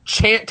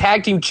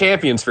tag team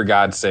champions, for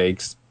God's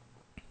sakes,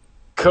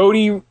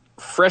 Cody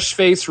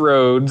Freshface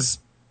Rhodes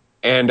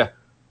and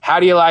How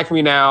Do You Like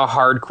Me Now,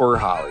 Hardcore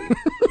Holly.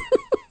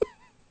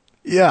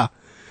 Yeah,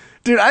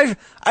 dude, I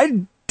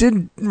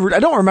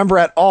don't remember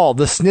at all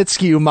the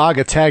Snitsky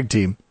Umaga tag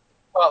team.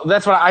 Well,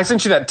 that's why I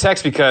sent you that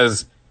text,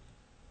 because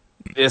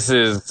this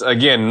is,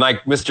 again,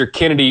 like Mr.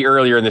 Kennedy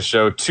earlier in the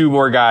show, 2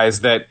 more guys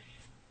that,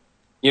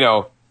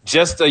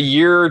 just a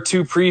year or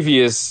 2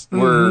 previous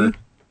were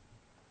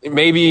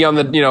maybe on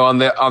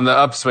the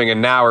upswing,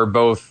 and now are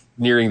both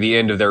nearing the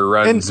end of their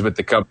runs with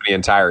the company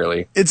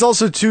entirely. It's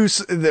also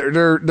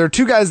they're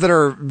 2 guys that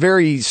are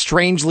very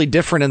strangely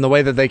different in the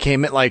way that they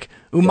came in. Like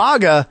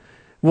Umaga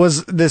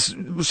was this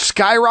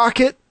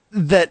skyrocket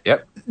that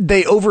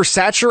they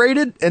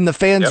oversaturated and the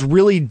fans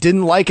really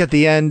didn't like at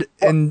the end.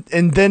 And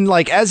then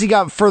like as he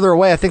got further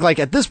away, I think like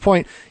at this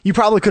point you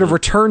probably could have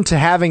returned to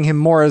having him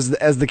more as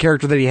the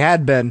character that he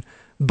had been.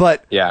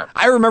 But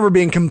I remember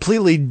being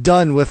completely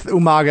done with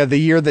Umaga the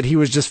year that he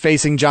was just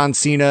facing John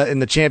Cena in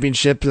the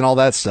championship and all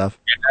that stuff.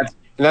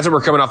 And that's what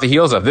we're coming off the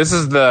heels of.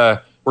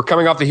 We're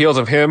coming off the heels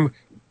of him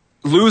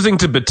losing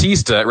to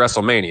Batista at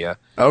WrestleMania.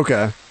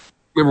 Okay.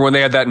 Remember when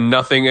they had that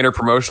nothing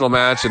interpromotional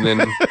match and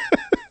then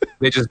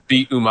they just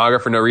beat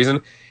Umaga for no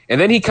reason? And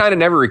then he kind of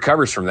never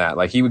recovers from that.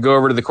 Like he would go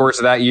over to the course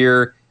of that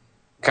year,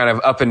 kind of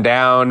up and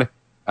down.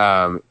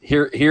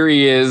 Here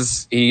he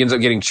is. He ends up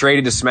getting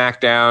traded to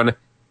SmackDown.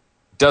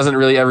 Doesn't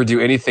really ever do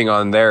anything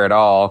on there at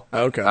all.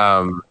 Okay.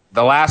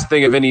 The last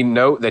thing of any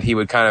note that he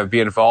would kind of be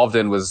involved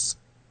in was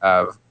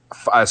a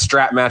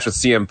strap match with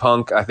CM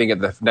Punk, I think at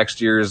the next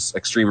year's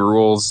Extreme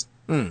Rules.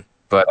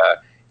 But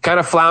kind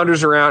of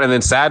flounders around, and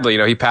then sadly,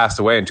 he passed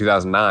away in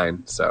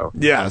 2009. So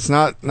yeah, it's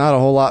not a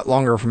whole lot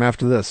longer from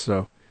after this.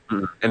 So,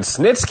 and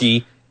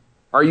Snitsky,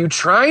 are you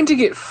trying to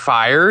get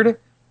fired?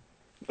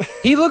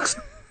 He looks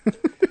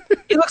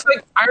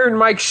like Iron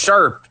Mike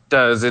Sharp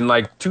does in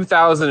like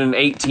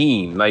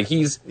 2018. Like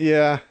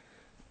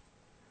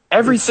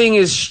everything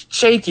is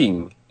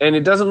shaking, and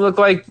it doesn't look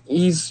like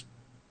he's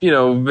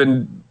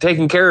been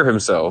taking care of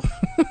himself.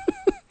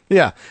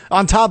 Yeah,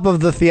 on top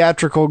of the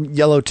theatrical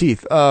yellow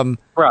teeth.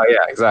 Right, yeah,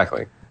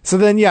 exactly. So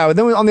then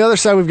on the other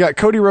side we've got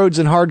Cody Rhodes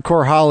and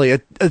Hardcore Holly,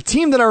 a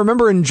team that I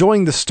remember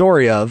enjoying the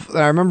story of. And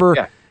I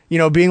remember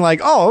being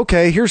like, oh,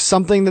 okay, here's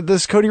something that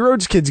this Cody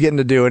Rhodes kid's getting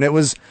to do. And it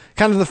was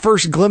kind of the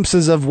first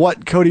glimpses of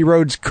what Cody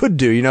Rhodes could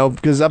do,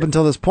 because up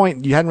until this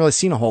point, you hadn't really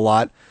seen a whole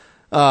lot.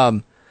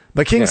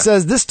 But King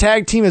says, this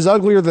tag team is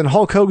uglier than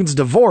Hulk Hogan's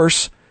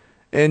divorce.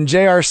 And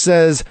JR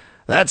says,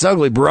 that's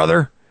ugly,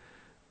 brother.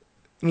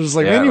 It was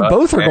like, man, you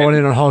both are going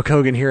in on Hulk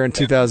Hogan here in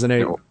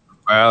 2008.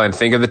 Well, and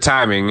think of the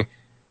timing.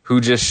 Who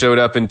just showed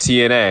up in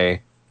TNA?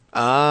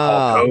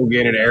 Hulk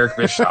Hogan and Eric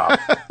Bischoff.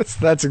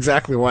 That's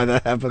exactly why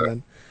that happened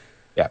then.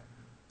 Yeah.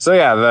 So,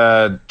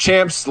 the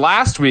champs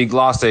last week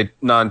lost a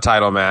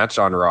non-title match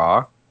on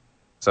Raw.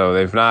 So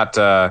they've not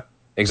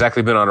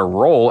exactly been on a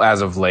roll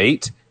as of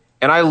late.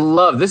 And I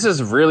love, this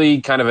is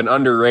really kind of an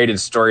underrated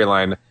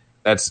storyline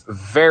that's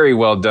very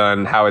well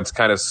done, how it's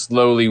kind of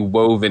slowly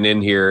woven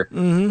in here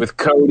with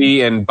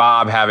Cody and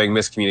Bob having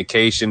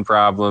miscommunication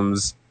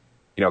problems,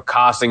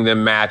 costing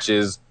them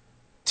matches.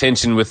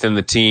 tension within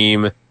the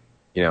team,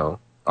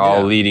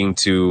 all leading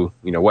to,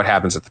 what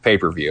happens at the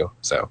pay-per-view.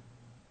 So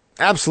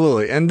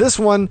absolutely. And this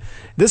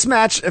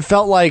match, it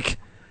felt like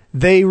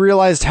they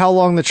realized how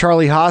long the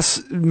Charlie Haas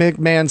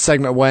McMahon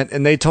segment went,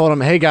 and they told him,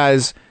 hey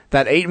guys,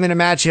 that 8-minute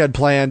match you had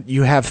planned,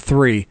 you have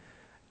 3.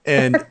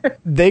 And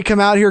they come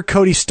out here,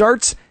 Cody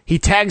starts, he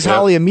tags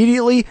Holly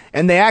immediately,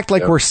 and they act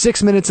like we're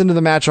 6 minutes into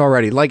the match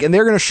already. And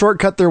they're going to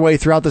shortcut their way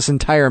throughout this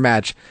entire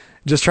match,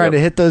 just trying to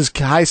hit those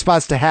high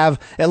spots to have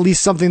at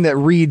least something that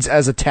reads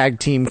as a tag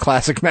team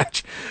classic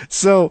match.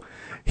 So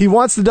he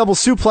wants the double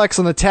suplex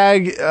on the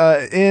tag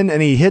in,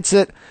 and he hits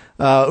it.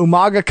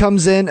 Umaga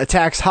comes in,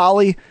 attacks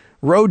Holly.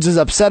 Rhodes is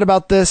upset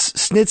about this.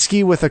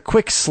 Snitsky with a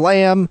quick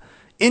slam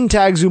in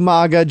tags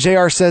Umaga.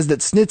 JR says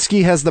that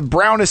Snitsky has the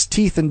brownest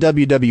teeth in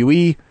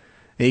WWE.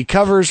 And he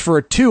covers for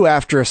a 2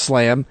 after a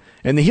slam,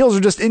 and the heels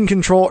are just in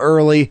control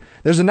early.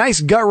 There's a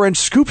nice gut-wrench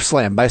scoop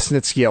slam by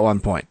Snitsky at one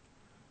point.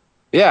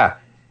 Yeah,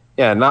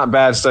 not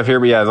bad stuff here.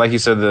 But yeah, like you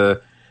said,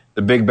 the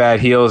big bad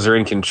heels are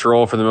in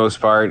control for the most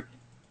part.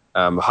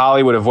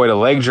 Holly would avoid a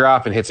leg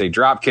drop and hits a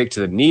drop kick to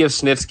the knee of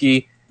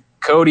Snitsky.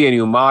 Cody and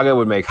Umaga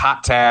would make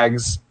hot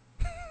tags.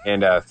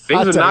 And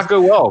things would not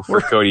go well for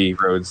Cody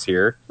Rhodes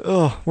here.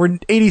 Oh, we're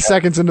 80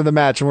 seconds into the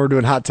match, and we're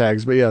doing hot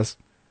tags, but yes.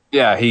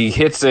 Yeah, he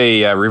hits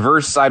a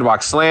reverse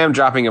sidewalk slam,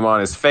 dropping him on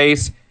his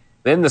face.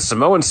 Then the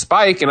Samoan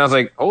spike, and I was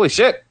like, holy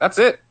shit, that's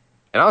it.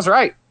 And I was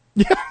right.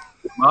 Yeah.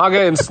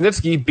 Umaga and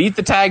Snitsky beat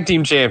the tag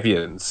team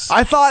champions.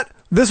 I thought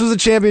this was a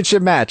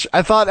championship match.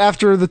 I thought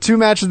after the 2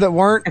 matches that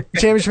weren't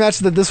championship matches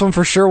that this one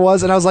for sure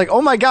was, and I was like,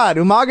 oh my god,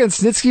 Umaga and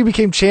Snitsky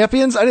became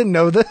champions? I didn't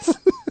know this.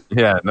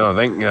 Yeah, no,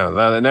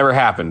 that never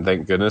happened,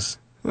 thank goodness.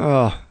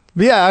 Oh.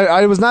 But yeah,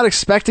 I was not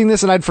expecting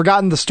this, and I'd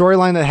forgotten the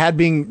storyline that had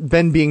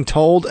been being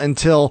told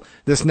until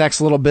this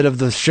next little bit of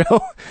the show.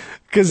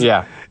 Because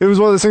it was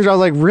one of those things where I was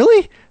like,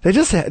 really? They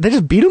just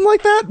beat him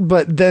like that?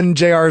 But then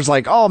JR's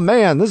like, oh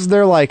man, this is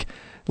their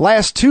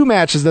last 2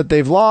 matches that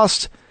they've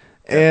lost.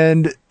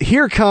 And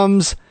here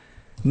comes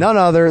none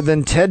other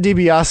than Ted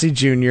DiBiase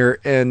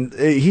Jr., and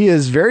he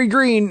is very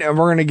green, and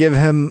we're going to give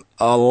him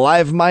a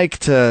live mic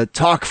to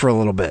talk for a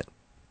little bit.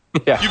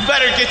 Yeah. You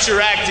better get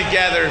your act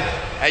together,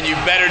 and you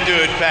better do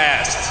it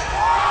fast.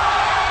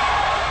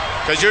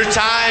 Because your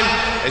time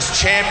as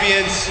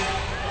champions,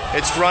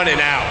 it's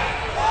running out.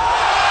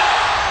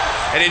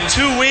 And in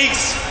 2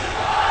 weeks,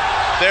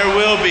 there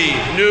will be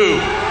new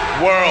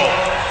World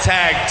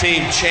Tag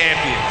Team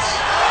Champions.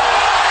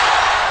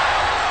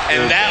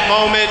 And that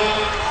moment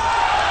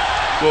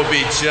will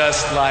be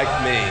just like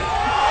me.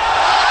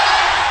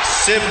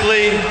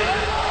 Simply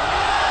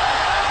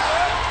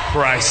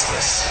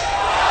priceless.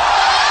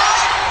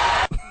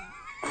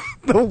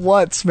 The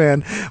what's,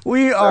 man.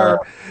 We are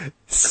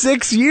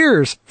 6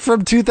 years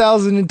from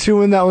 2002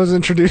 when that was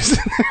introduced.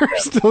 They're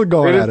still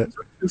going at it.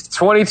 It's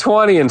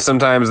 2020, and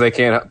sometimes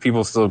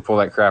people still pull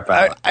that crap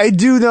out. I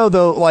do know,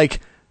 though,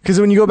 because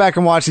when you go back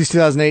and watch these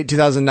 2008,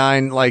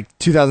 2009,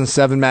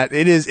 2007, Matt,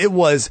 it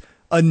was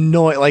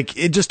annoying.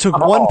 It just took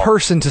one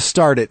person to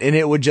start it, and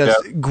it would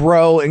just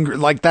grow,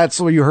 and that's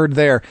what you heard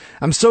there.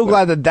 I'm so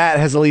glad that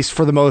has, at least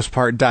for the most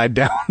part, died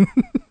down.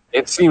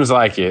 It seems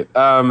like it.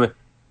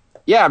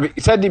 Yeah,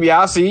 Ted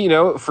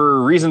DiBiase,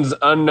 for reasons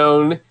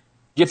unknown,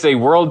 gets a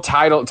world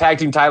tag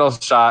team title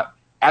shot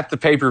at the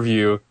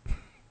pay-per-view,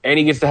 and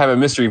he gets to have a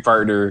mystery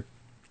partner.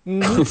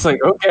 It's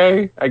like,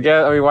 okay, I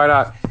guess. I mean, why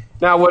not?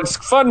 Now, what's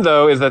fun,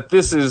 though, is that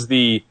this is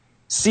the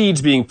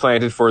seeds being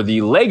planted for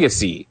the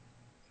legacy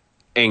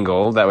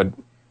angle. That would,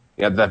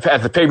 at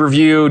the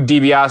pay-per-view,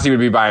 DiBiase would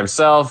be by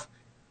himself,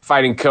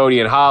 fighting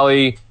Cody and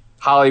Holly.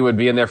 Holly would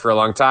be in there for a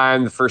long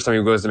time. The first time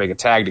he goes to make a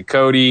tag to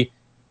Cody,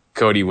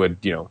 Cody would,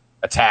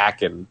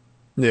 attack, and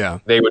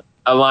they would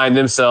align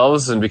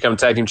themselves and become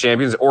tag team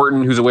champions.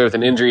 Orton, who's away with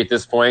an injury at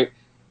this point,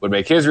 would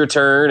make his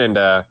return, and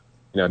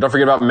don't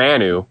forget about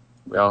Manu.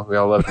 We all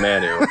love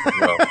Manu.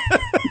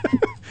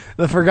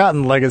 The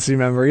forgotten legacy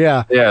member,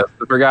 yeah, the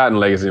forgotten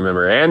legacy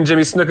member, and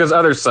Jimmy Snuka's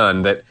other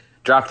son that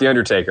dropped the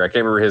Undertaker. I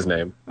can't remember his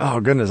name.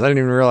 Oh goodness, I didn't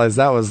even realize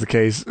that was the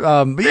case.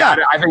 But yeah,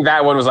 I think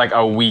that one was like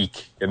a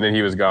week, and then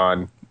he was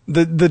gone.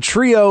 The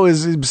trio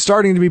is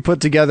starting to be put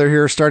together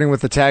here, starting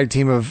with the tag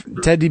team of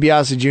Ted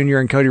DiBiase Jr.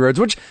 and Cody Rhodes,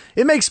 which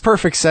it makes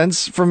perfect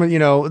sense from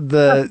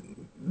the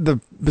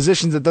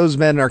positions that those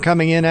men are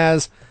coming in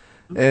as,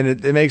 and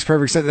it makes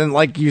perfect sense. And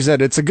like you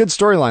said, it's a good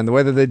storyline, the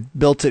way that they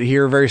built it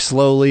here very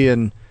slowly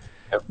and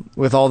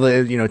with all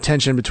the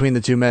tension between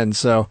the two men.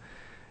 So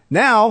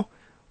now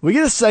we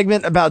get a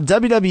segment about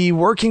WWE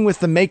working with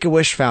the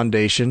Make-A-Wish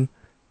Foundation,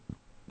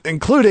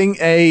 including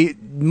a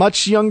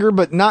much younger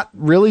but not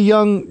really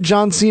young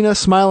John Cena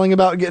smiling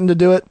about getting to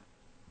do it.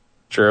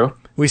 True.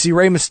 We see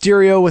Rey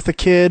Mysterio with a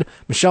kid,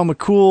 Michelle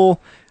McCool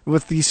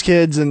with these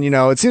kids, and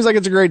it seems like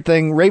it's a great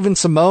thing. Raven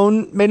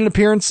Simone made an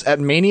appearance at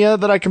Mania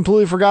that I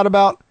completely forgot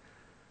about.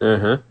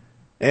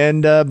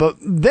 And but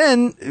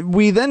then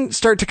we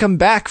start to come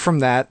back from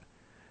that,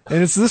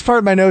 and it's this part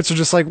of my notes are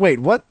just like, wait,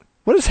 what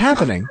is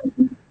happening?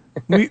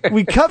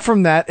 we cut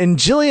from that, and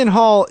Jillian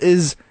Hall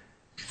is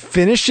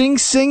finishing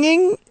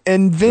singing,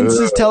 and Vince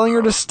is telling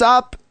her to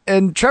stop,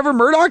 and Trevor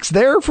Murdoch's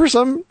there for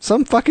some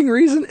fucking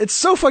reason. It's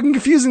so fucking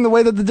confusing the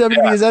way that the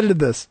WWE has edited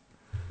this.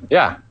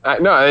 Yeah,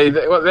 they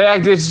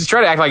just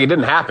try to act like it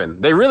didn't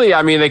happen. They really,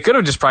 I mean, they could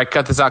have just probably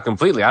cut this out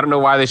completely. I don't know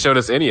why they showed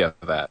us any of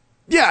that.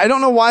 Yeah, I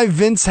don't know why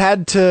Vince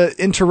had to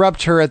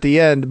interrupt her at the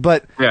end,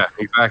 but yeah,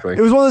 exactly.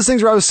 It was one of those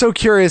things where I was so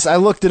curious, I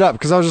looked it up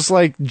because I was just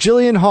like,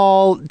 Jillian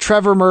Hall,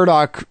 Trevor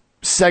Murdoch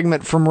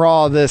segment from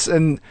Raw, this,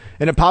 and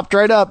it popped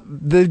right up.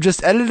 They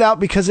just edited it out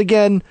because,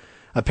 again,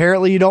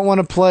 apparently you don't want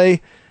to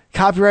play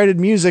copyrighted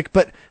music,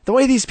 but the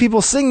way these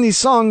people sing these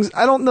songs,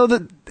 I don't know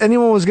that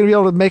anyone was going to be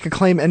able to make a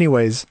claim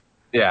anyways.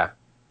 Yeah.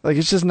 Like,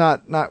 it's just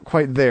not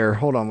quite there.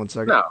 Hold on one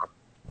second. No,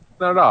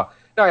 not at all.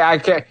 No, I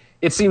can't.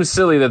 It seems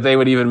silly that they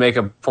would even make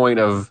a point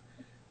of,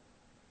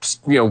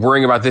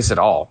 worrying about this at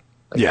all.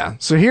 Yeah.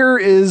 So here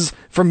is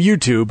from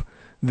YouTube,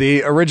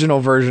 the original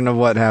version of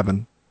what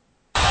happened.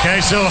 Okay,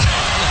 so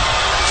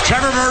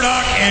Trevor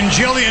Murdoch and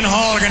Jillian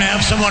Hall are going to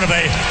have somewhat of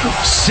a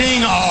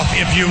sing-off,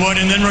 if you would,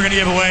 and then we're going to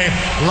give away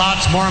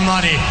lots more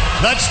money.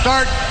 Let's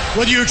start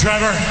with you,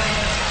 Trevor.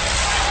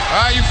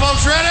 All right, you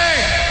folks ready?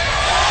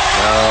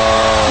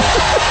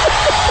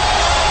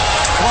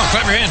 Come on,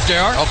 clap your hands,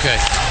 JR.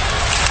 Okay.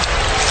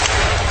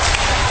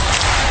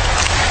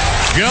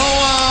 Go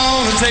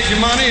on and take your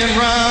money and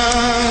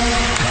run.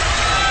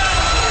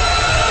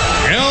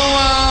 Go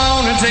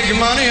on and take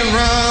your money and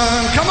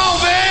run. Come on,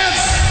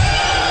 Vince.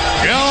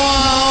 Go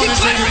on and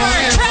take your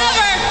money and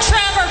run.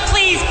 Trevor,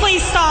 please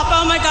stop.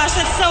 Oh my gosh,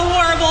 that's so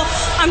horrible.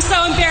 I'm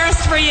so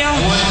embarrassed for you.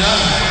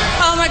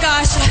 Oh my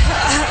gosh.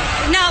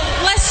 Now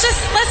let's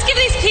give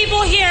these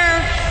people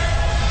here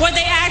what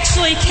they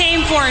actually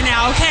came for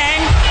now,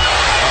 okay?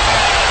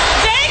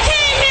 They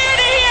came here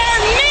to hear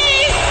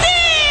me sing.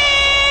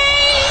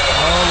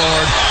 Oh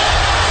Lord.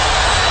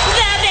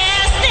 The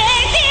best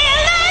thing in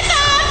life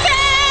are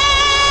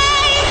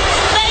fame.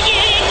 But you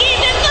can keep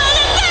it full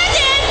of blood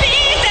and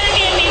peace and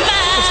give me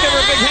mine. Let's give her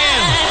a big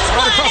hand.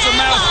 Right across the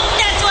mouth.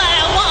 That's what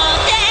I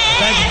want.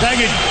 Thank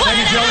you,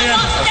 Jillian.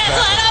 That's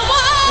what I want.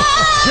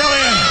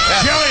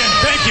 Jillian,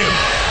 thank you.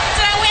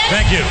 Did I win?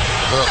 Thank you.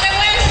 Did I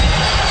win?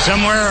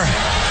 Somewhere,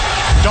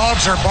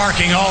 dogs are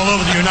barking all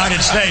over the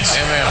United States.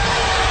 Amen.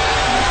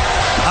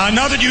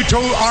 Now that you two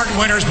aren't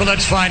winners, but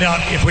let's find out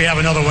if we have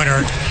another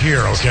winner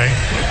here, okay?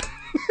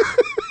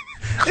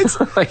 It's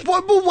like,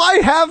 but why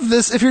have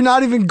this if you're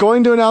not even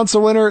going to announce a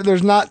winner?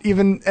 There's not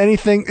even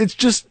anything. It's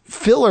just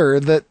filler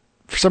that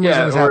for some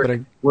reason is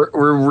happening.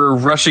 We're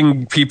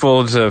rushing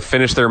people to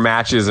finish their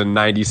matches in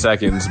 90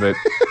 seconds, but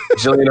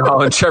Jillian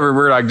Hall and Trevor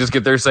Murdoch just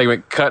get their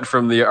segment cut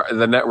from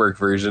the network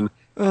version.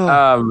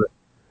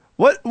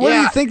 What do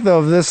you think though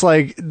of this,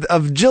 like,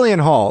 of Jillian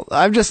Hall?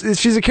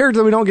 She's a character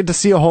that we don't get to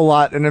see a whole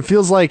lot, and it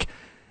feels like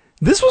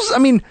this was, I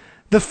mean,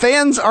 the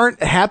fans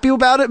aren't happy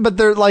about it, but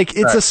they're like,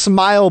 it's a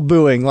smile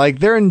booing, like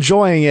they're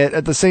enjoying it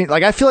at the same,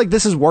 like I feel like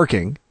this is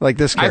working, like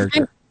this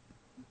character.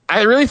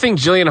 I really think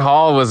Jillian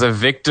Hall was a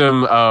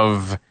victim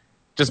of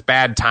just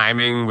bad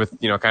timing with,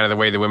 kind of the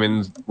way the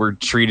women were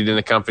treated in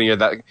the company or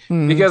that,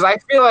 because I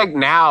feel like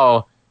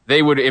now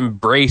they would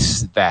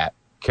embrace that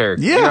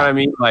character. Yeah. You know what I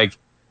mean? Like,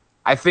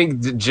 I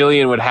think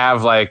Jillian would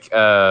have like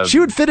she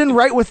would fit in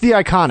right with the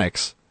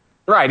Iconics.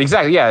 Right,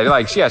 exactly. Yeah,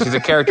 like she's a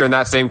character in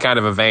that same kind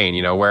of a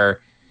vein,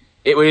 where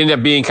it would end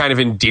up being kind of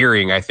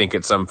endearing, I think,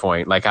 at some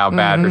point, like how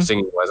bad her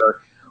singing was,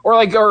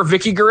 or a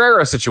Vicky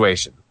Guerrero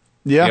situation.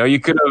 Yeah. You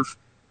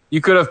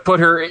could have put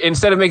her,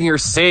 instead of making her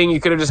sing, you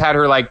could have just had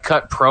her like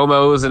cut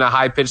promos in a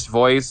high pitched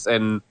voice,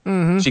 and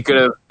she could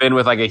have been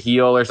with like a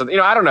heel or something.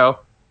 I don't know.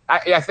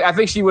 I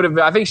think she would have.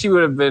 I think she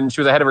would have been.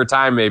 She was ahead of her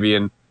time, maybe,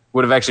 and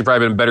would have actually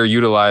probably been better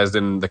utilized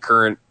in the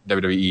current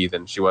WWE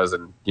than she was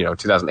in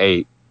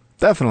 2008.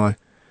 Definitely.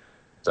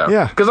 So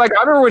yeah, because like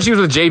I remember when she was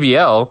with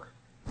JBL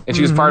and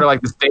she was part of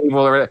like the stable,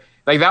 or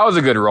like that was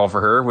a good role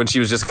for her when she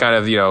was just kind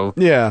of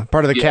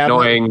part of the cabinet.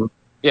 Annoying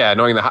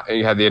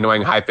you had the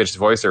annoying high pitched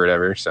voice or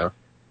whatever. So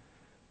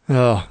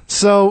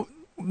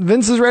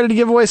Vince is ready to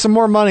give away some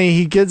more money.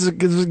 He gives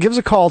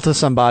a call to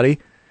somebody,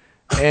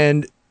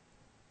 and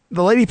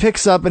the lady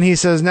picks up and he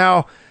says,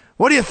 "Now,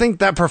 what do you think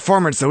that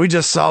performance that we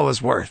just saw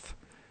was worth?"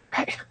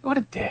 Hey, what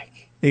a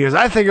dick. He goes,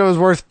 "I think it was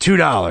worth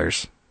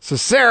 $2. So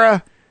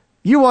Sarah,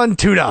 you won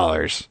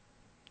 $2.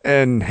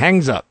 And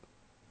hangs up.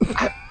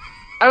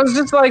 I was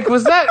just like,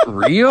 was that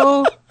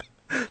real?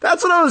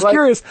 That's what I was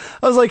curious.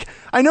 I was like,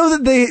 I know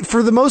that they,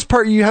 for the most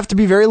part, you have to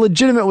be very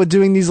legitimate with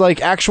doing these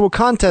like actual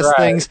contest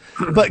things,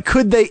 but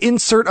could they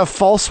insert a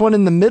false one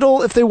in the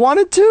middle if they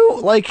wanted to?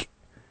 Like,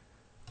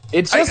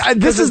 it's just,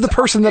 this is the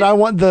person that I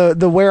want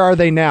the where are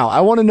they now? I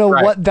want to know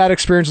what that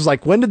experience was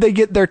like. When did they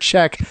get their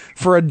check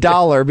for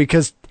 $1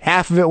 because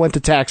half of it went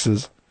to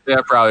taxes? Yeah,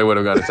 probably would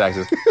have gone to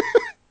taxes.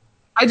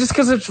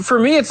 Because for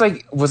me, it's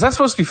like, was that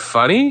supposed to be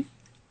funny?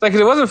 Like,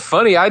 it wasn't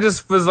funny. I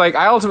just was like,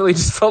 I ultimately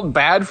just felt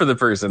bad for the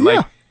person. Yeah.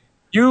 Like,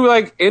 you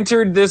like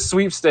entered this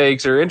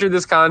sweepstakes or entered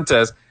this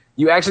contest.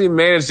 You actually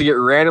managed to get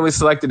randomly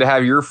selected to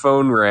have your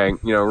phone ring,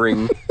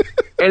 and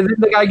then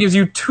the guy gives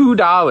you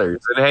 $2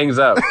 and hangs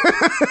up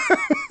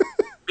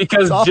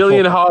because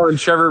Jillian Hall and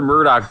Trevor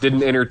Murdoch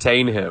didn't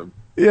entertain him.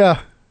 Yeah.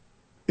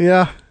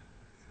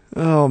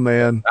 Oh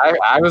man,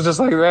 I was just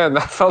like, man,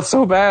 that felt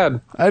so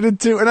bad. I did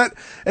too.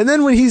 And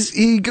then when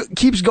he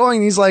keeps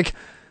going, he's like,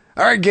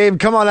 all right, Gabe,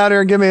 come on out here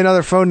and give me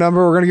another phone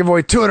number. We're gonna give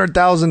away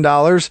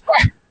 $200,000.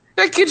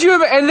 Could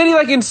you? And then he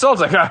like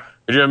insults like,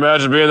 could you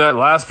imagine being that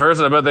last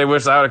person? I bet they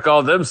wish I would have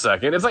called them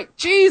second. It's like,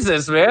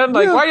 Jesus, man,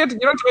 like why you don't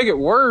have to make it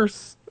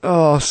worse?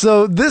 Oh,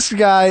 so this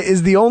guy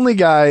is the only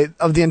guy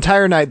of the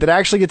entire night that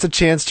actually gets a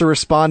chance to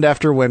respond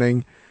after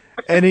winning,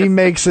 and he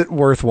makes it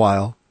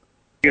worthwhile.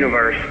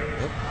 Universe.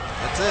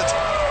 That's it.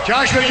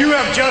 Joshua, you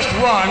have just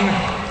won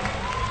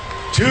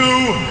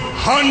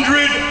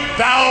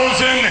 $200,000.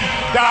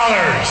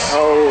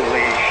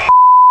 Holy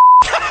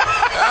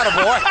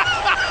Attaboy.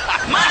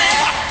 Money!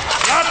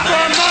 Not for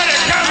money,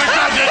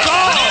 because it's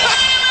all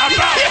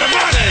about the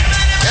money.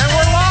 And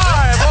we're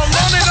live on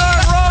Monday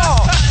Night Raw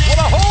with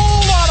a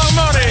whole lot of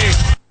money.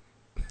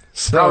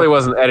 So, probably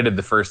wasn't edited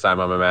the first time,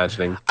 I'm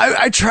imagining.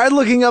 I tried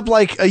looking up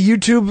like a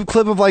YouTube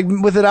clip of like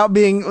with it out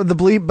being the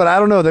bleep, but I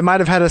don't know. They might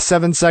have had a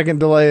 7-second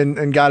delay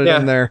and got it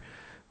in there.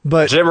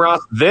 But Jim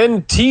Ross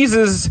then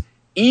teases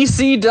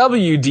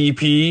ECW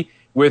DP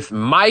with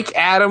Mike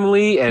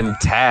Adamle and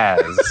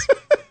Taz.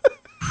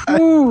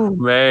 Ooh,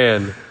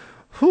 man.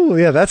 Ooh,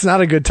 yeah, that's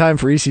not a good time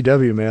for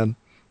ECW, man.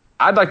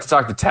 I'd like to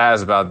talk to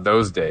Taz about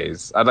those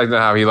days. I'd like to know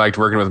how he liked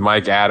working with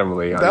Mike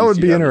Adamle. That would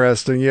be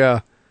interesting,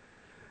 yeah.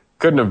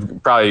 Couldn't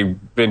have probably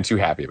been too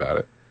happy about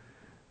it.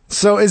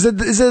 So is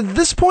it at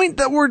this point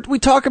that we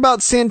talk about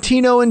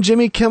Santino and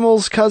Jimmy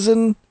Kimmel's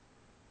cousin?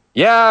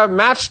 Yeah,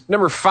 match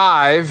number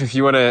 5, if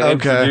you want to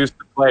introduce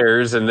the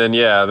players, and then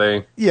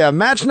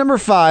match number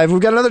 5. We've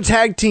got another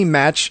tag team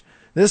match.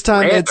 This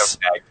time it's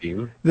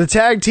the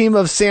tag team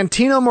of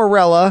Santino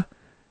Marella,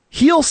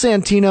 heel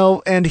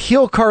Santino, and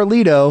heel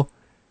Carlito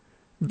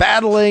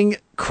battling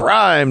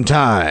Crime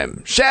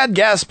Time, Shad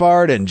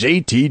Gaspard and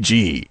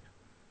JTG.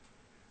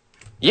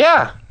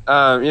 Yeah,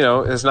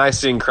 it's nice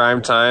seeing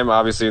Crime Time.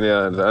 Obviously,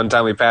 the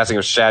untimely passing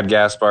of Shad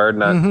Gaspard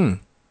not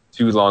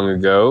too long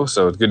ago,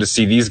 so it's good to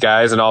see these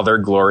guys in all their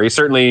glory.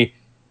 Certainly,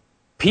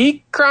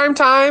 peak Crime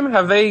Time.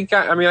 Have they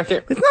got? I mean, I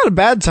can't. It's not a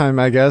bad time,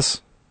 I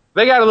guess.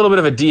 They got a little bit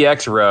of a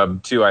DX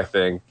rub too, I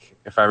think,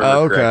 if I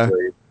remember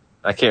correctly.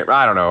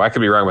 I don't know. I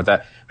could be wrong with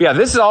that. But yeah,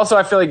 this is also,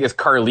 I feel like, is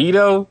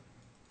Carlito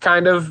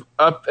kind of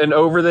up and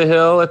over the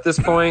hill at this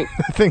point?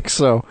 I think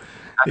so.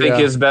 I think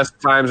his best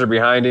times are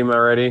behind him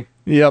already.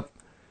 Yep.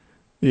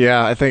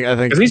 Yeah, I think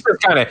because he's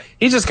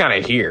just kind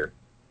of here.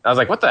 I was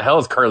like, what the hell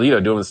is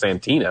Carlito doing with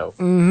Santino?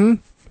 Mm-hmm.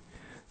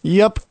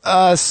 Yep.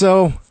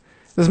 So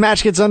this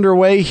match gets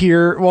underway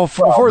here. Well,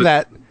 before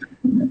that,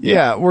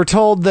 we're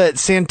told that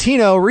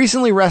Santino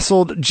recently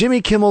wrestled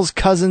Jimmy Kimmel's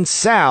cousin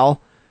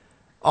Sal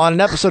on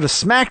an episode of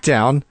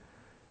SmackDown.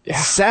 Yeah.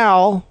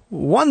 Sal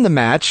won the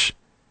match.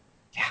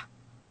 Yeah.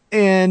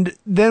 And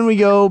then we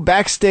go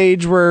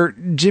backstage where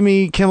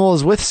Jimmy Kimmel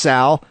is with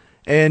Sal,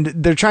 and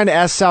they're trying to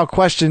ask Sal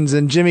questions,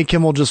 and Jimmy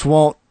Kimmel just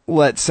won't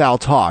let Sal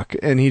talk.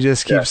 And he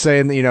just keeps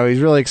saying that, he's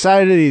really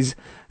excited. He's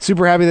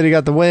super happy that he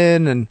got the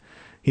win, and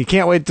he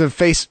can't wait to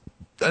face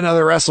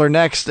another wrestler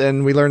next.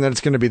 And we learn that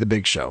it's going to be the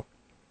Big Show.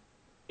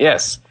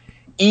 Yes.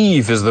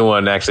 Eve is the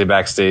one actually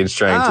backstage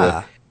trying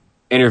to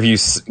interview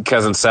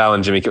cousin Sal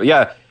and Jimmy Kimmel.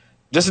 Yeah,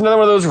 just another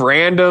one of those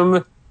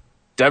random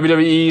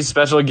WWE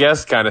special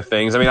guest kind of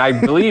things. I mean, I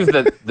believe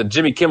that the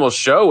Jimmy Kimmel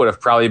show would have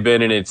probably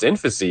been in its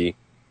infancy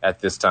at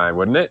this time,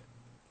 wouldn't it?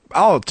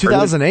 Oh,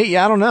 2008?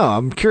 Yeah, I don't know.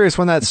 I'm curious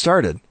when that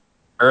started.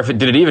 Or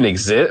did it even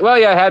exist? Well,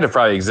 yeah, it had to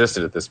probably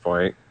existed at this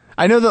point.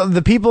 I know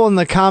the people in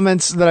the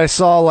comments that I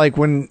saw, like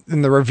when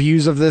in the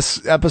reviews of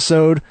this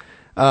episode,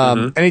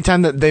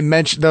 anytime that they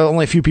mentioned,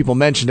 only a few people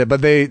mentioned it,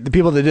 but the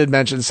people that did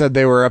mention said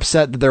they were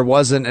upset that there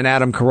wasn't an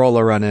Adam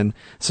Carolla run-in.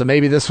 So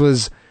maybe this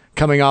was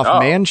coming off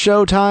Man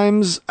Show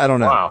times. I don't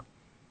know. Wow.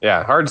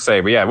 Yeah, hard to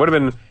say, but yeah, it would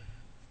have been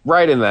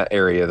right in that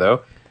area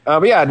though.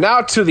 But yeah,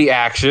 now to the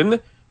action.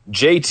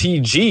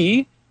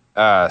 JTG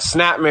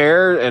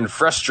snapmare and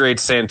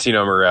frustrates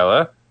Santino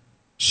Marella.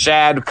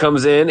 Shad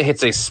comes in,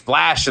 hits a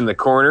splash in the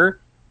corner,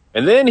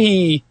 and then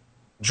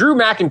Drew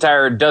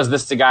McIntyre does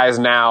this to guys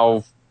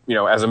now,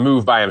 as a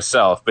move by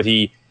himself, but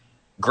he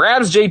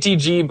grabs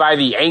JTG by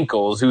the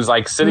ankles, who's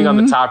like sitting on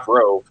the top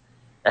rope,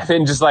 and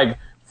then just like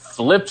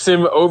flips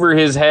him over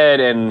his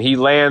head, and he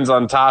lands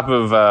on top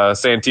of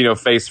Santino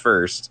face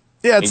first.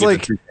 Yeah, it's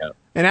like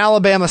an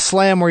Alabama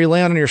slam where you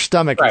land on your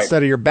stomach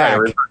instead of your back.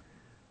 Right.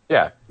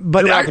 Yeah,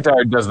 but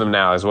McIntyre does them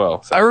now as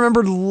well. So. I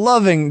remember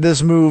loving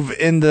this move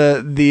in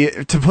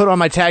the to put on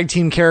my tag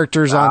team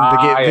characters on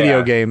the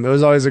video game. It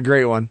was always a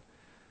great one.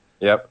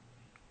 Yep.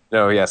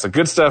 No, yeah, so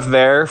good stuff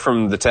there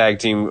from the tag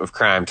team of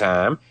Crime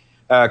Time.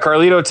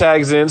 Carlito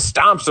tags in,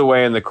 stomps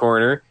away in the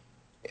corner.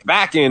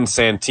 Back in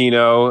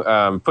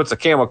Santino, puts a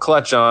camel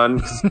clutch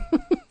on.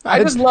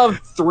 I just love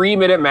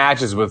 3-minute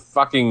matches with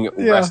fucking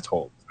rest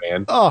holds,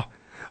 man. Oh,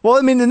 well,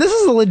 I mean, and this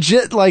is a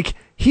legit, like,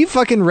 he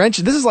fucking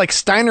wrenched. This is like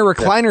Steiner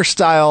recliner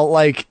style.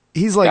 Like,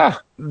 he's like,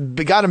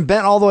 got him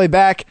bent all the way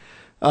back.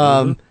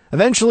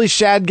 Eventually,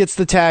 Shad gets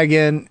the tag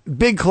in.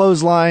 Big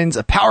clotheslines,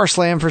 a power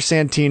slam for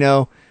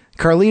Santino.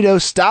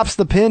 Carlito stops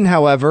the pin,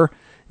 however.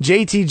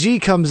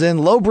 JTG comes in,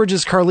 low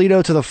bridges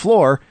Carlito to the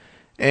floor,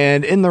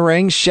 and in the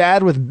ring,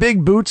 Shad with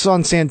big boots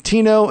on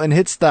Santino and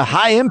hits the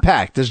high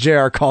impact, as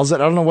JR calls it. I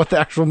don't know what the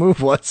actual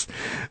move was.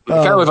 It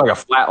kind of looks like a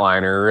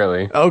flatliner,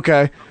 really.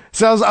 Okay.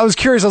 So I was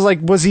curious. I was like,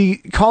 was he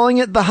calling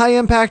it the high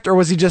impact, or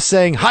was he just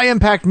saying high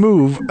impact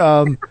move?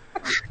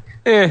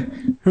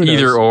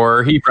 Either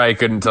or. He probably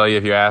couldn't tell you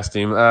if you asked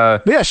him.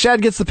 But yeah,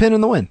 Shad gets the pin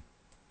and the win.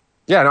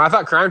 Yeah, no, I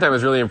thought Crime Time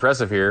was really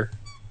impressive here.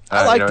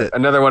 I liked it.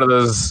 Another one of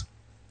those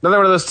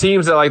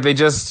teams that like they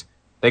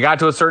got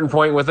to a certain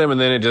point with him and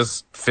then it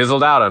just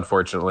fizzled out.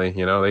 Unfortunately,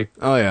 they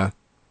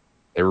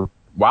were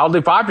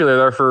wildly popular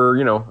there for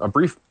a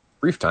brief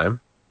time.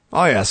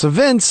 Oh yeah, so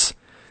Vince,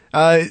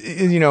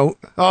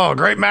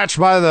 great match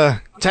by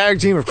the tag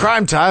team of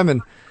Crime Time,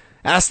 and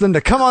asked them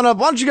to come on up.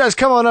 Why don't you guys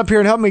come on up here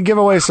and help me give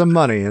away some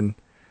money? And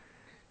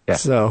yeah,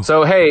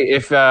 so hey,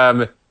 if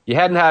you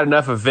hadn't had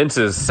enough of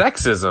Vince's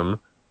sexism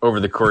over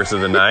the course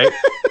of the night,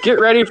 get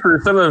ready for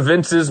some of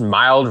Vince's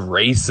mild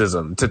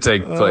racism to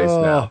take place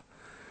now.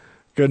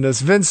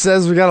 Goodness. Vince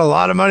says we got a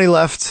lot of money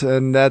left,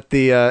 and at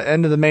the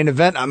end of the main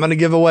event, I'm going to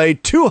give away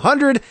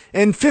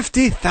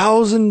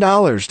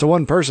 $250,000 to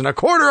one person,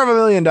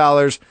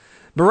 $250,000.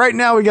 But right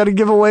now, we got to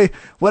give away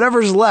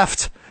whatever's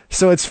left,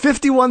 so it's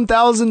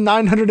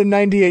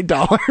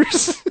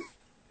 $51,998.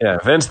 Yeah,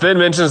 Vince then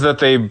mentions that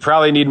they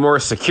probably need more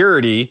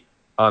security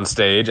on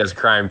stage as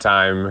Crime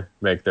Time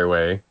make their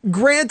way.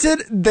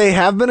 Granted, they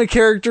have been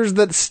characters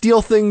that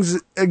steal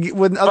things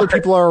when other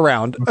people are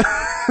around.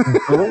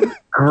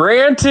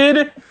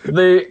 Granted,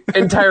 the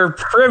entire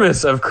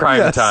premise of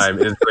Crime Time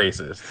is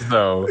racist.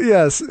 So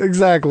yes,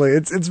 exactly.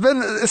 It's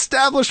been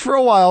established for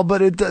a while,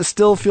 but it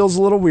still feels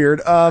a little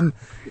weird. Right.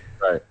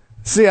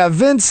 So yeah,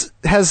 Vince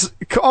has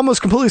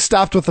almost completely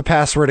stopped with the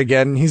password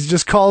again. He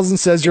just calls and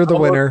says, "You're the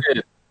winner."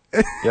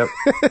 Yep.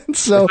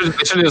 So they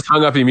should have just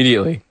hung up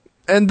immediately.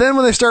 And then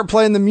when they start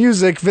playing the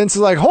music, Vince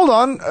is like, "Hold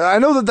on, I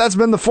know that's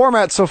been the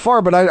format so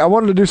far, but I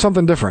wanted to do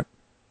something different."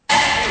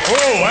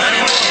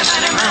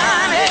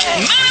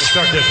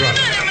 Start this run.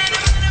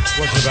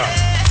 What's it about?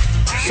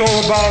 It's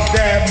all about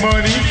that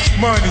money.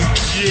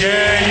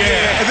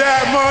 Yeah.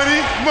 That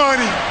money.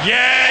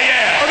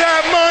 Yeah.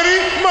 That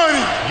money.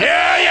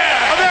 Yeah.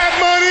 That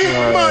money.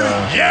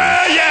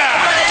 Yeah.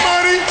 That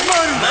money.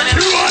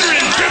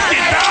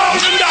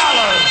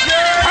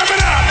 $250,000 coming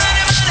up.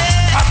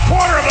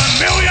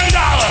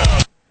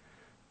 $250,000.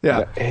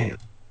 Yeah.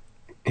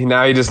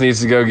 Now he just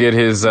needs to go get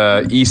his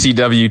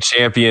ECW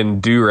champion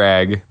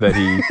do-rag that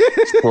he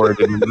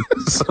sported.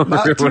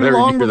 Not too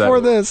long before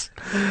this.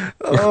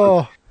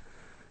 Oh,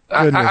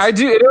 I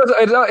do.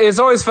 It's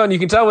always fun. You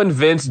can tell when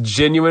Vince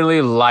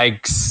genuinely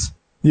likes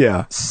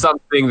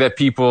something that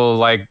people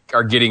like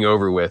are getting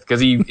over with, because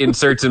he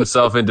inserts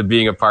himself into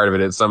being a part of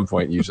it at some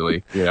point.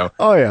 Usually,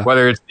 Oh yeah.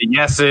 Whether it's the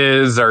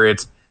yeses or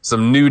it's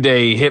some New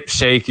Day hip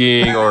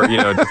shaking, or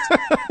just,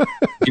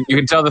 you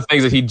can tell the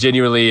things that he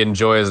genuinely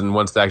enjoys and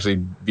wants to actually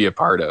be a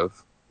part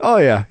of. Oh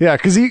yeah,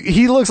 because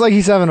he looks like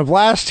he's having a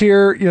blast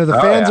here. The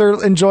fans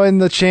are enjoying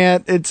the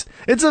chant. It's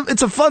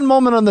a fun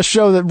moment on the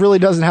show that really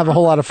doesn't have a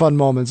whole lot of fun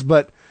moments.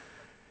 But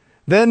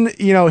then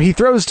he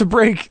throws to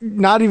break,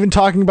 not even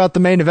talking about the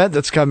main event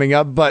that's coming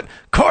up, but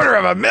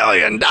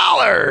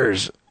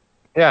 $250,000.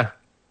 Yeah.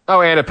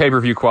 Oh, and a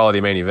pay-per-view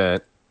quality main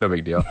event. No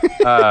big deal.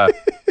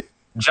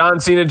 John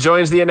Cena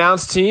joins the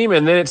announce team,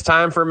 and then it's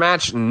time for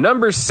match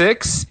number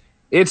 6.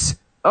 It's,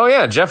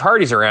 Jeff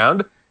Hardy's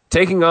around,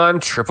 taking on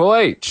Triple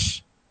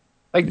H.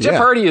 Like, Jeff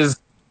Hardy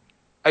is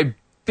a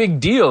big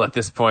deal at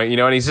this point,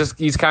 and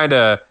he's kind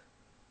of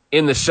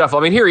in the shuffle.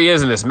 I mean, here he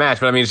is in this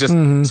match, but it's just,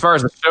 as far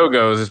as the show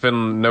goes, there's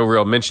been no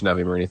real mention of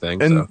him or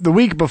anything. And the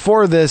week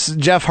before this,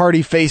 Jeff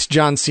Hardy faced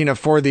John Cena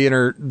for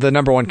the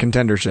number one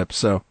contendership,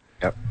 so.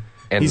 Yep.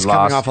 And he's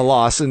coming off a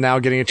loss and now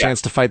getting a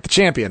chance to fight the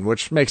champion,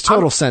 which makes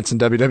total sense in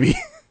WWE.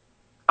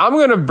 I'm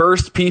going to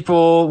burst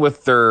people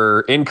with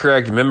their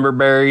incorrect member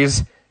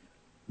berries.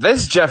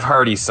 This Jeff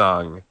Hardy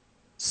song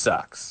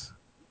sucks.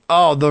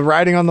 Oh, the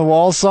Writing on the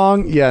Wall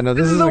song? Yeah, no,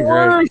 this isn't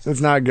great.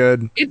 It's not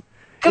good.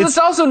 Because it's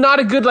also not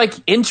a good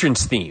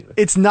entrance theme.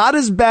 It's not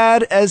as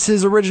bad as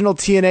his original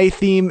TNA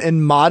theme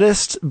in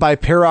Modest by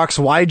Perox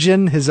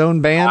Wygen, his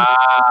own band.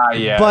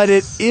 Yes. But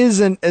it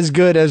isn't as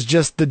good as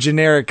just the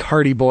generic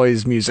Hardy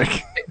Boys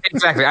music.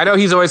 Exactly. I know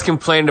he's always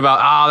complained about,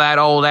 that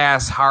old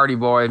ass Hardy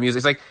Boy music.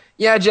 It's like,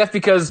 yeah, Jeff,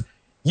 because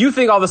you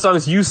think all the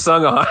songs you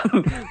sung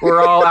on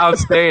were all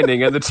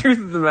outstanding, and the truth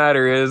of the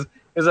matter is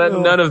that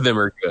none of them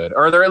are good,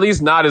 or they're at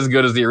least not as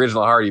good as the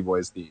original Hardy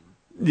Boys theme.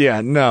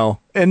 Yeah, no.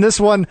 And this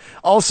one,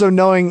 also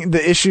knowing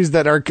the issues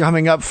that are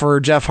coming up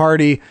for Jeff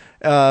Hardy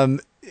in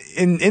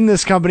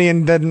this company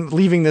and then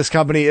leaving this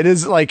company, it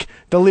is like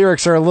the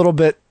lyrics are a little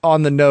bit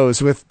on the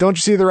nose with, don't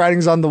you see the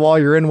writings on the wall?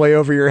 You're in way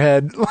over your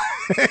head.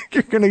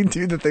 You're going to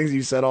do the things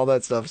you said, all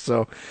that stuff.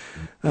 So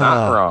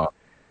not wrong.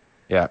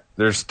 Yeah.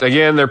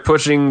 They're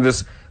pushing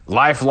this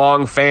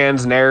lifelong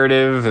fans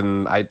narrative,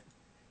 and I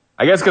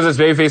guess because it's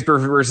babyface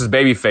versus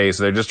babyface,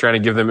 they're just trying to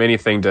give them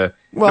anything to.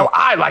 Well,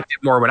 I liked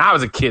it more when I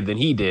was a kid than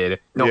he did.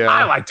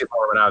 I liked it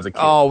more when I was a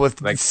kid. Oh,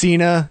 with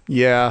Cena,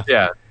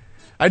 yeah.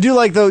 I do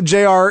like, though,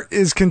 JR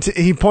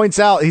he points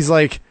out, he's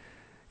like,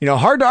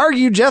 hard to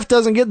argue Jeff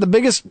doesn't get the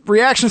biggest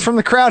reactions from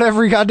the crowd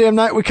every goddamn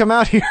night we come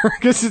out here.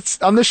 Because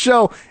it's on this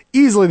show,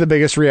 easily the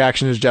biggest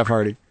reaction is Jeff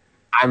Hardy.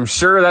 I'm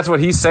sure that's what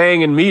he's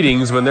saying in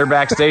meetings when they're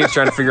backstage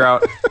trying to figure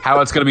out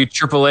how it's going to be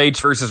Triple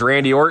H versus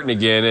Randy Orton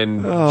again.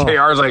 And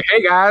JR's like,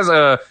 hey, guys,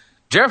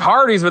 Jeff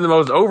Hardy's been the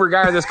most over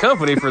guy in this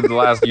company for the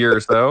last year or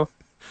so.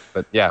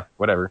 But, yeah,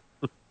 whatever.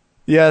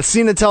 Yeah,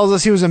 Cena tells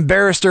us he was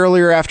embarrassed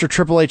earlier after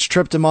Triple H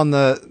tripped him on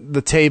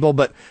the table,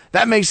 but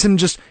that makes him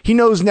he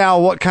knows now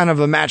what kind of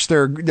a match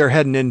they're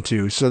heading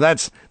into. So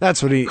that's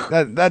what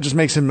that just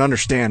makes him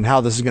understand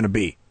how this is going to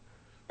be.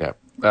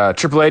 Yeah.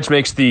 Triple H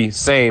makes the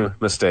same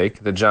mistake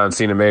that John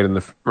Cena made in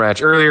the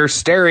match earlier,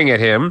 staring at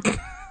him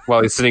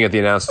while he's sitting at the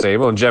announce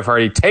table, and Jeff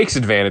Hardy takes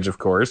advantage, of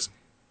course.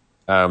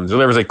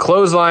 Delivers a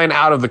clothesline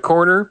out of the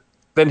corner,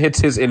 then hits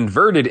his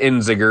inverted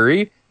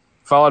enziguri,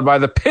 followed by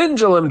the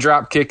pendulum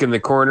drop kick in the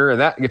corner,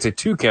 and that gets a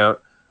 2 count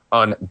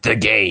on the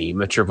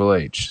game, Triple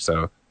H.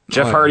 So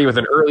Jeff Hardy with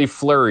an early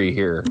flurry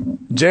here.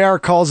 JR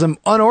calls him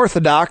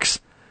unorthodox,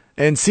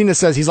 and Cena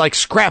says he's like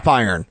scrap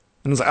iron.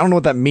 And I was like, I don't know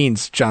what that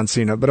means, John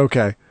Cena, but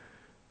okay.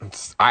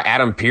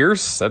 Adam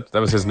Pearce? That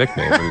was his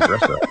nickname when he was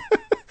wrestling.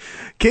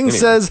 King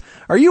says,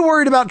 are you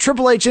worried about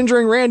Triple H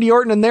injuring Randy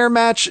Orton in their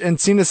match? And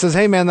Cena says,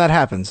 hey, man, that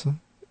happens.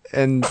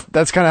 And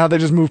that's kind of how they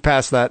just move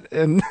past that.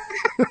 And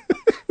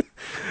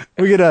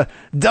we get a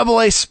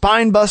double-A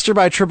spine buster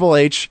by Triple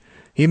H.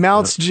 He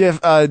mounts Jeff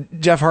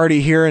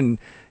Hardy here and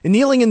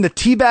kneeling in the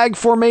teabag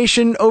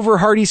formation over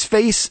Hardy's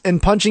face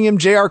and punching him.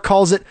 JR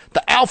calls it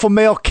the alpha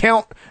male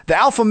count, the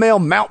alpha male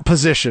mount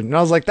position. And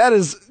I was like, that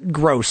is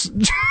gross.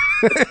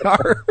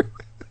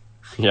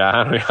 Yeah,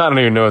 I don't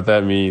even know what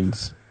that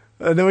means.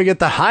 And then we get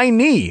the high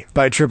knee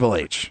by Triple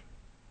H.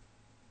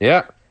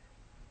 Yeah.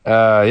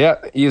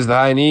 He used the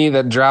high knee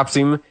that drops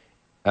him.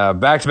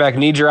 Back-to-back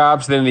knee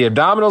drops, then the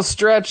abdominal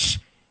stretch,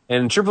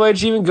 and Triple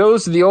H even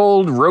goes to the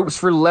old ropes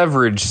for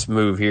leverage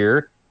move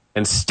here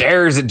and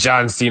stares at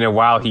John Cena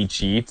while he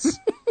cheats.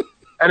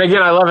 And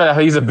again, I love how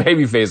he's a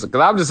babyface,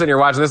 because I'm just sitting here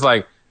watching this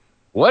like,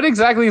 what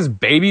exactly is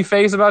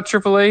babyface about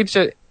Triple H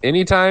at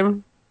any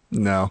time?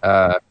 No.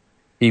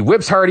 He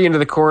whips Hardy into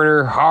the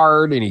corner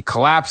hard, and he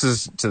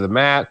collapses to the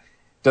mat.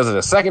 Does it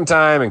a second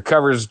time and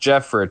covers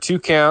Jeff for a 2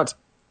 count.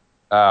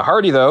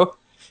 Hardy, though,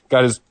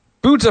 got his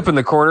boots up in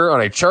the corner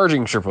on a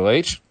charging Triple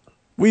H.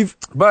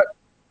 But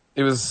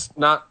it was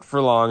not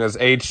for long as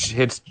H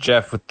hits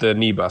Jeff with the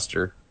knee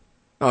buster.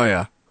 Oh,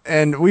 yeah.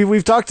 And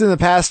we've talked in the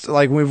past,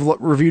 like we've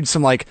reviewed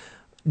some like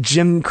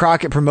Jim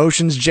Crockett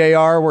Promotions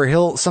JR, where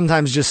he'll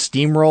sometimes just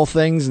steamroll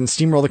things and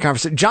steamroll the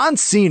conversation. John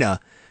Cena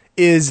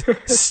is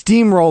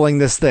steamrolling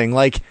this thing.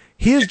 Like,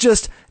 he is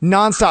just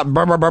nonstop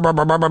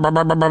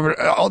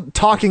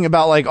talking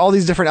about like all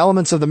these different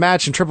elements of the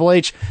match and Triple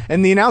H,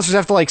 and the announcers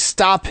have to like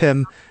stop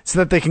him so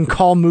that they can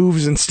call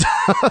moves and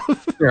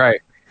stuff.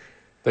 Right.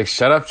 Like,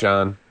 shut up,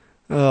 John.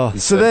 Oh,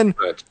 so then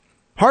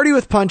Hardy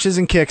with punches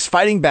and kicks,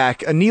 fighting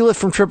back, a knee lift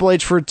from Triple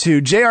H for a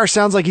 2. JR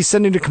sounds like he's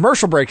sending to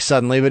commercial break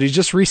suddenly, but he's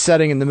just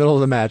resetting in the middle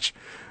of the match.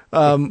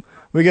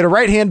 We get a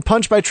right hand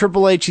punch by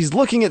Triple H. He's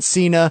looking at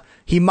Cena.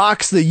 He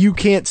mocks the "you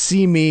can't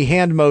see me"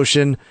 hand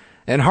motion,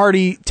 and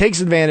Hardy takes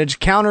advantage,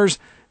 counters,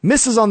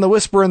 misses on the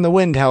whisper in the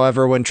wind,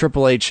 however, when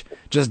Triple H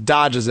just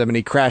dodges him and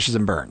he crashes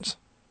and burns.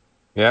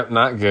 Yep,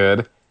 not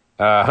good.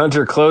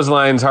 Hunter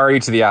clotheslines Hardy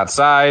to the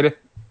outside.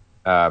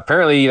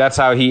 Apparently, that's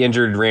how he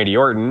injured Randy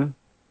Orton,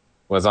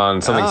 was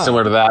on something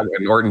similar to that,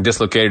 and Orton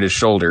dislocated his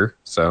shoulder.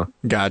 So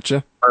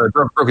gotcha. Or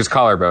broke his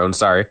collarbone,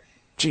 sorry.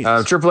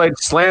 Triple H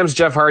slams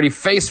Jeff Hardy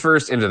face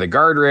first into the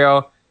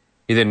guardrail.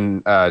 He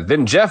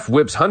then Jeff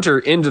whips Hunter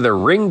into the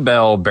ring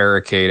bell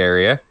barricade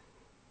area.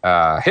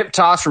 Hip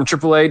toss from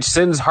Triple H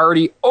sends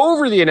Hardy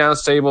over the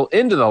announce table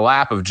into the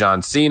lap of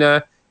John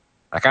Cena.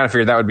 I kind of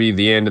figured that would be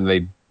the end and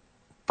they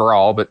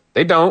brawl, but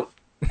they don't.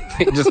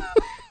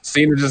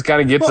 Cena just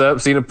kind of gets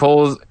up. Cena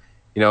pulls.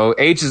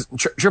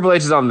 Triple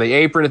H is on the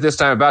apron at this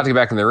time, about to get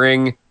back in the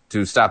ring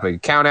to stop a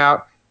count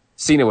out.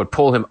 Cena would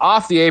pull him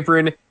off the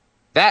apron.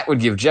 That would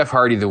give Jeff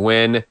Hardy the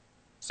win.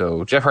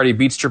 So Jeff Hardy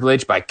beats Triple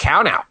H by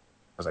count out.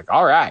 I was like,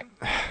 all right.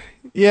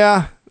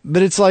 Yeah,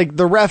 but it's like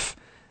the ref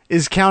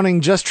is counting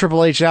just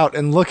Triple H out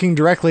and looking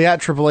directly at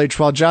Triple H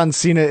while John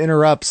Cena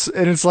interrupts.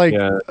 And it's like,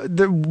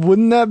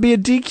 wouldn't that be a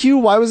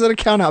DQ? Why was that a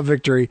count out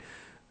victory?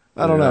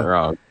 I don't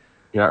know.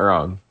 You're not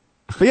wrong.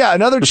 But yeah,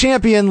 another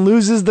champion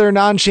loses their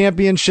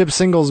non-championship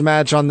singles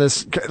match on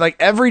this. Like,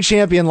 every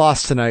champion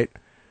lost tonight.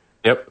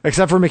 Yep.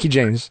 Except for Mickie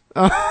James.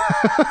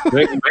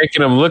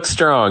 Making him look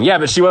strong. Yeah,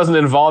 but she wasn't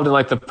involved in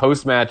like the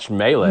post-match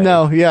melee.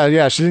 No,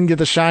 yeah. She didn't get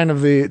the shine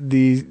of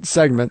the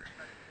segment.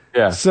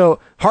 Yeah. So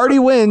Hardy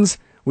wins.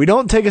 We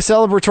don't take a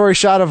celebratory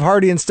shot of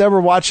Hardy. Instead,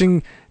 we're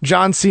watching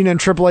John Cena and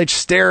Triple H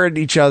stare at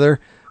each other.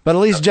 But at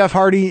least Jeff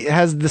Hardy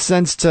has the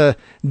sense to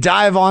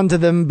dive onto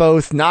them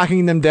both,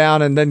 knocking them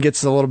down, and then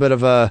gets a little bit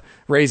of a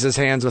raise his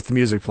hands with the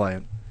music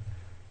playing.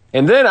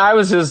 And then I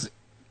was just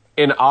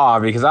in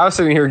awe because I was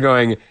sitting here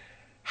going,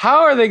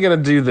 how are they going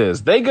to do this?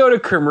 They go to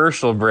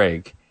commercial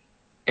break,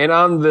 and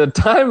on the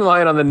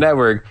timeline on the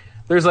network,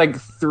 there's like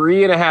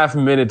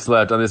 3.5 minutes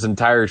left on this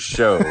entire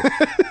show.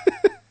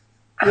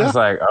 I was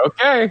like,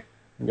 okay,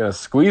 I'm going to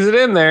squeeze it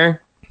in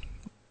there.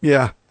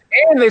 Yeah.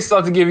 And they still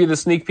have to give you the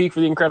sneak peek for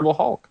the Incredible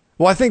Hulk.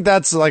 Well, I think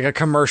that's like a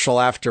commercial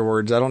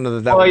afterwards. I don't know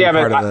that would be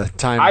part of the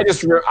time. I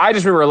just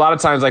remember a lot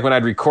of times, like when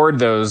I'd record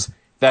those,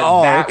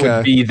 that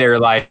would be their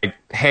like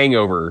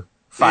hangover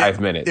 5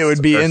 minutes. It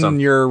would be in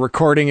your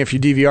recording if you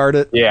DVR'd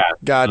it. Yeah.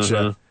 Gotcha.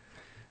 Mm-hmm.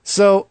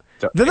 So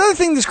the other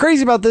thing that's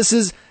crazy about this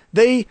is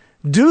they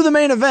do the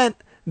main event,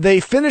 they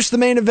finish the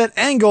main event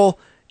angle,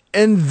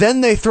 and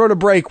then they throw to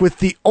break with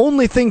the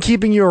only thing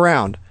keeping you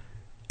around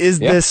is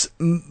this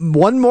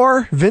one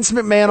more Vince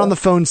McMahon on the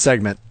phone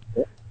segment.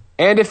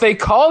 And if they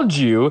called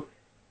you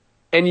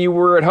and you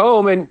were at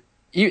home and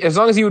as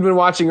long as you had been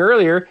watching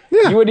earlier,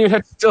 you wouldn't even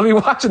have to still be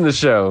watching the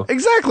show.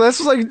 Exactly.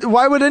 That's like,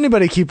 why would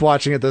anybody keep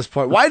watching at this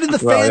point? Why did the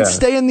fans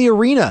stay in the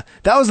arena?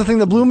 That was the thing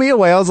that blew me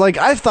away. I was like,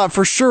 I thought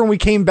for sure when we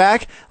came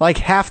back, like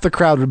half the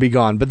crowd would be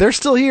gone, but they're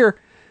still here.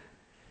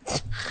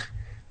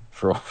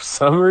 For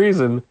some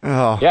reason.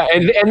 Oh. Yeah,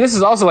 and this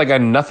is also like a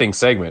nothing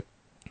segment.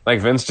 Like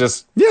Vince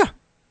just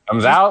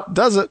comes out,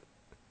 does it,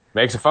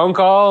 makes a phone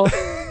call,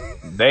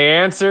 they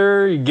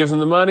answer, he gives them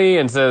the money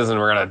and says, and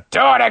we're going to do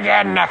it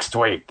again next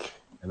week.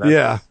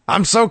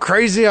 I'm so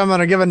crazy, I'm going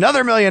to give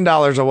another $1 million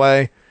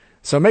away.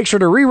 So make sure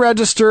to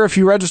re-register if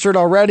you registered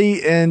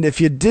already, and if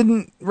you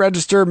didn't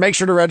register, make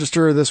sure to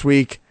register this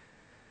week.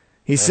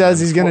 He says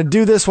he's going to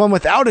do this one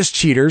without his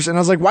cheaters, and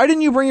I was like, why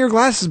didn't you bring your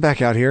glasses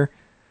back out here?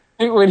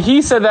 When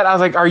he said that, I was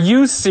like, are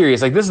you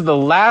serious? Like, this is the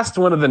last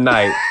one of the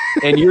night,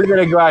 and you're going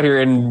to go out here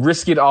and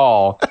risk it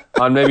all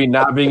on maybe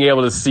not being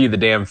able to see the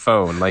damn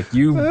phone. Like,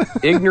 you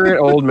ignorant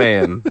old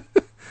man.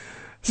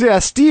 So, yeah,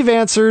 Steve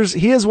answers.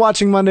 He is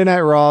watching Monday Night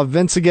Raw.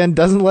 Vince, again,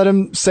 doesn't let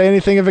him say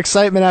anything of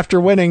excitement after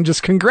winning.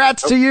 Just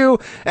congrats to you,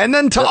 and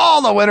then to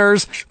all the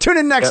winners. Tune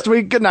in next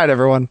week. Good night,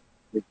 everyone.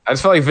 I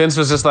just felt like Vince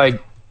was just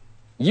like,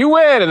 you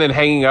win, and then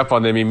hanging up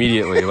on them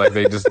immediately. Like,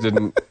 they just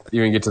didn't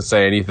even get to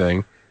say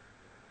anything.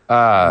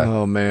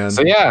 Oh, man.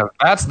 So, yeah,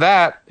 that's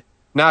that.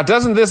 Now,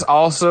 doesn't this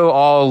also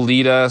all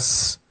lead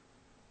us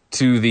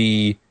to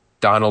the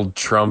Donald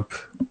Trump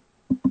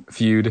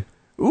feud?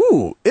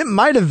 Ooh, it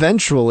might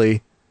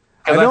eventually.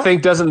 Because I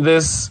think, doesn't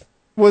this...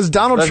 Was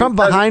Donald Trump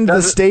behind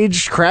the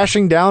stage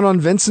crashing down on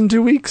Vince in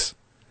 2 weeks?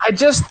 I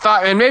just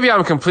thought, and maybe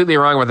I'm completely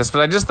wrong with this, but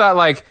I just thought,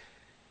 like,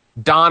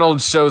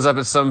 Donald shows up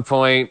at some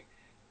point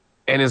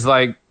and is,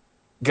 like,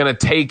 gonna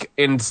take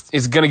and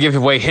is gonna give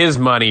away his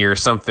money or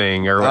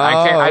something. Or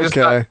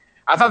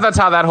I thought that's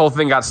how that whole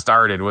thing got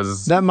started.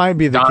 Was that might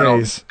be the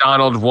case?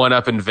 Donald one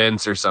up in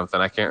Vince or something.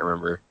 I can't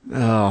remember.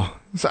 Oh,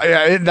 so,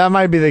 yeah, that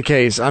might be the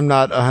case. I'm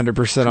not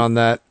 100% on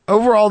that.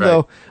 Overall,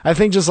 though, I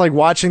think just like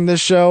watching this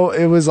show,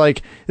 it was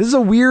like, this is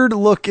a weird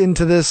look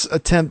into this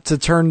attempt to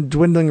turn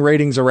dwindling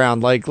ratings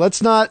around. Like,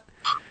 let's not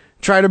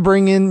try to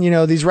bring in,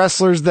 these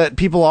wrestlers that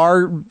people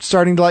are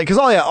starting to like. Because,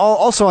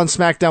 also on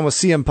SmackDown was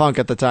CM Punk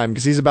at the time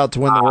because he's about to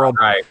win the World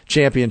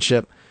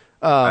Championship.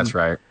 That's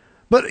right.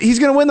 But he's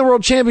going to win the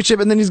World Championship,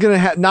 and then he's going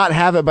to not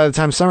have it by the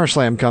time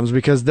SummerSlam comes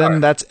because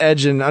then that's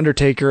Edge and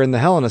Undertaker in the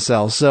Hell in a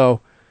Cell. So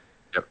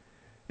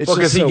it's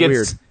just so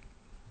weird.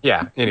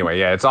 Yeah,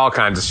 anyway, it's all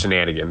kinds of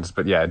shenanigans,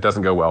 but it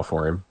doesn't go well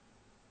for him.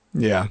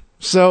 Yeah.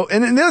 So,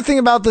 and the other thing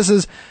about this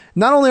is,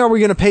 not only are we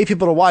going to pay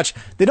people to watch,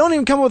 they don't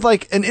even come with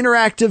like an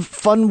interactive,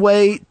 fun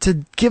way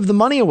to give the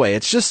money away.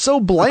 It's just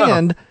so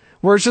bland,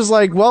 where it's just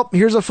like, well,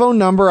 here's a phone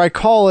number, I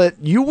call it,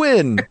 you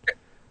win.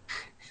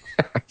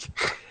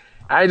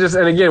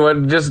 And again,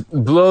 what just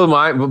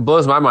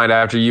blows my mind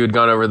after you had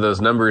gone over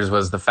those numbers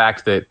was the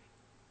fact that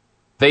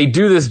they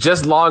do this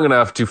just long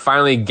enough to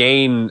finally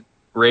gain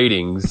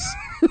ratings,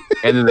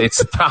 and then they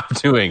stop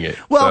doing it.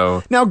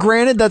 Well, now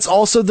granted, that's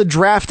also the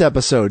draft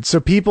episode, so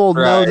people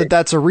know that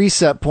that's a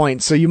reset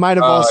point. So you might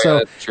have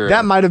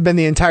that might have been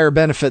the entire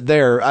benefit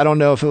there. I don't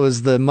know if it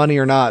was the money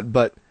or not,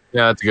 but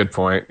yeah, that's a good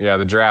point. Yeah,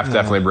 the draft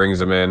definitely brings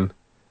them in.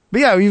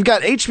 But yeah, you've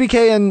got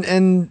HBK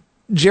and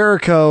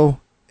Jericho.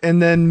 And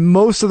then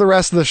most of the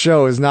rest of the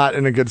show is not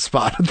in a good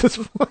spot at this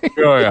point.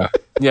 Oh, yeah.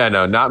 Yeah,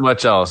 no, not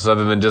much else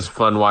other than just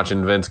fun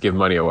watching Vince give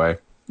money away.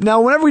 Now,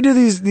 whenever we do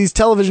these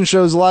television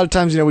shows, a lot of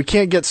times, we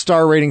can't get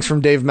star ratings from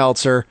Dave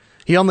Meltzer.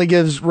 He only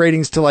gives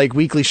ratings to, like,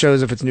 weekly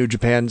shows if it's New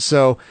Japan.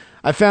 So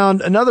I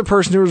found another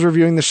person who was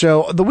reviewing the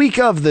show the week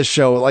of this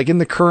show, like in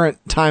the current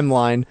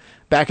timeline,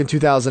 back in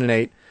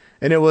 2008.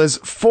 And it was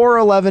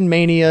 411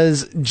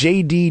 Mania's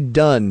J.D.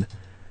 Dunn.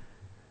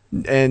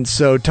 And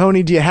so,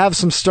 Tony, do you have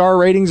some star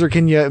ratings, or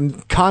can you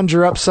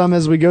conjure up some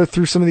as we go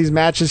through some of these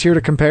matches here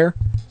to compare?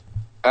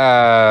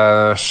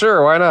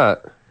 Sure, why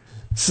not?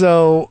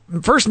 So,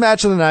 first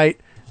match of the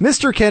night,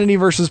 Mr. Kennedy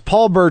versus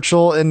Paul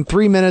Burchill in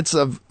 3 minutes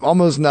of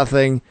almost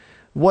nothing.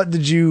 What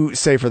did you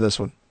say for this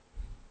one?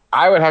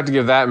 I would have to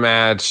give that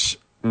match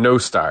no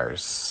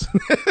stars.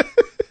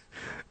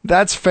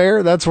 That's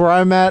fair. That's where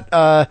I'm at.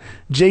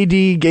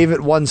 JD gave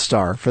it 1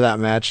 star for that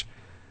match.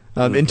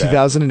 In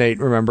 2008,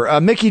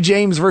 remember. Mickie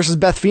James versus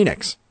Beth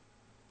Phoenix.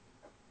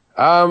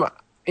 I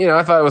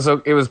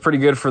thought it was pretty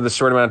good for the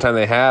short amount of time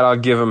they had. I'll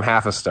give them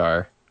half a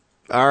star.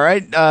 All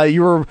right.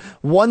 You were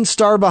 1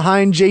 star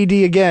behind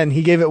JD again.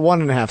 He gave it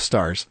 1.5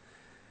 stars.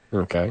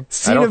 Okay.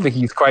 I don't think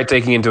he's quite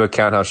taking into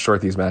account how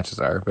short these matches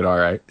are, but all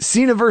right.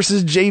 Cena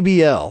versus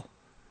JBL.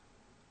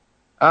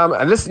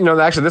 This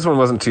one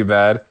wasn't too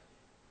bad.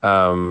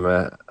 I'm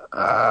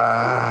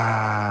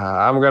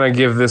gonna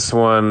give this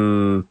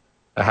one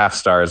a 0.5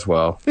 star as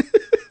well.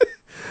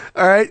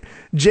 All right.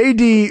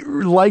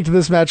 JD liked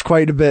this match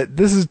quite a bit.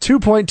 This is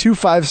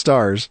 2.25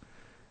 stars.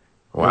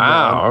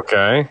 Wow.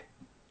 Okay.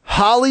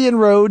 Holly and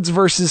Rhodes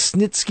versus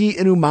Snitsky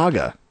and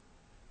Umaga.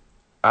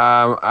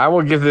 I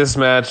will give this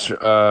match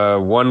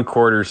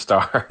 1/4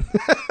 star.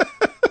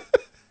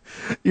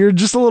 You're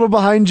just a little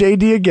behind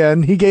JD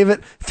again. He gave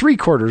it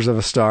 3/4 of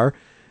a star.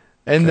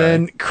 And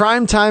then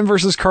Crime Time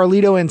versus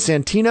Carlito and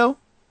Santino.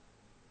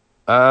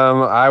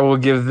 I will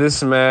give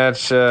this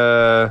match.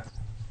 I'll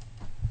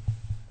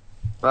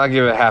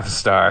give it 0.5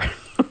 star.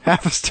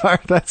 0.5 star.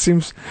 That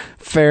seems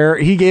fair.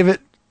 He gave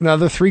it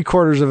another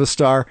 3/4 of a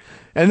star.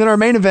 And then our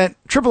main event,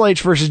 Triple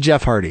H versus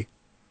Jeff Hardy.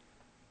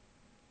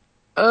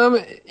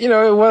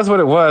 It was what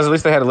it was. At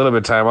least they had a little bit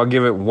of time. I'll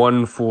give it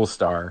 1 full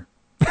star.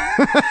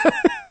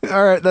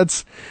 All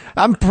right,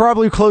 I'm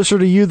probably closer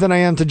to you than I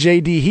am to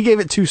JD. He gave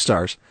it 2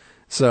 stars.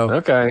 So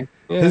okay.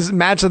 Yeah. His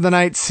match of the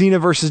night, Cena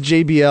versus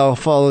JBL,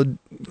 followed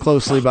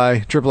closely by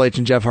Triple H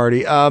and Jeff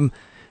Hardy. The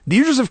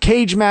Users of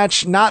Cage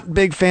match, not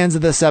big fans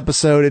of this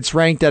episode. It's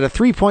ranked at a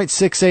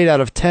 3.68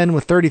 out of 10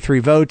 with 33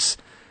 votes.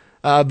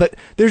 But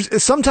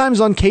there's sometimes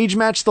on Cage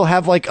Match, they'll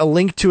have like a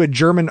link to a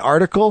German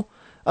article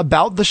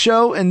about the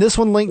show, and this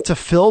one linked to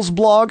Phil's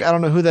blog. I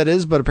don't know who that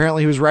is, but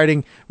apparently he was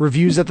writing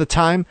reviews at the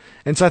time.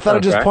 And so I thought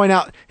I'd just point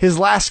out his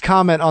last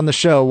comment on the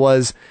show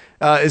was,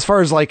 as far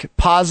as like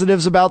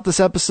positives about this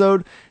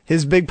episode,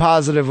 his big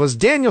positive was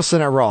Danielson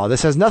at Raw.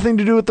 This has nothing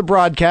to do with the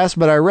broadcast,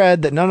 but I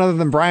read that none other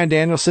than Bryan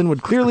Danielson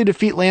would clearly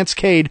defeat Lance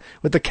Cade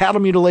with the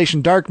cattle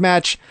mutilation dark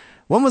match.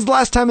 When was the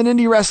last time an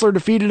indie wrestler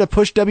defeated a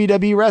push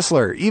WWE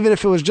wrestler, even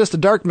if it was just a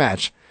dark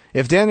match?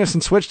 If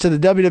Danielson switched to the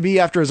WWE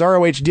after his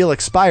ROH deal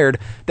expired,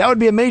 that would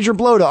be a major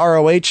blow to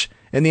ROH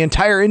and the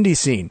entire indie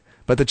scene.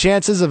 But the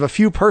chances of a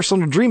few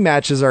personal dream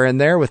matches are in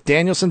there with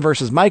Danielson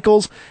versus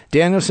Michaels,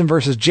 Danielson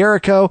versus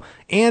Jericho,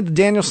 and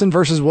Danielson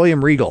versus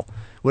William Regal.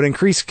 Would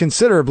increase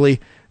considerably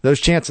those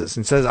chances.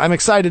 And says, I'm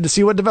excited to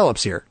see what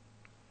develops here.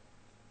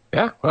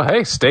 Yeah, well,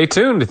 hey, stay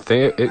tuned.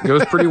 It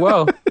goes pretty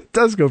well. It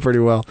does go pretty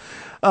well.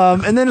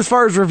 And then as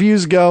far as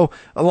reviews go,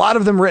 a lot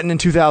of them written in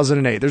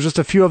 2008. There's just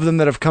a few of them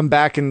that have come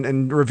back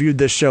and reviewed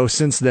this show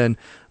since then.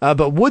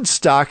 But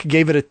Woodstock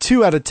gave it a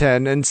 2 out of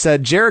 10 and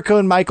said, Jericho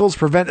and Michaels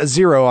prevent a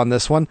 0 on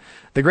this one.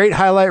 The great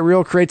highlight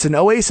reel creates an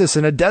oasis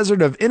in a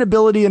desert of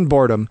inability and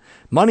boredom.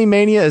 Money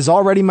Mania is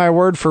already my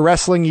word for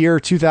wrestling year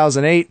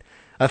 2008.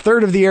 A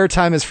third of the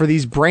airtime is for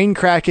these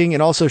brain-cracking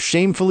and also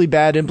shamefully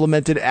bad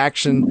implemented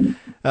action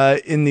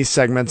in these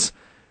segments.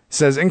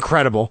 Says,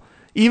 incredible.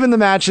 Even the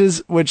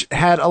matches, which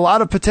had a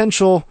lot of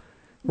potential,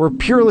 were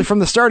purely from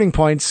the starting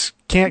points,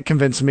 can't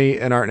convince me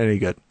and aren't any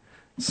good.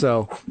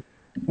 So,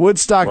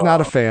 Woodstock,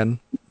 not a fan.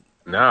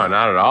 No,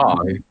 not at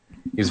all.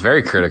 He's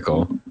very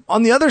critical.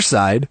 On the other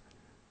side,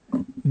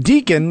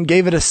 Deacon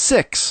gave it a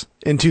 6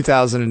 in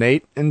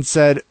 2008 and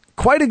said,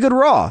 quite a good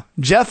Raw.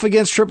 Jeff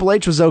against Triple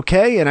H was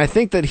okay, and I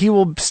think that he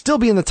will still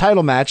be in the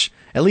title match.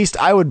 At least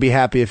I would be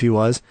happy if he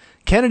was.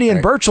 Kennedy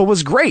and Burchill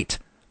was great.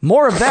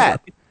 More of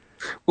that.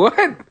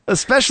 What?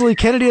 Especially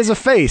Kennedy as a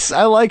face.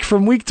 I like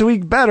from week to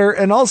week better,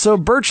 and also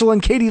Burchill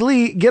and Katie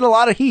Lee get a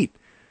lot of heat.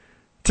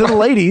 To the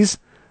ladies,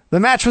 the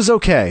match was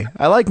okay.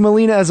 I like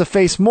Melina as a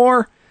face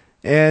more,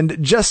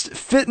 and just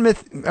saying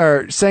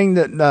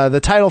that the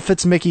title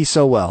fits Mickey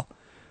so well.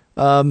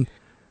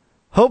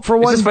 Hope for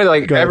one. It's just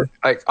funny,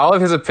 like all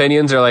of his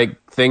opinions are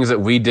like things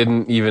that we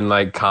didn't even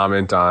like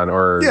comment on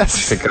or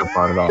pick up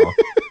on at all.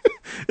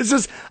 It's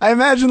just, I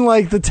imagine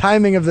like the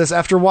timing of this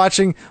after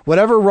watching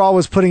whatever Raw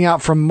was putting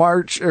out from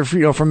March or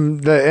from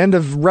the end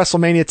of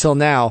WrestleMania till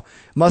now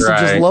must have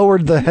just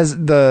lowered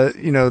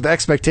the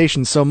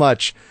expectations so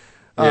much.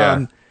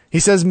 He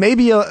says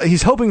maybe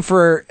he's hoping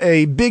for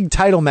a big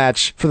title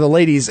match for the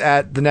ladies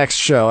at the next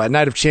show at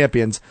Night of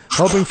Champions,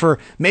 hoping for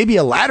maybe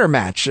a ladder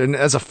match and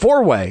as a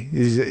 4-way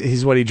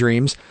he's what he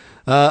dreams.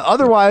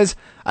 Otherwise,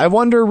 I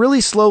wonder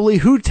really slowly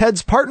who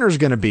Ted's partner is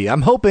going to be.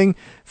 I'm hoping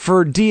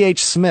for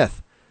D.H. Smith.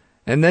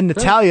 And then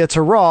Natalia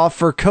to Raw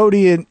for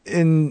Cody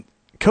in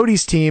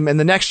Cody's team, and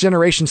the Next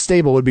Generation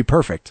stable would be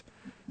perfect.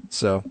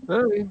 So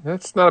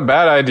that's not a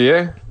bad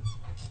idea.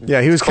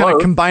 Yeah, he was kind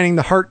of combining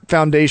the Hart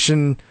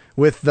Foundation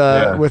with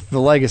the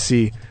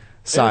legacy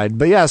side.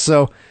 But yeah,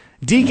 so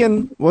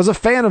Deacon was a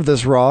fan of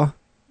this Raw,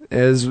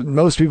 as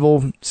most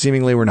people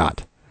seemingly were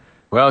not.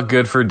 Well,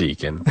 good for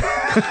Deacon.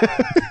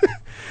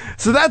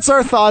 So that's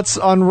our thoughts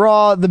on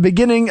Raw, the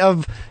beginning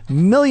of $1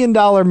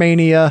 Million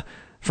Mania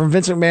from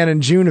Vince McMahon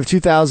in June of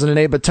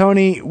 2008. But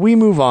Tony, we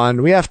move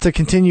on. We have to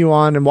continue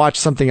on and watch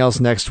something else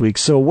next week.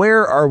 So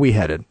where are we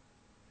headed?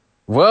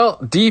 Well,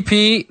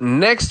 DP,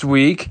 next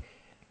week,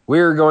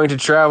 we're going to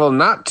travel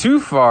not too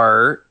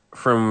far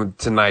from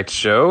tonight's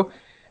show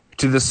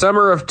to the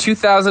summer of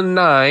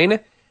 2009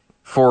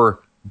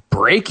 for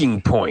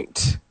Breaking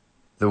Point.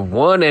 The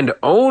one and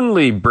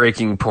only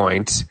Breaking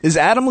Point. Is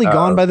Adam Lee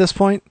gone by this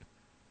point?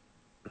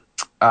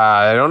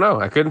 I don't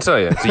know. I couldn't tell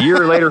you. It's a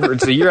year later.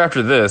 It's a year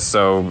after this,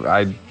 so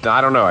I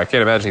don't know. I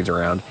can't imagine he's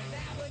around.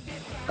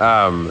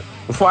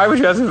 Why would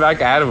you ask me if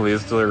Adam Lee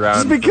is still around?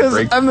 Just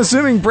because I'm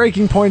assuming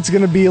Breaking Point's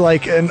going to be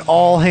like an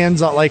all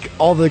hands on, like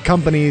all the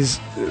companies.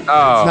 It's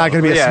not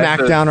going to be a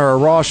SmackDown or a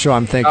Raw show.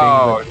 I'm thinking.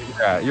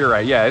 Yeah, you're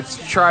right. Yeah, it's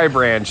a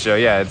tri-brand show.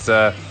 Yeah, it's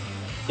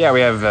we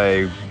have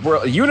a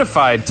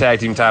unified tag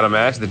team title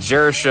match. The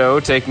Jericho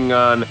taking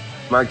on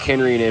Mark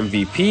Henry and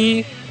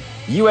MVP.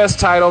 U.S.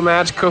 title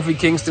match, Kofi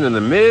Kingston and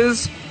The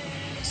Miz.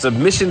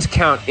 Submissions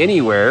count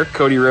anywhere,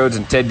 Cody Rhodes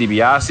and Ted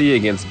DiBiase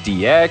against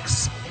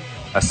DX.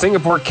 A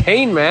Singapore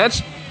Kane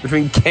match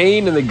between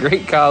Kane and the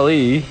Great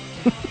Khali.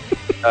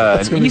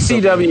 An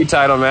ECW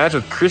title match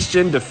with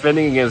Christian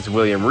defending against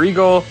William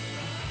Regal.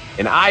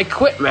 An I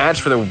Quit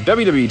match for the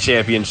WWE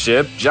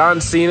Championship,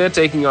 John Cena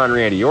taking on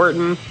Randy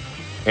Orton.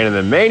 And in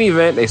the main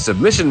event, a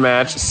submission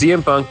match,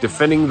 CM Punk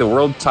defending the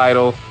world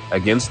title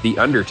against The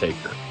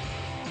Undertaker.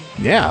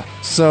 Yeah,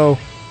 so,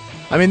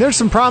 I mean, there's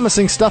some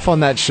promising stuff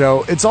on that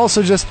show. It's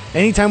also just,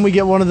 anytime we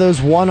get one of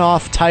those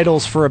one-off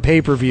titles for a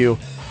pay-per-view,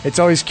 it's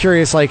always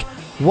curious, like,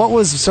 what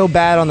was so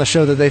bad on the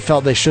show that they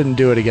felt they shouldn't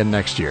do it again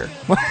next year?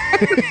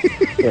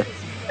 Yeah.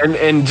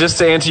 And just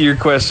to answer your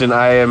question,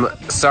 I am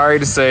sorry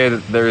to say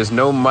that there is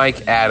no Mike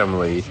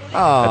Adamle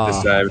at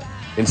this time.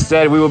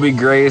 Instead, we will be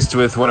graced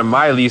with one of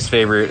my least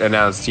favorite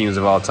announced teams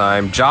of all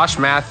time, Josh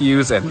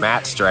Matthews and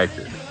Matt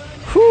Stryker.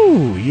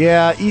 Whew,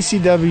 yeah,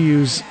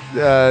 ECW's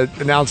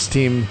announced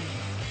team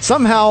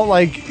somehow,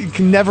 like,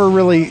 can never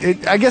really...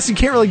 I guess you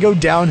can't really go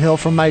downhill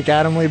from Mike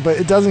Adamle, but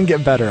it doesn't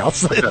get better. I'll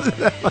say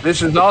that.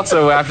 This is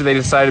also after they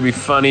decided to be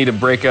funny to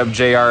break up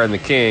JR and the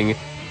King.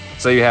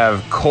 So you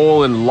have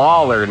Cole and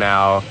Lawler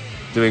now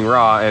doing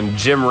Raw, and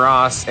Jim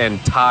Ross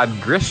and Todd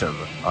Grisham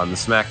on the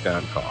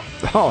SmackDown call.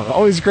 Oh,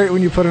 always great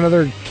when you put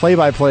another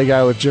play-by-play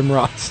guy with Jim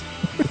Ross.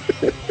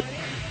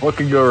 What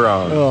could go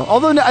wrong?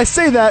 Although I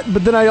say that,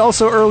 but then I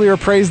also earlier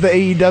praised the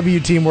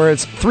AEW team where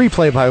it's 3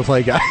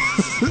 play-by-play guys.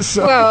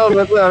 So. Well,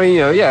 but, I mean,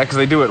 because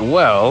they do it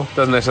well.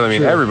 Doesn't necessarily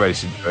mean everybody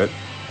should do it.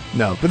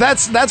 No, but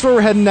that's where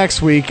we're heading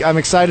next week. I'm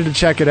excited to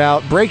check it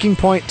out. Breaking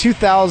Point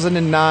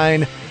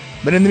 2009.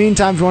 But in the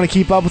meantime, if you want to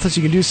keep up with us,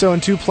 you can do so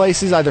in 2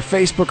 places, either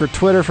Facebook or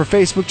Twitter. For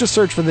Facebook, just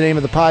search for the name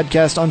of the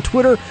podcast. On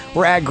Twitter,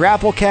 we're at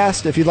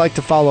Grapplecast. If you'd like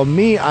to follow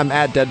me, I'm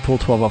at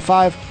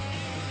Deadpool1205.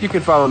 You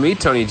can follow me,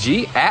 Tony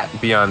G, at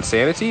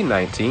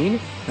BeyondSanity19.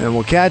 And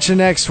we'll catch you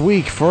next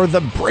week for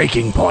the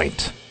Breaking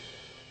Point.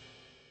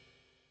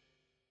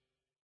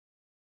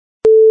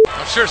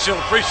 I'm sure she'll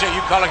appreciate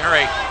you calling her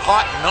a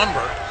hot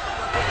number.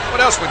 What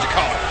else would you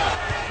call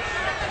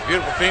her?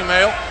 Beautiful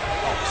female.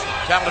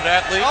 Talented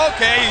athlete.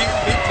 Okay, you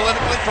can be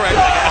politically correct,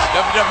 I guess.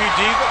 WWE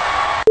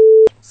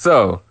diva.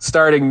 So,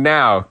 starting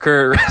now,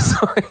 current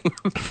wrestling.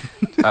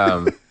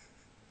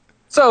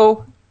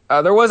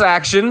 There was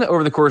action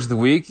over the course of the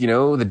week. You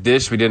know, the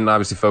dish, we didn't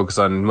obviously focus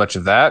on much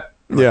of that.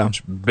 Yeah.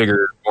 Much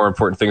bigger, more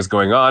important things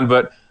going on.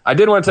 But I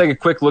did want to take a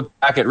quick look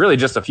back at really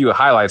just a few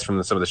highlights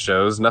from some of the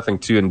shows, nothing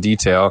too in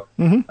detail.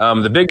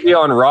 Mm-hmm. The big deal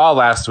on Raw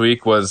last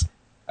week was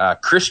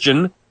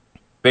Christian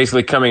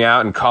basically coming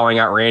out and calling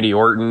out Randy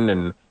Orton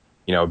and,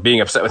 you know,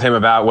 being upset with him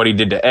about what he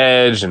did to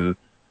Edge and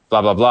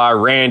blah, blah, blah.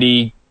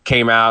 Randy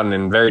came out and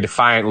then very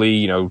defiantly,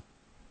 you know,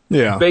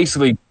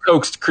 basically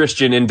coaxed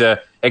Christian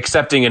into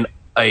accepting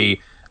a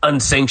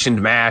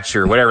unsanctioned match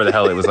or whatever the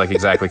hell it was like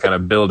exactly kind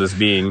of billed as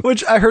being.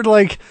 Which I heard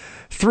like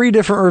 3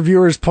 different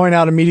reviewers point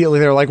out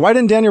immediately. They were like, why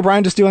didn't Daniel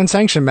Bryan just do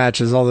unsanctioned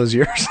matches all those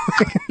years?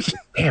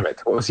 Damn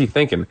it. What was he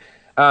thinking?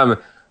 So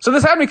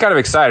this had me kind of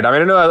excited. I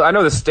mean, I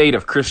know the state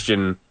of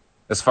Christian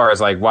as far as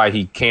like why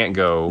he can't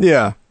go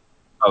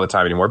all the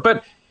time anymore,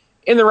 but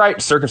in the right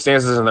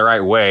circumstances, in the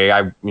right way,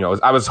 I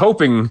was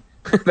hoping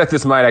that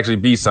this might actually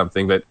be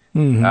something, but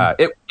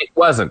it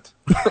wasn't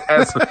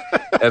as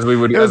we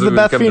would, as we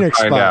would come Phoenix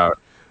to find out.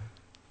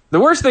 The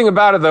worst thing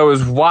about it, though,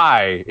 is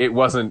why it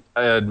wasn't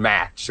a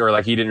match or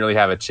like he didn't really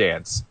have a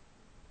chance.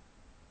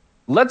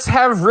 Let's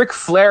have Ric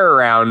Flair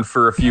around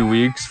for a few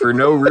weeks for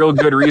no real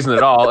good reason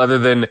at all, other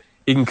than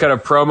he can cut a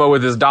promo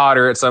with his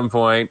daughter at some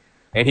point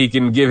and he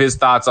can give his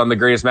thoughts on the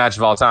greatest match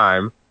of all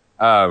time.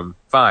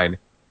 Fine.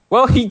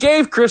 Well, he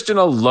gave Christian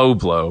a low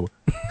blow,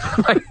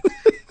 like,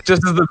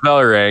 just as the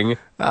bell rang,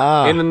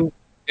 in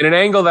an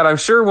angle that I'm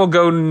sure will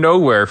go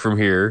nowhere from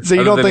here. So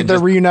you don't think they're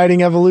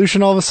reuniting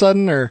Evolution all of a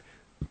sudden, or?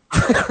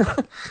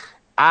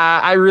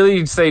 I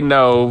really say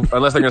no,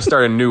 unless they're going to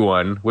start a new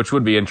one, which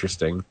would be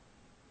interesting.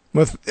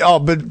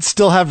 But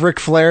still have Ric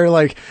Flair,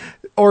 like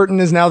Orton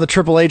is now the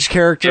Triple H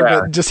character,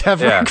 but just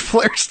have Ric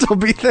Flair still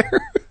be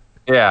there.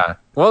 Yeah.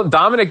 Well,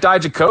 Dominic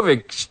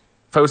Dijakovic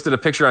posted a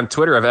picture on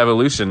Twitter of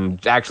Evolution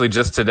actually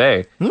just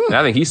today. And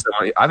I think he's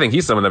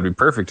someone that'd be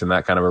perfect in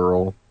that kind of a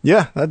role.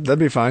 Yeah, that'd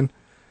be fine.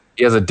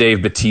 He has a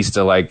Dave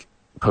Bautista like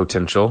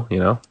potential, you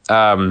know.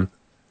 But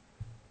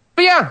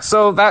yeah,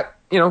 so that,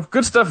 you know,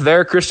 good stuff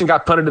there. Christian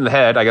got punted in the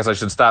head. I guess I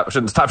shouldn't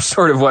stop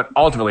short of what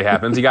ultimately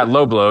happens. He got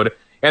low blowed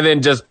and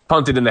then just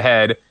punted in the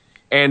head.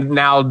 And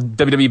now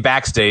WWE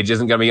Backstage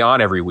isn't going to be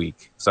on every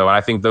week. So I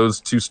think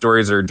those two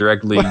stories are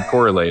directly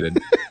correlated.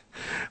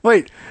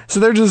 Wait, so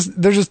they're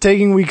just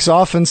taking weeks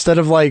off instead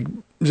of like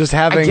just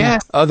having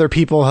other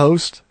people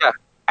host? Yeah.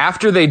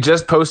 After they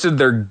just posted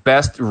their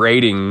best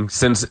rating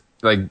since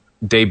like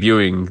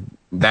debuting,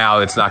 now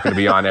it's not going to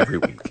be on every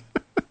week.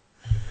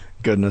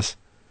 Goodness.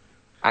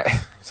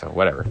 So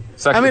whatever.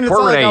 I mean,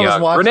 poor Renee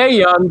Young. Young. Renee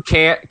Young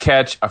can't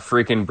catch a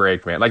freaking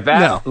break, man. Like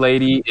that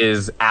lady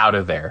is out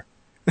of there.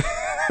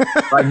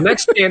 Like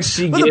next chance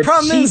she gets,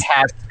 she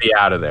has to be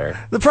out of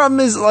there. The problem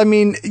is, I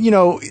mean,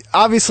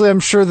 obviously I'm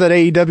sure that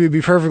AEW would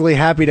be perfectly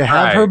happy to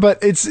have her,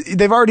 but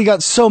they've already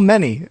got so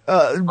many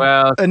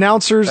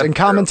announcers and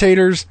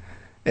commentators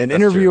and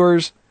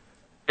interviewers.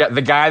 True. Yeah,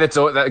 the guy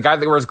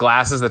that wears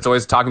glasses that's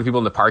always talking to people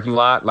in the parking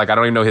lot. Like I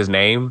don't even know his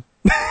name.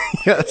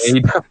 Yes.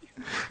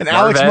 And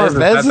Alex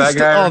Marvez is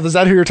still, is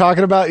that who you're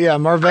talking about? Yeah,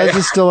 Marvez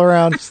is still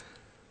around.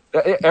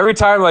 Every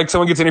time like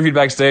someone gets interviewed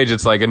backstage,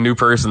 it's like a new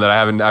person that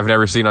I've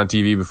never seen on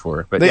TV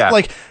before. But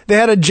they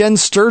had a Jen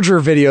Sturger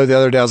video the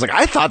other day. I was like,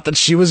 I thought that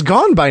she was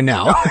gone by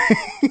now.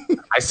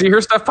 I see her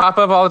stuff pop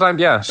up all the time.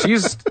 Yeah,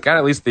 she's got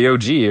at least the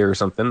OG or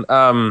something.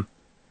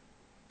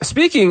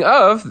 Speaking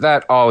of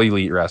that All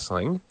Elite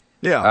Wrestling,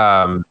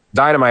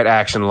 Dynamite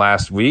action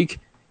last week.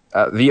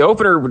 The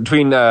opener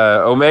between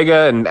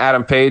Omega and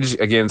Adam Page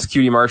against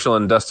QT Marshall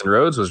and Dustin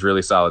Rhodes was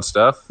really solid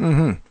stuff.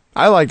 Mm-hmm.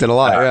 I liked it a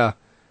lot.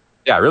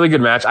 Yeah, really good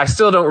match. I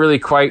still don't really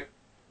quite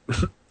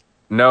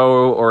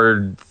know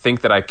or think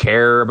that I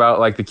care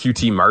about like the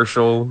QT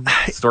Marshall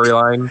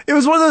storyline. It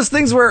was one of those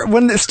things where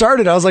when it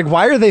started, I was like,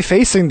 why are they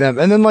facing them?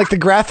 And then like the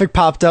graphic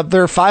popped up,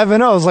 they're 5-0.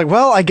 I was like,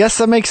 well, I guess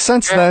that makes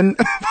sense then.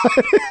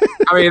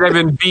 I mean, they've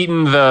been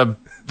beating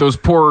those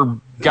poor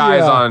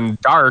guys on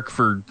Dark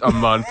for a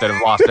month that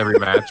have lost every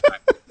match.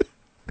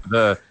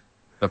 The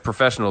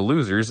professional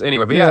losers.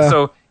 Anyway, but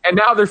so and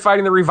now they're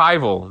fighting the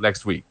Revival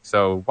next week.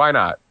 So why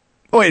not?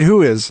 Wait,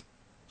 who is?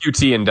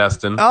 QT and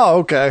Dustin. Oh,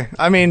 okay.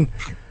 I mean,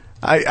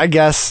 I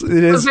guess it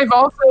is. They've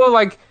also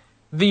like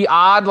the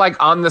odd like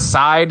on the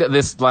side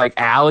this like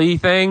alley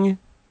thing,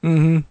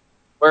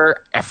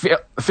 where I feel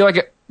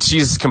like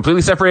she's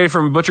completely separated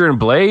from Butcher and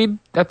Blade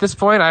at this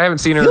point. I haven't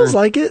seen her. Feels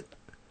like it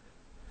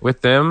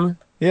with them.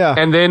 Yeah,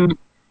 and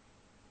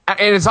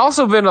it's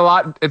also been a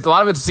lot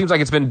of it seems like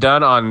it's been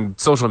done on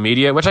social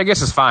media, which I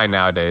guess is fine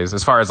nowadays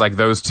as far as like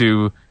those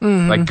two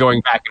like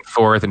going back and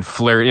forth and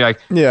flirting. Like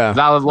a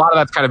lot of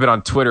that's kind of been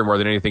on Twitter more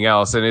than anything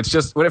else. And it's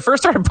just when it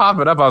first started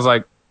popping up, I was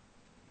like,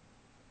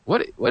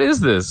 what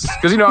is this?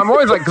 Because I'm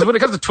always like, because when it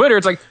comes to Twitter,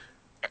 it's like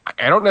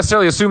I don't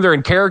necessarily assume they're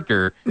in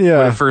character when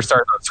it first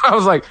started. So I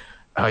was like,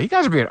 oh, you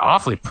guys are being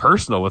awfully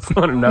personal with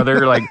one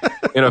another, like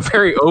in a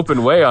very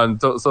open way on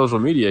social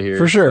media here.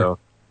 For sure. So,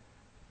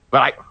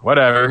 but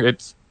whatever.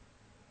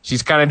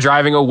 She's kind of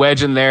driving a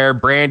wedge in there.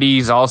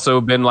 Brandy's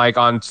also been like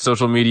on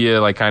social media,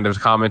 like kind of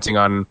commenting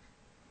on,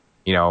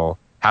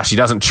 how she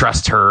doesn't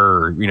trust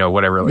her, or,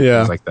 whatever,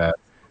 things like that.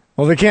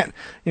 Well, they can't,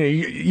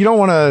 you don't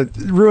want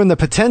to ruin the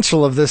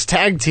potential of this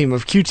tag team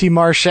of QT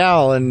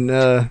Marshall and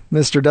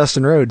Mr.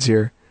 Dustin Rhodes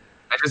here.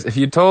 If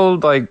you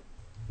told like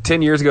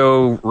 10 years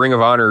ago, Ring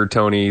of Honor,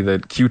 Tony,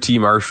 that QT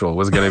Marshall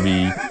was going to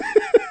be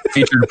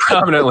featured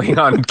prominently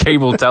on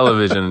cable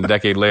television a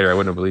decade later, I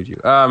wouldn't have believed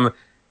you.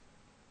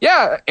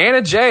 Yeah,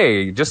 Anna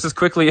Jay, just as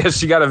quickly as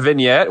she got a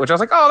vignette, which I was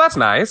like, oh, that's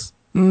nice.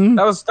 Mm-hmm.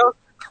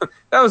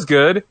 That was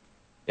good.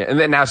 Yeah, and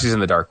then now she's in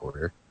the Dark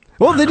Order.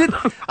 Well, they did.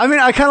 I mean,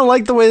 I kind of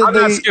like the way that I'm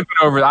not skipping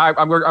over.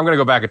 I'm going to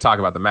go back and talk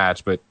about the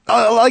match, but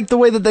I like the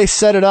way that they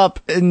set it up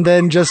and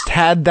then just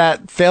had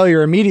that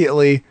failure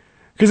immediately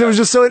because it was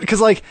just so.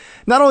 Because like,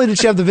 not only did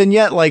she have the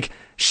vignette, like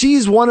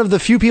she's one of the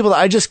few people that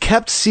I just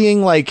kept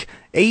seeing like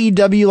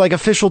AEW like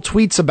official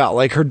tweets about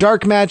like her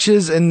dark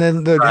matches, and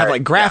then they had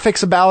like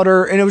graphics about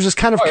her, and it was just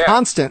kind of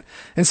constant.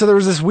 And so there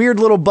was this weird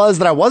little buzz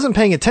that I wasn't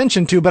paying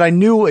attention to, but I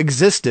knew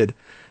existed.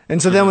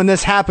 And so then when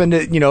this happened,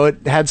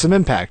 it had some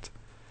impact.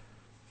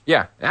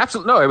 Yeah,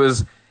 absolutely. No, it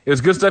was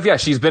good stuff. Yeah,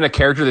 she's been a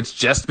character that's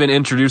just been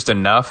introduced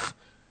enough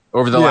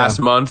over the last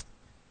month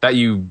that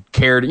you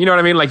cared. You know what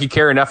I mean? Like you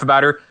care enough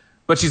about her,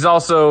 but she's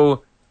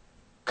also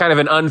kind of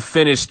an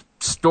unfinished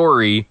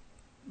story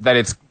that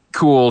it's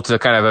cool to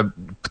kind of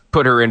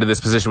put her into this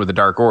position with the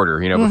Dark Order,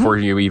 before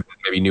you even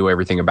maybe knew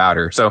everything about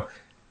her. So,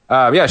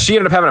 she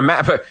ended up having a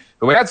match. But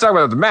we had to talk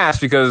about the match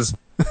because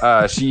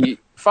she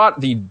fought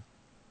the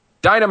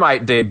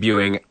Dynamite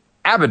debuting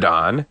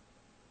Abaddon,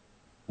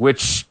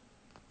 which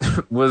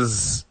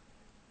is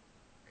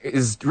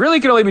really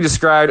can only be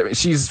described.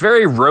 She's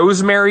very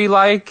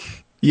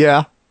Rosemary-like.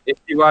 Yeah. If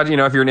you watch,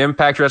 if you're an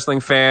Impact Wrestling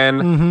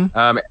fan,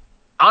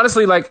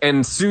 honestly, like,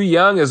 and Su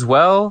Yung as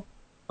well.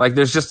 Like,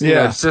 there's just,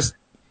 it's just.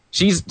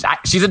 She's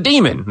a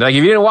demon. Like, if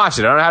you didn't watch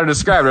it, I don't know how to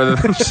describe it other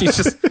than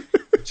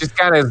she's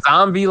kind of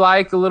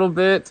zombie-like a little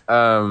bit.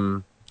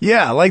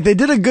 Yeah, like they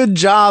did a good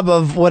job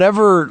of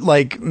whatever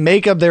like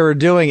makeup they were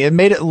doing. It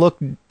made it look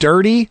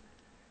dirty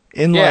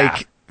and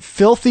like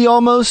filthy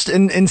almost,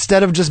 and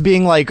instead of just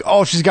being like,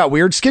 oh, she's got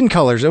weird skin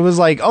colors. It was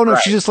like, oh no,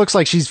 she just looks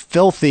like she's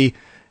filthy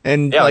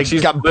and like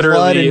she's got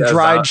blood and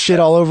dried shit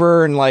all over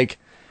her, and like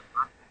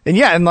And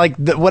yeah, and like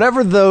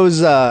whatever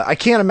those, I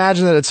can't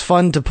imagine that it's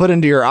fun to put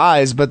into your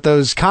eyes, but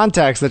those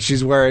contacts that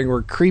she's wearing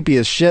were creepy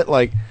as shit.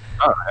 Like,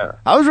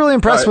 I was really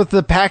impressed with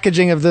the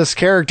packaging of this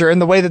character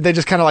and the way that they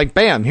just kind of like,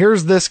 bam,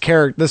 here's this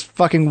character, this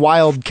fucking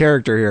wild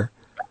character here.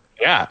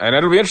 Yeah, and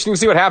it'll be interesting to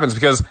see what happens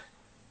because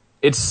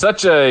it's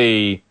such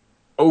a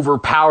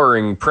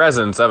overpowering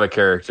presence of a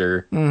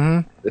character.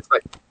 Mm-hmm. It's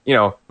like,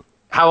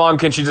 how long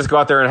can she just go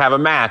out there and have a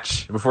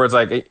match before it's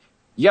like,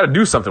 you got to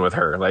do something with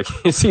her? Like,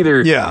 it's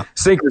either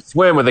sink or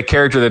swim with a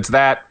character that's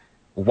that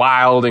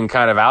wild and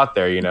kind of out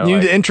there, You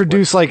need to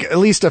introduce like at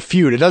least a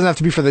feud. It doesn't have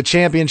to be for the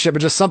championship,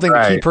 but just something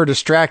to keep her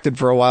distracted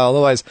for a while.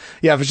 Otherwise,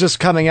 if it's just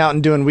coming out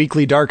and doing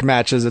weekly dark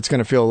matches, it's going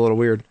to feel a little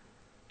weird.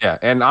 Yeah,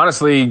 and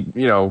honestly,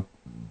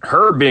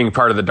 her being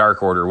part of the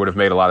Dark Order would have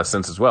made a lot of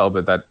sense as well,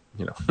 but that,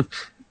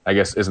 I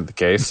guess isn't the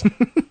case.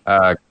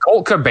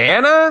 Colt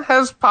Cabana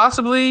has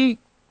possibly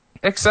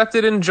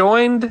accepted and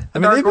joined the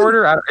Dark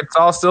Order. It's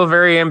all still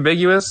very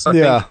ambiguous. I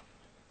think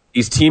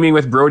he's teaming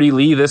with Brody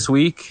Lee this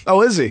week.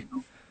 Oh, is he?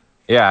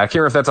 Yeah, I can't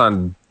remember if that's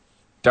on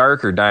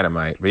Dark or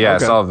Dynamite, but I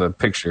saw the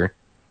picture.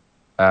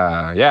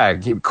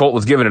 Colt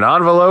was given an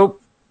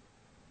envelope,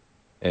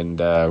 and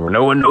where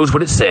no one knows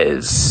what it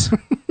says.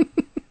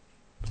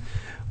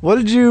 What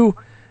did you...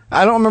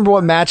 I don't remember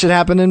what match it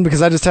happened in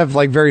because I just have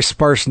like very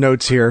sparse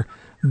notes here.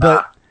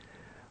 But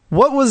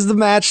what was the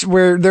match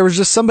where there was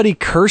just somebody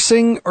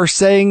cursing or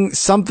saying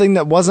something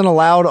that wasn't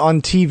allowed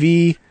on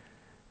TV?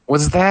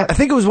 Was that? I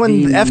think it was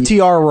when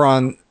FTR were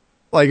on.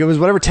 Like, it was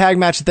whatever tag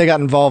match that they got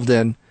involved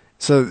in.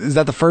 So is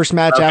that the first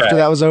match after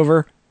that was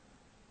over?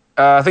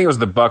 I think it was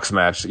the Bucks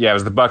match. Yeah, it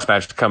was the Bucks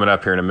match coming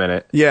up here in a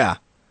minute. Yeah.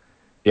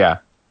 Yeah.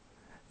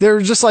 There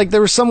was just like,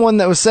 there was someone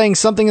that was saying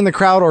something in the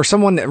crowd or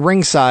someone at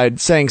ringside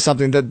saying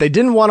something that they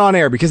didn't want on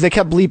air because they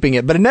kept bleeping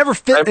it, but it never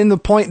fit in the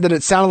point that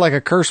it sounded like a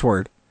curse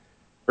word.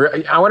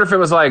 I wonder if it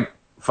was like,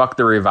 fuck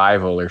the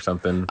Revival or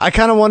something. I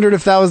kind of wondered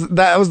if that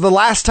was the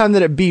last time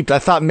that it beeped. I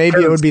thought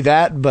maybe it would be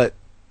that, but...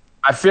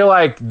 I feel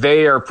like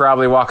they are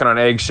probably walking on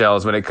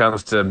eggshells when it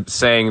comes to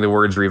saying the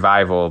words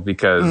Revival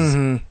because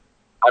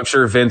I'm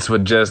sure Vince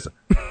would just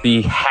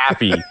be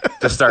happy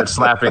to start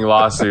slapping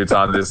lawsuits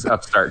on this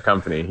upstart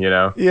company,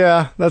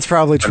 Yeah, that's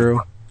probably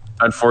true.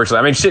 Unfortunately.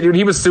 I mean, shit, dude,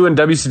 he was suing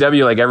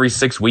WCW like every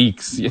 6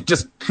 weeks,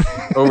 just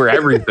over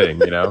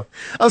everything, I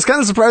was kind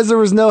of surprised there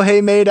was no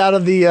hay made out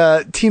of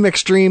the Team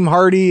Extreme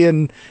Hardy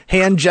and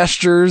hand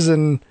gestures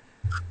and...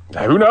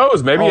 Who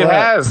knows? Maybe it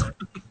has.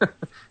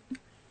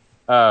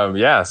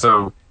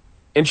 So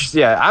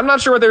interesting. Yeah, I'm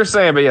not sure what they were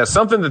saying, but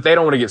something that they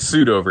don't want to get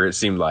sued over, it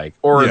seemed like,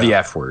 or the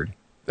F word.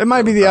 It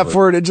might be the F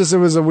word. It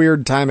was a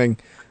weird timing,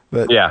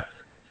 but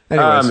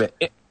anyways.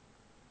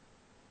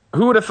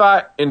 Who would have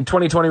thought in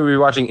 2020 we'd be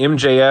watching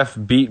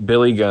MJF beat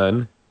Billy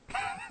Gunn?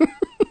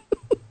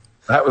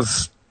 That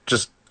was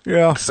just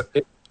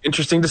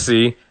interesting to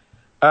see.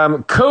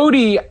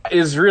 Cody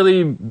has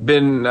really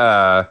been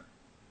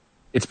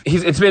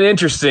it's been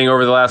interesting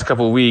over the last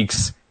couple of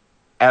weeks,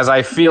 as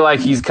I feel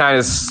like he's kind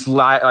of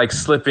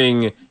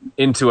slipping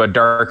into a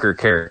darker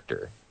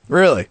character.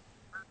 Really?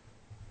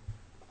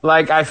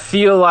 Like, I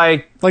feel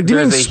like do you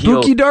mean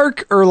spooky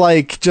dark or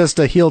like just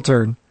a heel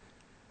turn?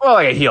 Well,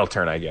 like a heel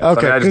turn, I guess.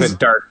 Okay, I just meant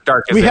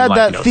dark. We had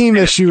that theme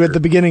issue at the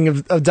beginning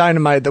of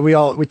Dynamite that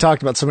we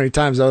talked about so many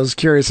times. I was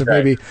curious if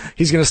maybe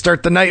he's going to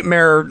start the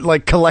Nightmare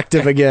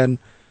collective again.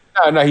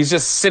 No, he's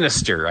just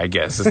sinister, I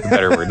guess is the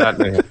better word. Not,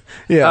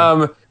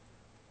 yeah.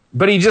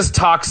 But he just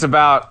talks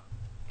about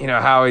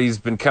how he's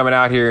been coming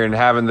out here and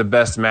having the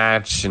best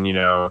match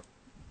and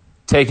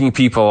taking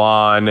people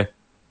on.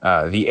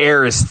 The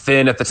air is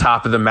thin at the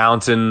top of the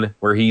mountain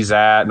where he's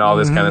at and all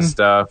this kind of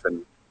stuff.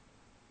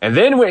 And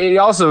then he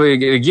also,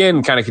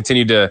 again, kind of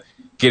continued to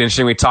get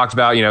interesting. We talked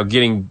about,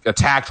 getting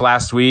attacked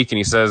last week, and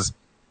he says,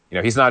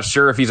 he's not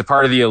sure if he's a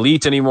part of the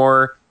Elite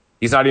anymore.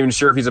 He's not even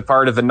sure if he's a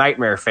part of the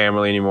Nightmare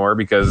family anymore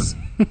because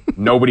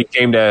nobody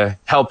came to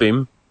help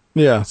him.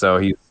 Yeah. So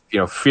he's,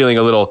 feeling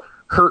a little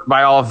hurt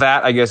by all of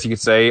that, I guess you could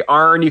say.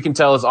 Arn, you can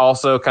tell, is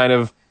also kind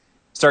of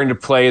starting to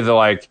play the,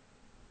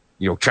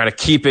 trying to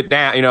keep it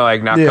down,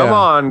 come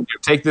on,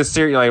 take this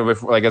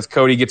serious. As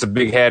Cody gets a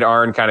big head,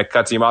 Arn kind of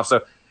cuts him off.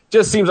 So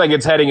just seems like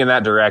it's heading in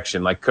that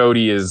direction. Like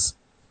Cody is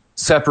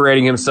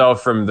separating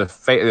himself from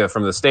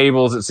the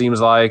stables, it seems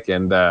like,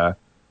 and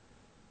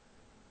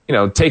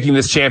taking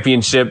this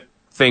championship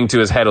thing to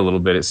his head a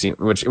little bit. It seems,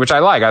 which I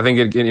like. I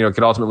think it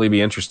could ultimately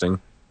be interesting.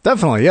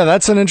 Definitely, yeah.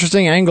 That's an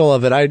interesting angle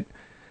of it.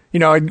 We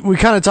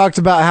kind of talked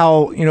about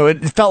how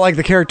it felt like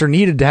the character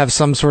needed to have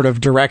some sort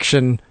of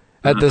direction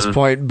at this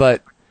point,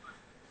 but.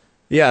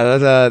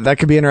 Yeah, that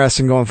could be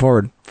interesting going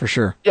forward, for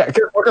sure. Yeah,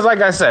 because like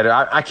I said,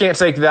 I can't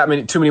take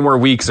too many more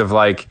weeks of,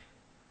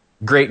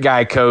 great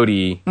guy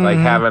Cody,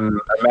 having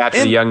a match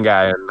with a young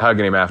guy and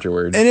hugging him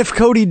afterwards. And if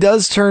Cody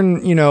does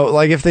turn,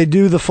 if they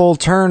do the full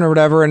turn or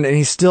whatever, and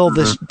he's still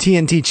this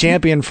TNT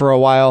champion for a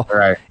while,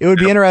 it would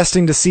be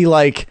interesting to see,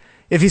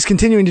 if he's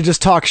continuing to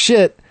just talk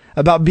shit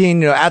about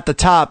being at the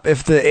top,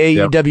 if the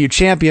AEW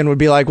champion would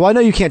be like, well, I know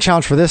you can't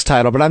challenge for this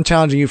title, but I'm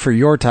challenging you for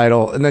your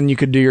title, and then you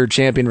could do your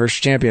champion versus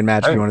champion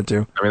match if you wanted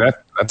to. I mean,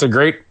 that's a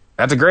great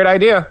that's a great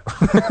idea.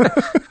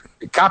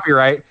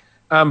 Copyright.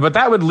 But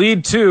that would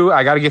lead to,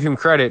 I got to give him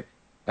credit,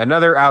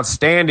 another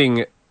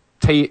outstanding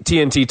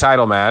TNT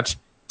title match,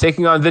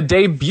 taking on the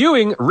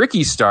debuting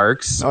Ricky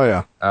Starks. Oh,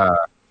 yeah.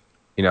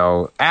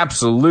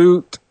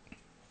 Absolute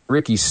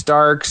Ricky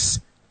Starks,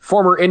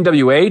 former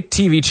NWA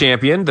TV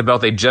champion, the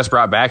belt they just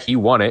brought back. He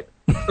won it.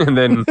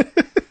 and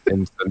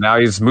so now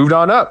he's moved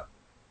on up.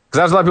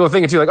 Because that's a lot of people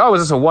thinking, too, like, oh,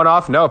 is this a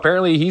one-off? No,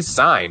 apparently he's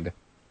signed.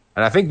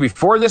 And I think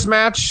before this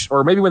match,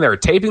 or maybe when they were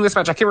taping this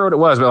match, I can't remember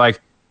what it was, but,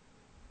 like,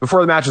 before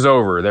the match was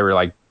over, they were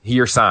like,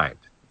 you're signed.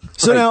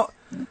 So now,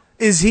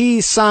 is he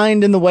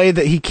signed in the way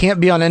that he can't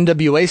be on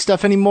NWA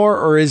stuff anymore,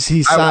 or is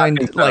he signed,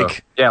 I think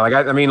so. Yeah,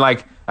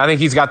 I think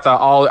he's got the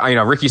all,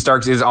 Ricky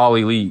Starks is all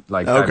elite,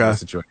 kind of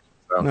situation.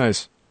 So.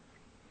 Nice.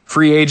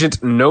 Free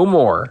agent, no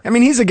more. I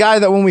mean, he's a guy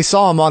that when we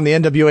saw him on the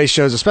NWA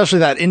shows, especially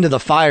that Into the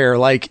Fire,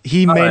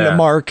 he made a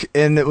mark,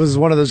 and it was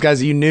one of those guys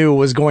that you knew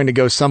was going to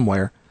go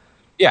somewhere.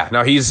 Yeah,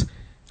 no, he's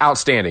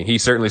outstanding. He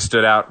certainly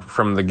stood out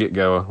from the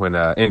get-go when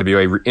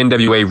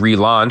NWA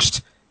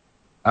relaunched.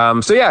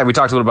 We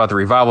talked a little about the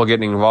Revival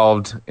getting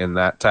involved in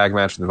that tag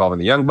match involving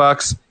the Young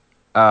Bucks.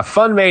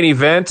 Fun main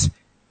event.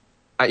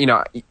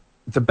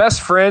 The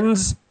Best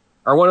Friends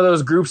are one of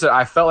those groups that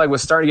I felt like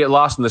was starting to get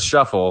lost in the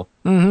shuffle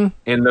in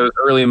those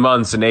early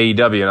months in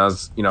AEW, and I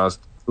was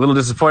a little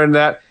disappointed in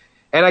that.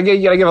 And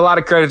you got to give a lot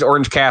of credit to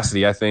Orange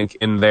Cassidy, I think,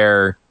 in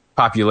their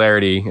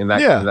popularity in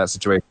that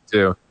situation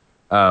too.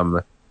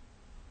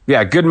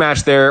 Good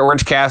match there.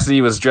 Orange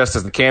Cassidy was dressed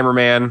as the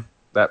cameraman.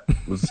 That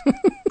was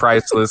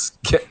priceless.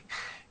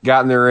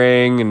 Got in the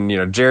ring,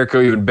 and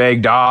Jericho even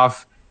begged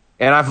off.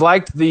 And I've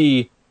liked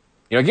the.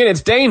 Again,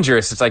 it's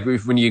dangerous. It's like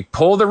when you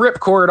pull the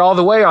ripcord all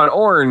the way on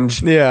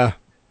Orange, and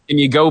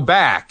you go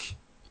back,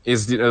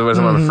 is what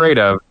I'm afraid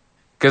of,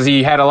 because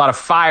he had a lot of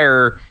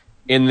fire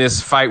in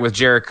this fight with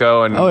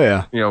Jericho, and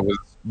was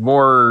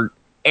more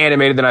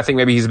animated than I think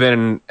maybe he's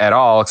been at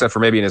all, except for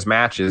maybe in his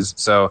matches.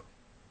 So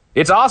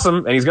it's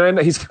awesome, and he's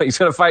gonna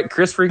fight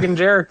Chris freaking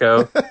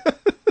Jericho, and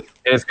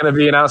it's gonna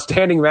be an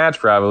outstanding match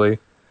probably.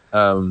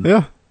 I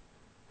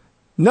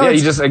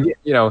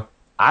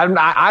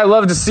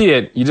love to see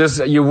it.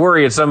 You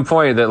worry at some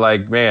point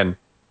that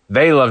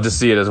they love to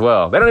see it as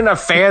well. They don't even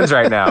have fans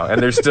right now,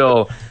 and they're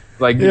still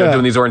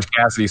doing these Orange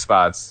Cassidy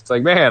spots. It's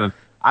like, man,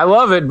 I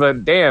love it,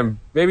 but damn,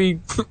 maybe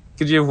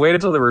could you have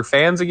waited till there were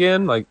fans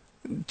again?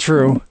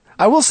 True.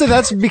 I will say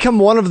that's become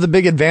one of the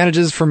big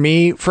advantages for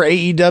me for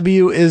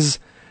AEW is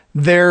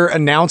their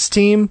announce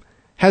team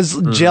has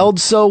gelled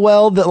so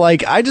well that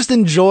I just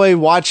enjoy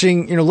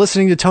watching,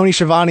 listening to Tony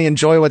Schiavone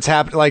enjoy what's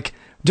happening.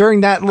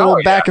 During that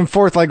little back and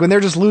forth, when they're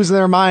just losing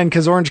their mind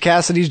because Orange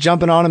Cassidy's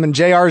jumping on him and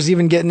JR's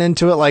even getting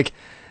into it,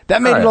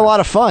 that made it a lot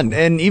of fun.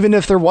 And even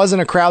if there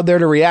wasn't a crowd there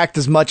to react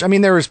as much, I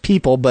mean, there was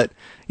people, but,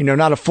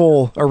 not a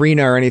full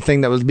arena or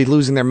anything that would be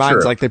losing their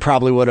minds like they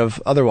probably would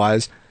have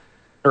otherwise.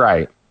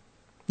 Right.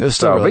 It was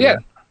still really good.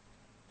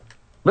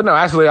 But no,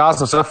 absolutely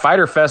awesome. So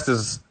Fyter Fest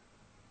is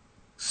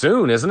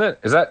soon, isn't it?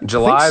 Is that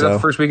July? Is that the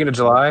first weekend of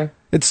July?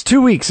 It's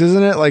 2 weeks,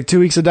 isn't it? 2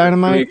 weeks of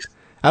Dynamite? 2 weeks.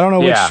 I don't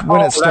know when it starts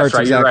that's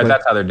right. exactly. You're right.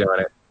 That's how they're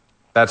doing it.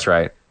 That's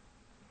right.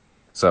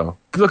 So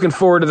looking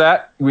forward to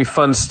that. It'll be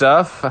fun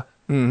stuff. Just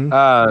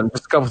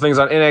a couple things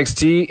on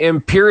NXT.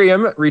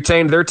 Imperium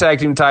retained their tag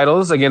team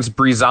titles against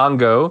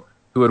Breezango,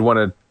 who had won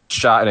a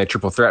shot in a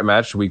triple threat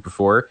match the week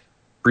before.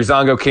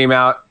 Breezango came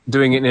out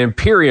doing an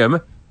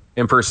Imperium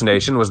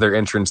impersonation, was their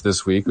entrance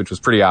this week, which was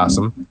pretty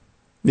awesome.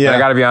 Yeah. And I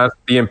got to be honest,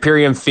 the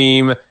Imperium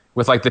theme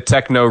with the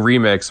techno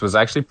remix was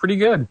actually pretty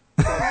good.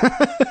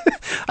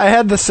 I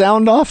had the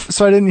sound off,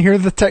 so I didn't hear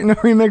the techno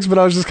remix, but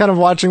I was just kind of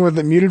watching with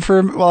it muted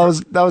for while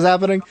that was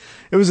happening.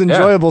 It was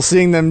enjoyable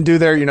seeing them do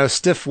their,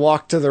 stiff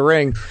walk to the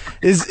ring.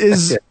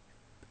 Is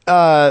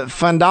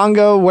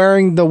Fandango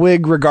wearing the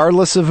wig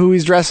regardless of who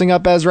he's dressing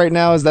up as right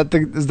now? Is that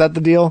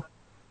the deal?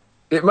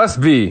 It must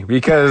be,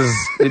 because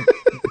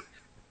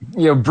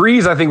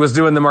Breeze I think was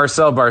doing the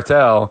Marcel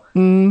Bartel,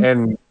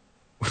 and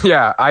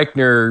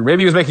Eichner,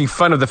 maybe he was making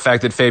fun of the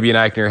fact that Fabian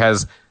Eichner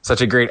has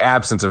such a great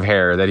absence of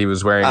hair that he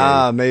was wearing.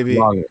 Maybe.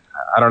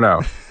 I don't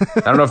know.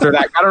 I don't know if they're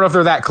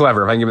that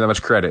clever, if I can give them that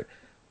much credit.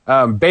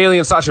 Bayley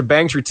and Sasha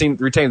Banks retained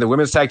the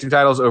women's tag team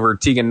titles over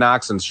Tegan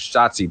Nox and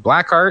Shotzi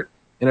Blackheart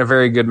in a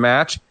very good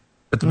match.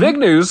 But the big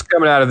news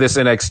coming out of this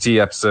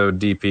NXT episode,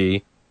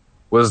 DP,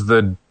 was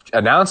the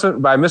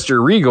announcement by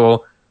Mr.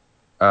 Regal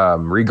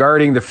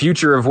regarding the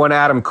future of one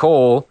Adam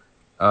Cole,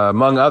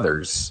 among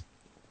others.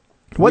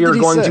 What did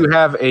he say? To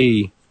have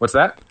a... What's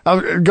that?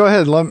 Go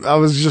ahead. I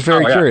was just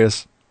very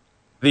curious.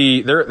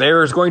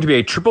 There's going to be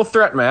a triple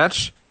threat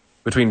match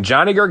between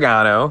Johnny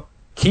Gargano,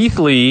 Keith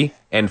Lee,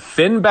 and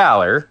Finn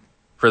Balor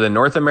for the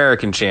North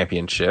American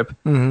Championship.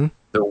 The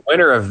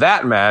winner of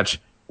that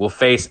match will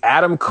face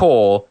Adam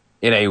Cole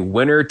in a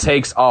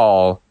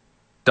winner-takes-all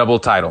double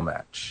title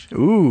match.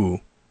 Ooh.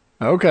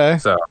 Okay.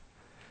 So,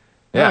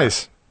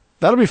 nice.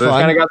 That'll be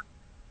fun.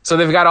 So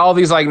they've got all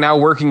these now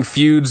working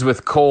feuds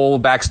with Cole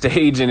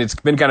backstage, and it's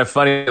been kind of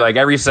funny.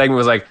 Every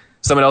segment was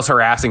someone else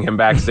harassing him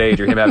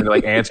backstage, or him having to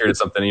answer to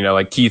something,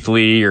 like Keith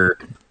Lee or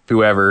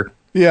whoever.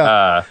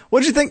 Yeah.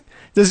 What'd you think?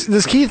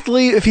 Does Keith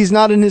Lee, if he's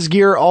not in his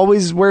gear,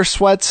 always wear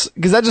sweats?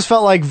 Because that just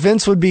felt like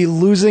Vince would be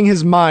losing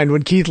his mind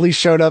when Keith Lee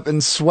showed up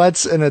in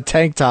sweats and a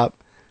tank top.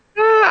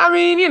 I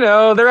mean,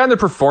 they're at the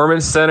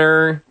Performance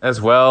Center as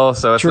well,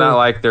 so it's not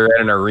like they're at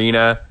an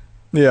arena.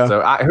 Yeah.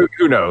 So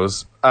who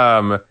knows?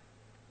 But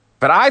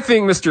I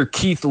think Mr.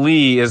 Keith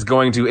Lee is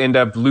going to end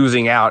up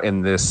losing out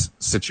in this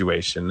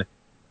situation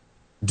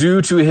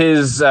due to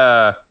his...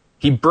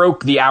 he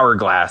broke the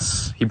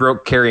hourglass. He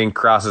broke Karrion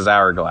Kross's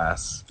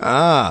hourglass.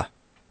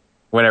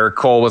 Whenever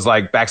Cole was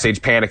like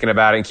backstage panicking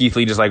about it, and Keith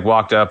Lee just like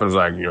walked up and was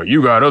like,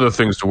 you got other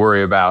things to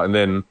worry about, and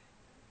then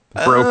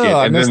broke it.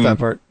 I missed that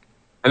part.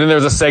 And then there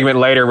was a segment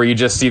later where you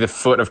just see the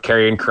foot of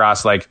Karrion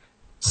Kross like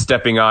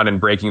stepping on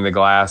and breaking the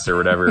glass or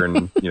whatever,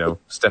 and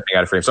stepping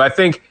out of frame. So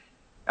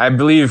I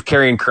believe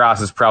Karrion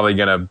Kross is probably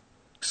gonna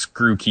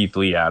screw Keith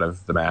Lee out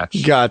of the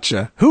match.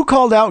 Gotcha. Who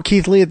called out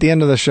Keith Lee at the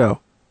end of the show?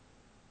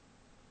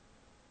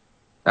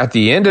 At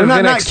the end of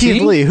NXT? Not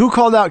Keith Lee. Who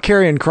called out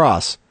Karrion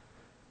Kross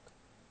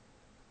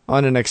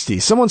on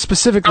NXT? Someone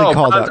specifically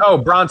called out. Oh,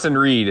 Bronson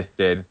Reed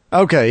did.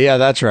 Okay, yeah,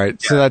 that's right.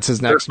 Yeah, so that's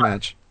his next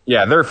match.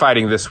 Yeah, they're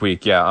fighting this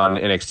week, on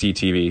NXT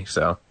TV.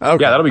 So, yeah,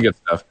 that'll be good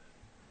stuff.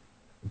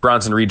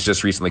 Bronson Reed's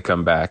just recently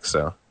come back,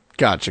 so.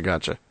 Gotcha.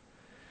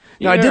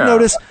 Now, I did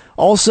notice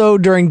also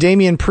during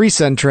Damian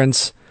Priest's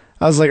entrance,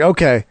 I was like,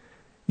 okay,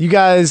 you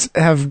guys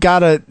have got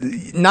to...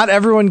 Not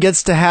everyone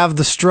gets to have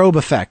the strobe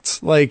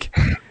effects. Like...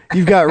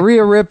 You've got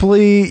Rhea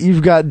Ripley,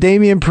 you've got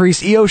Damian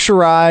Priest, Io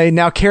Shirai,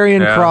 now Karrion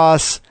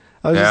Kross.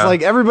 I was just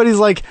like, everybody's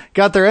like,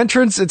 got their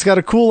entrance, it's got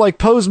a cool like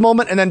pose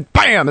moment, and then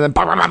BAM! And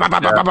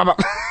then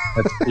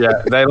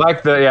yeah, they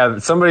like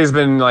somebody's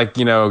been like,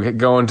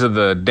 going to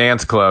the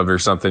dance club or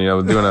something,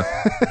 listening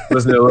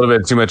to a little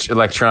bit too much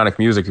electronic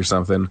music or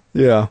something.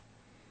 Yeah.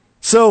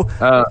 So,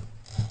 go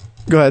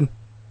ahead.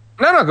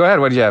 No, go ahead.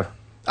 What do you have?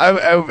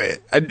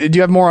 Do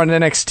you have more on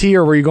NXT,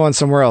 or were you going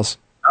somewhere else?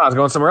 I was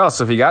going somewhere else,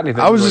 so if you got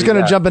anything. I was just going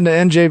to jump into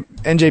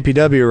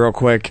NJPW real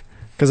quick,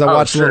 because I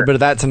watched a little bit of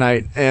that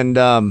tonight, and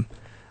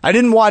I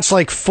didn't watch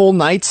like full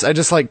nights. I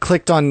just like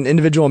clicked on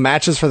individual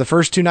matches for the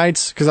first two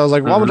nights, because I was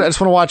like, well, I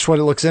just want to watch what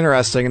it looks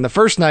interesting. And the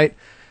first night,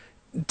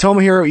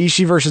 Tomohiro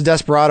Ishii versus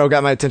Desperado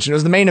got my attention. It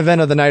was the main event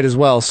of the night as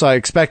well, so I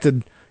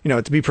expected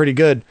it to be pretty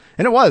good,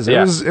 and it was.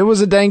 Yeah. It was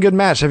a dang good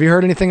match. Have you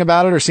heard anything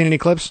about it or seen any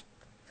clips?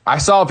 I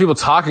saw people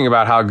talking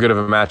about how good of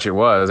a match it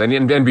was,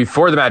 and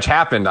before the match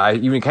happened, I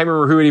even can't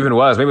remember who it even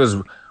was. Maybe it was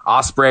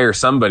Ospreay or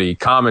somebody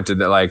commented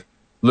that like,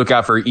 look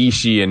out for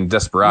Ishii and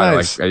Desperado.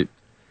 Nice. Like, it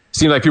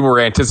seemed like people were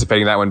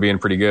anticipating that one being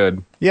pretty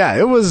good. Yeah,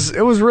 it was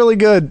really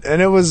good,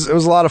 and it was a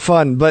lot of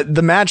fun. But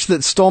the match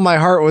that stole my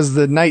heart was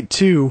the night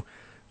 2,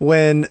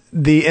 when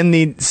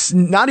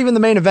not even the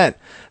main event,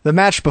 the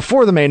match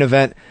before the main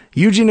event,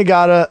 Yuji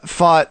Nagata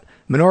fought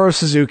Minoru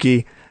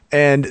Suzuki.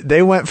 And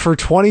they went for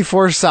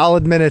 24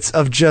 solid minutes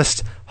of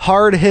just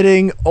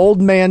hard-hitting, old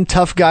man,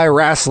 tough guy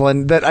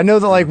wrestling that I know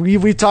that like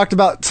we've talked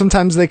about.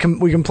 Sometimes we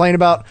complain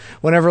about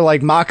whenever like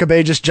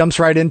Makabe just jumps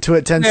right into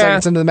it 10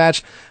 seconds into the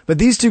match. But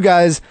these two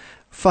guys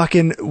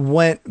fucking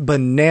went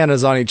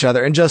bananas on each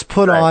other and just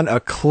put on a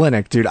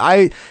clinic, dude.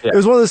 It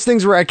was one of those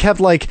things where I kept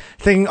like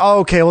thinking, oh,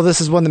 okay, well,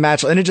 this is when the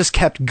match, and it just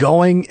kept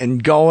going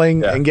and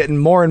going and getting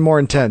more and more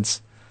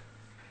intense.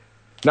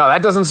 No,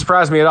 that doesn't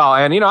surprise me at all.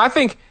 And, I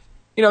think...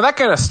 that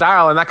kind of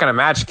style and that kind of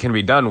match can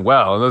be done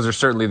well, and those are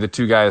certainly the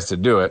two guys to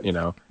do it.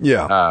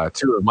 Yeah.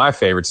 Two of my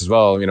favorites as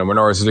well.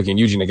 Minoru Suzuki and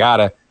Yuji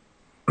Nagata.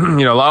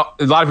 A lot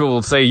of people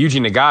will say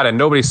Yuji Nagata.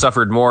 Nobody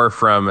suffered more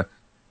from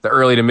the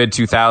early to mid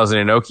 2000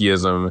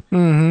 Inokiism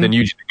than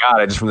Yuji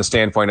Nagata, just from the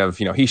standpoint of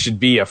he should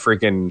be a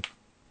freaking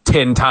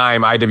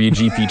 10-time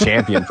IWGP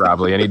champion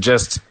probably, and he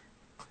just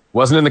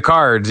wasn't in the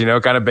cards.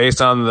 Kind of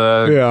based on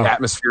the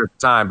atmosphere at the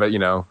time, but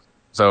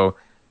so.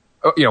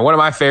 One of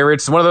my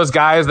favorites, one of those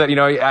guys that,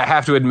 I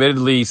have to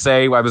admittedly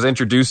say I was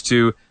introduced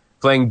to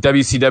playing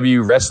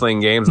WCW wrestling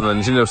games on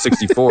the Nintendo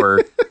 64.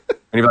 And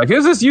you're like,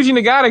 who's this Yuji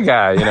Nagata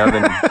guy?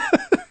 Then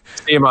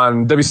see him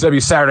on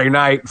WCW Saturday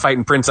Night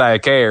fighting Prince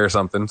Iake or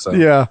something. So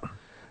yeah.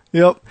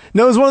 Yep.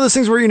 No, it was one of those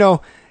things where,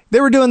 they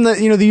were doing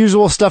the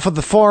usual stuff with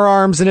the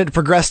forearms, and it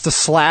progressed to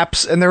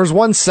slaps. And there was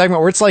one segment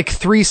where it's like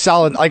 3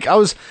 solid, like I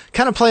was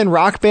kind of playing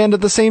Rock Band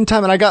at the same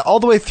time, and I got all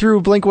the way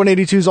through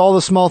Blink-182's All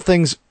the Small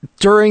Things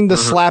during the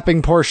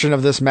slapping portion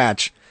of this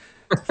match.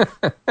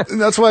 And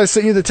that's why I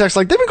sent you the text,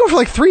 like, they've been going for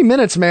like 3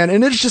 minutes, man,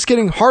 and it's just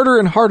getting harder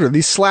and harder.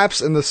 These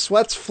slaps and the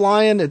sweat's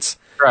flying. It's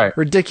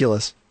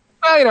ridiculous.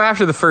 Well,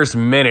 after the first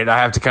minute, I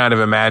have to kind of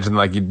imagine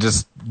like you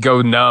just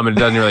go numb and it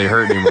doesn't really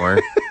hurt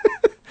anymore.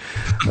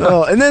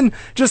 Oh, and then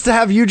just to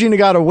have Yuji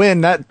Nagata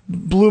win, that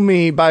blew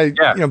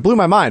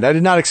my mind. I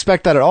did not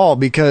expect that at all,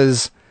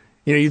 because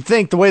you'd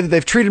think the way that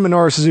they've treated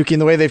Minoru Suzuki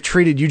and the way they've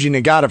treated Yuji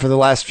Nagata for the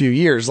last few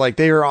years, like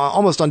they are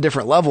almost on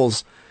different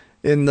levels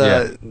in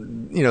the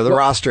the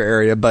roster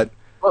area. But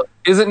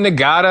isn't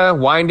Nagata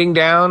winding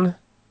down?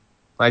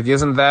 Like,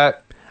 isn't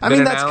that?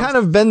 That's kind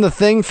of been the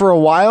thing for a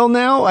while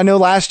now. I know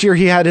last year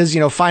he had his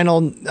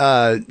final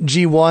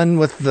G1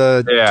 with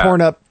the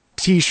torn up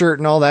T-shirt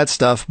and all that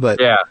stuff, but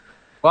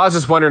Well, I was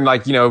just wondering,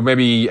 like,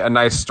 maybe a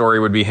nice story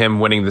would be him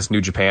winning this New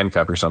Japan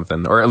Cup or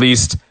something, or at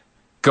least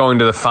going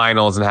to the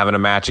finals and having a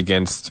match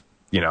against,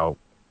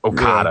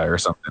 Okada or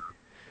something.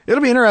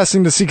 It'll be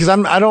interesting to see because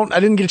I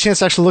didn't get a chance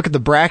to actually look at the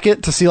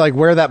bracket to see like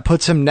where that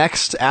puts him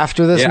next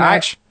after this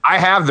match. I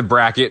have the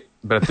bracket,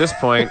 but at this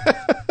point,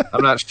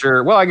 I'm not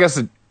sure. Well, I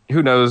guess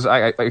who knows?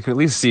 I can at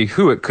least see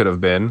who it could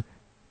have been.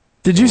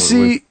 Did you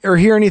see or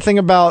hear anything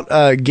about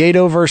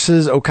Gato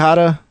versus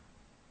Okada?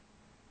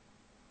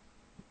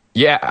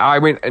 Yeah,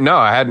 no,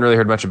 I hadn't really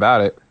heard much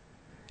about it.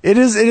 It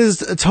is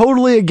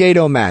totally a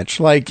Gato match.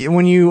 Like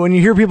when you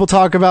hear people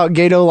talk about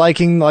Gato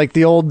liking like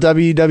the old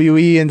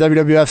WWE and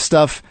WWF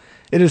stuff,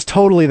 it is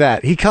totally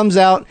that. He comes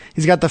out,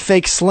 he's got the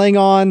fake sling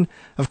on.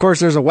 Of course,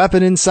 there's a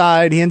weapon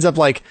inside. He ends up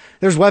like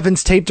there's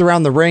weapons taped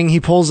around the ring. He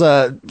pulls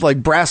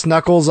like brass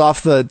knuckles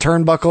off the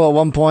turnbuckle at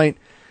one point.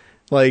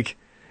 Like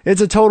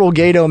it's a total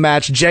Gato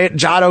match.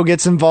 Jado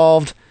gets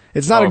involved.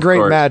 It's not a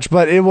great match,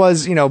 but it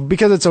was,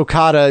 because it's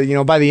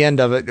Okada, by the end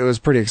of it, it was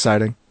pretty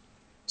exciting.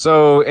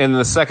 So in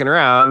the second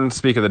round,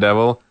 speak of the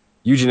devil,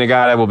 Yuji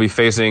Nagata will be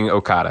facing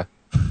Okada.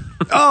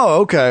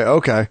 Oh,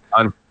 okay.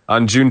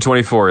 On June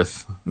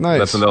 24th. Nice.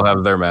 That's when they'll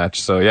have their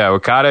match. So yeah,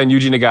 Okada and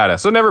Yuji Nagata.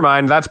 So never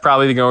mind. That's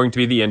probably going to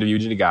be the end of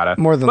Yuji Nagata.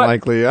 More than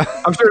likely, yeah.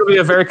 I'm sure it'll be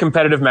a very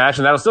competitive match,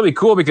 and that'll still be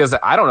cool because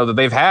I don't know that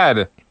they've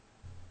had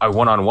a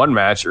one-on-one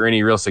match or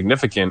any real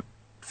significant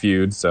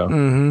feud. So.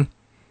 Mm-hmm.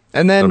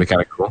 And then, that'll be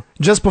kind of cool.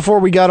 Just before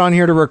we got on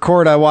here to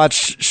record, I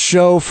watched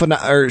show of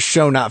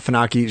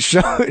Roppongi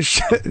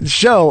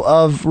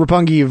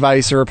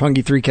Vice or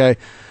Roppongi 3K,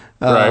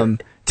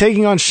 right.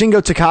 taking on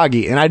Shingo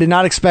Takagi, and I did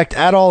not expect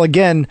at all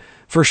again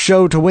for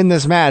Sho to win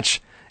this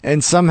match,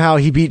 and somehow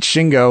he beat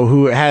Shingo,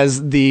 who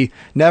has the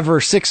Never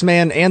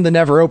 6-man and the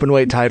Never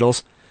Openweight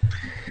titles.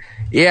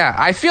 Yeah,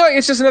 I feel like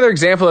it's just another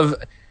example of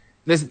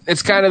this.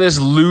 It's kind of this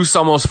loose,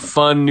 almost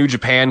fun New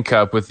Japan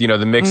Cup with the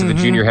mix of the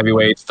junior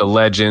heavyweights, the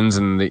legends,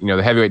 and the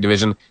heavyweight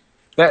division.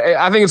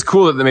 I think it's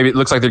cool that maybe it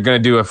looks like they're going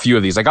to do a few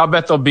of these. Like I'll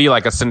bet there'll be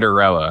like a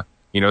Cinderella.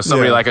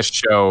 Somebody like a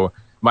Show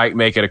might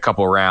make it a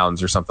couple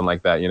rounds or something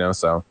like that.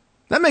 So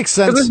that makes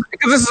sense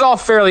because this is all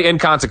fairly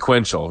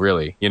inconsequential,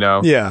 really.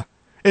 Yeah,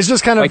 it's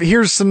just kind of like,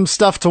 here's some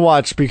stuff to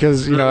watch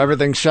because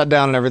everything's shut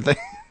down and everything.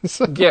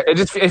 Yeah,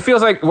 it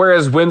feels like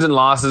whereas wins and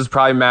losses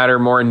probably matter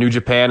more in New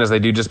Japan as they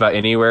do just about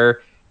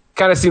anywhere.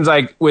 Kind of seems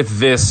like with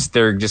this,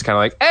 they're just kind of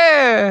like,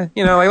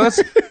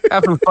 let's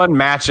have some fun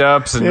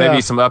matchups and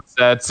maybe some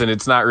upsets, and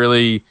it's not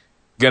really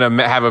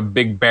gonna have a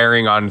big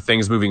bearing on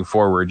things moving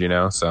forward,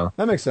 So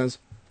that makes sense.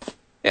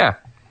 Yeah,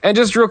 and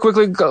just real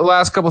quickly,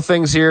 last couple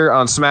things here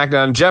on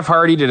SmackDown. Jeff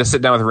Hardy did a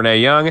sit down with Renee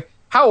Young.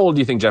 How old do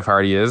you think Jeff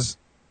Hardy is?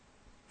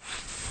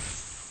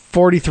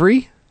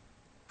 43?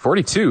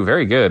 42.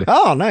 Very good.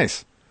 Oh,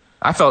 nice.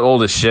 I felt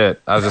old as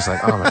shit. I was just like,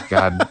 oh my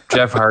god,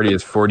 Jeff Hardy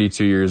is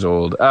 42 years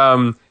old.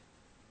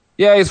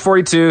 Yeah, he's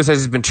 42, says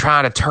he's been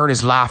trying to turn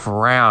his life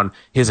around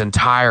his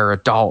entire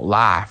adult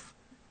life.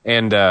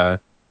 And, it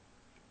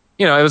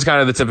was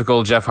kind of the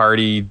typical Jeff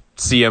Hardy,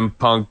 CM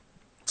Punk,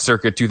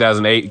 circa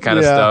 2008 kind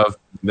of stuff.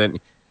 Then,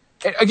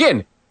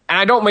 again, and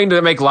I don't mean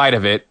to make light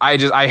of it.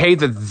 I hate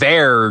that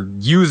they're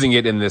using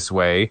it in this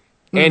way.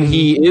 And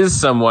he is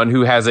someone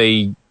who has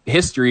a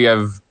history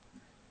of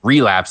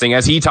relapsing,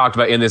 as he talked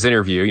about in this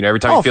interview. Every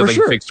time he feels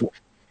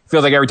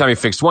like every time he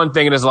fixed one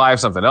thing in his life,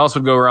 something else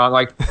would go wrong.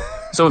 Like,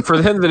 so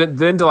for him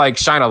then to like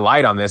shine a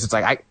light on this, it's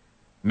like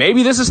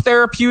maybe this is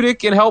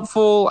therapeutic and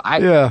helpful.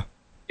 It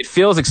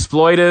feels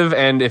exploitive,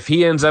 and if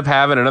he ends up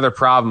having another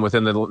problem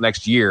within the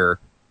next year,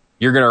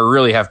 you're gonna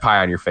really have pie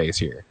on your face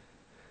here.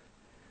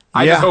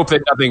 I just hope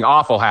that nothing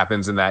awful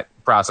happens in that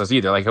process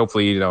either. Like,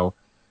 hopefully,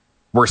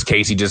 worst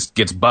case, he just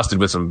gets busted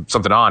with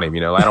something on him. I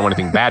don't want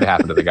anything bad to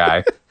happen to the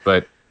guy,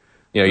 but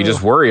you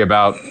just worry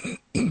about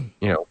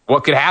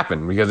what could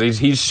happen because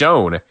he's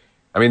shown.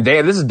 I mean,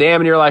 this is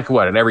damn near like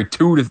what, in every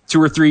 2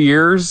 or 3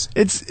 years?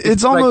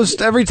 It's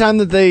almost every time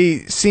that they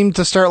seem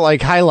to start like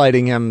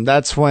highlighting him,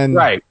 that's when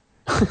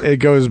it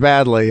goes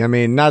badly. I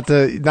mean, not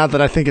that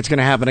I think it's going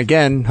to happen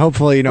again.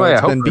 Hopefully,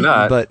 it's been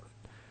beaten, but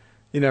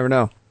you never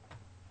know.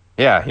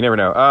 Yeah, you never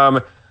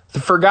know. The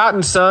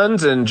Forgotten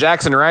Sons and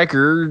Jackson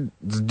Riker,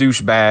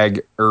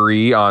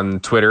 douchebaggery on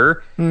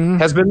Twitter,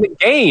 has been the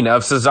gain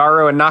of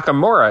Cesaro and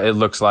Nakamura, it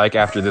looks like,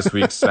 after this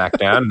week's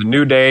SmackDown. The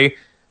New Day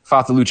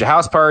fought the Lucha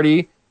House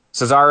Party.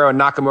 Cesaro and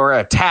Nakamura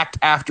attacked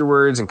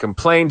afterwards and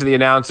complained to the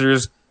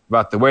announcers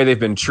about the way they've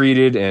been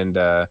treated, and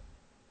they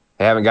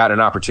haven't gotten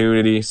an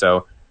opportunity.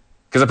 So,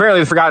 because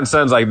apparently the Forgotten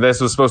Sons, like, this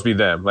was supposed to be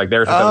them. Like, they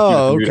were supposed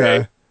to be the New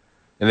Day.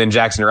 And then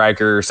Jackson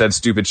Riker said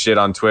stupid shit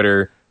on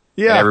Twitter.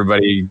 Yeah. And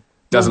everybody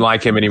doesn't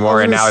like him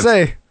anymore. And now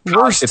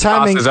worst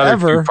timing his other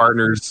ever. Two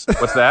partners.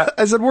 What's that?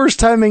 I said worst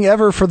timing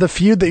ever for the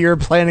feud that you're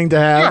planning to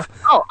have.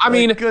 Yeah. Oh, I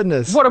mean,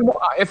 goodness.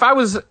 If I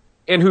was,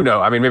 and who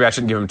knows? I mean, maybe I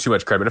shouldn't give him too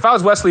much credit. But if I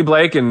was Wesley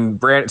Blake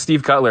and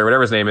Steve Cutler,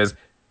 whatever his name is,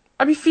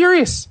 I'd be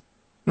furious.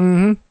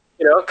 Mm-hmm.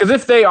 Because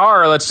if they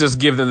are, let's just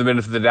give them the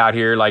benefit of the doubt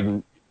here, like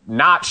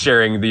not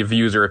sharing the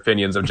views or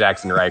opinions of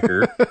Jackson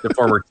Riker, the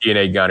former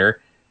TNA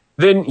gunner,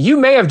 then you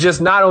may have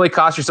just not only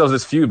cost yourselves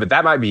this feud, but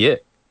that might be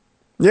it.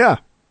 Yeah.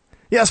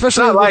 Yeah,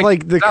 especially with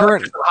like the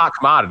current like hot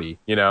commodity,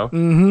 you know.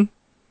 Mm-hmm.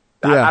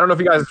 Yeah. I don't know if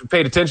you guys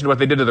paid attention to what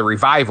they did to the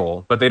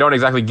Revival, but they don't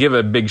exactly give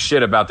a big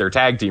shit about their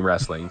tag team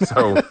wrestling.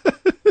 So,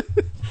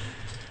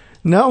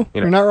 no,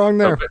 you're not wrong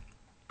there.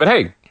 But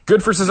hey,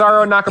 good for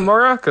Cesaro and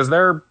Nakamura because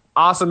they're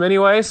awesome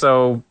anyway.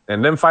 So,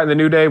 and them fighting the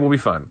New Day will be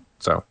fun.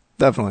 So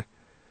definitely.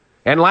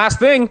 And last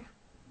thing,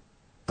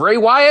 Bray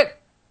Wyatt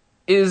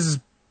is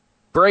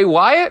Bray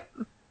Wyatt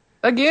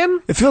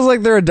again. It feels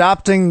like they're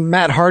adopting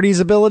Matt Hardy's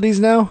abilities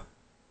now.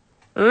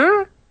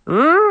 Yeah,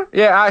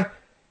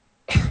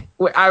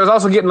 I was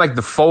also getting like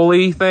the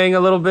Foley thing a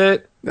little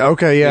bit.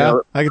 Okay, yeah, you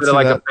know, I can see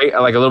like that.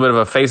 Like a little bit of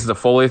a Faces of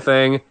Foley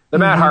thing. The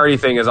Matt Hardy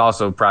thing is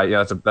also probably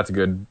that's a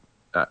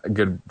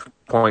good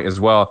point as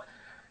well.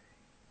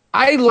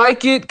 I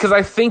like it because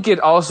I think it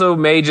also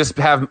may just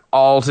have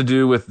all to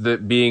do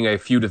with being a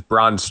feud with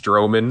Braun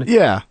Strowman.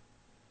 Yeah.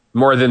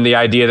 More than the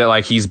idea that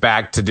like he's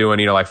back to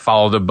doing, like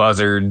follow the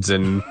buzzards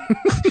and,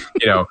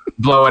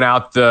 blowing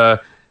out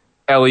the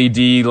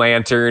LED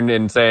lantern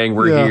and saying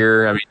we're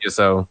here. I mean,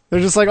 so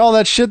they're just like, all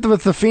that shit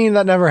with the Fiend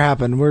that never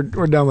happened. We're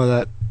done with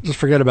that. Just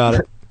forget about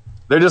it.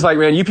 They're just like,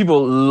 man, you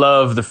people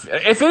love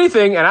if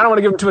anything, and I don't want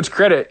to give them too much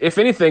credit. If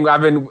anything,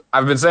 I've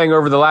been saying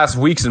over the last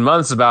weeks and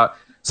months about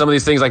some of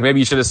these things, like maybe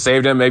you should have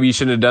saved him, maybe you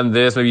shouldn't have done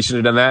this, maybe you should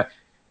have done that.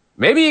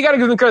 Maybe you got to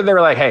give them credit. They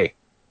were like, hey,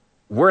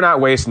 we're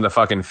not wasting the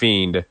fucking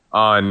Fiend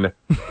on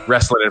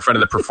wrestling in front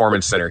of the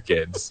Performance Center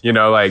kids.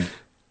 Like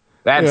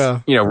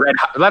that's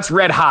that's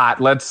red hot.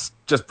 Let's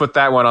just put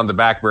that one on the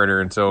back burner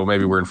until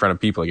maybe we're in front of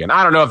people again.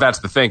 I don't know if that's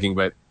the thinking,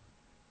 but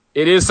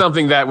it is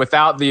something that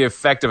without the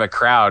effect of a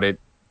crowd, it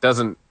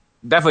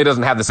definitely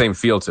doesn't have the same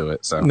feel to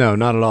it. So no,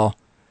 not at all.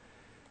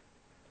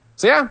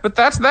 So yeah, but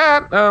that's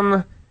that.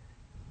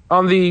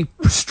 On the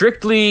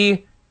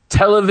strictly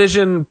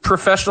television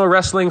professional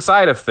wrestling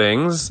side of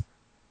things,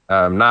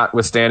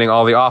 notwithstanding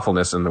all the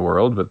awfulness in the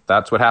world, but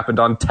that's what happened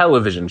on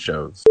television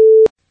shows.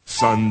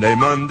 Sunday,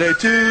 Monday,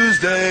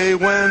 Tuesday,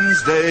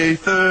 Wednesday,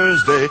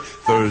 Thursday,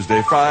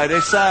 Friday,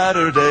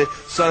 Saturday,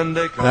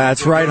 Sunday.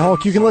 That's right,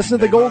 Hulk. You can listen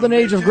to the Golden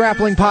Age of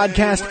Grappling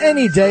podcast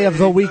any day of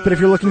the week, but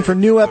if you're looking for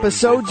new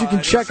episodes, you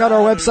can check out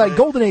our website,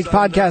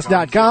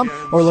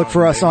 goldenagepodcast.com, or look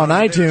for us on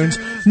iTunes.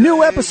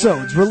 New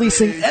episodes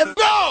releasing every...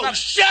 No!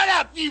 Shut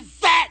up, you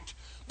fat,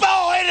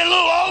 bald-headed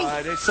little oaf!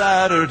 Friday,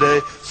 Saturday,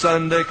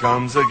 Sunday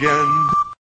comes again.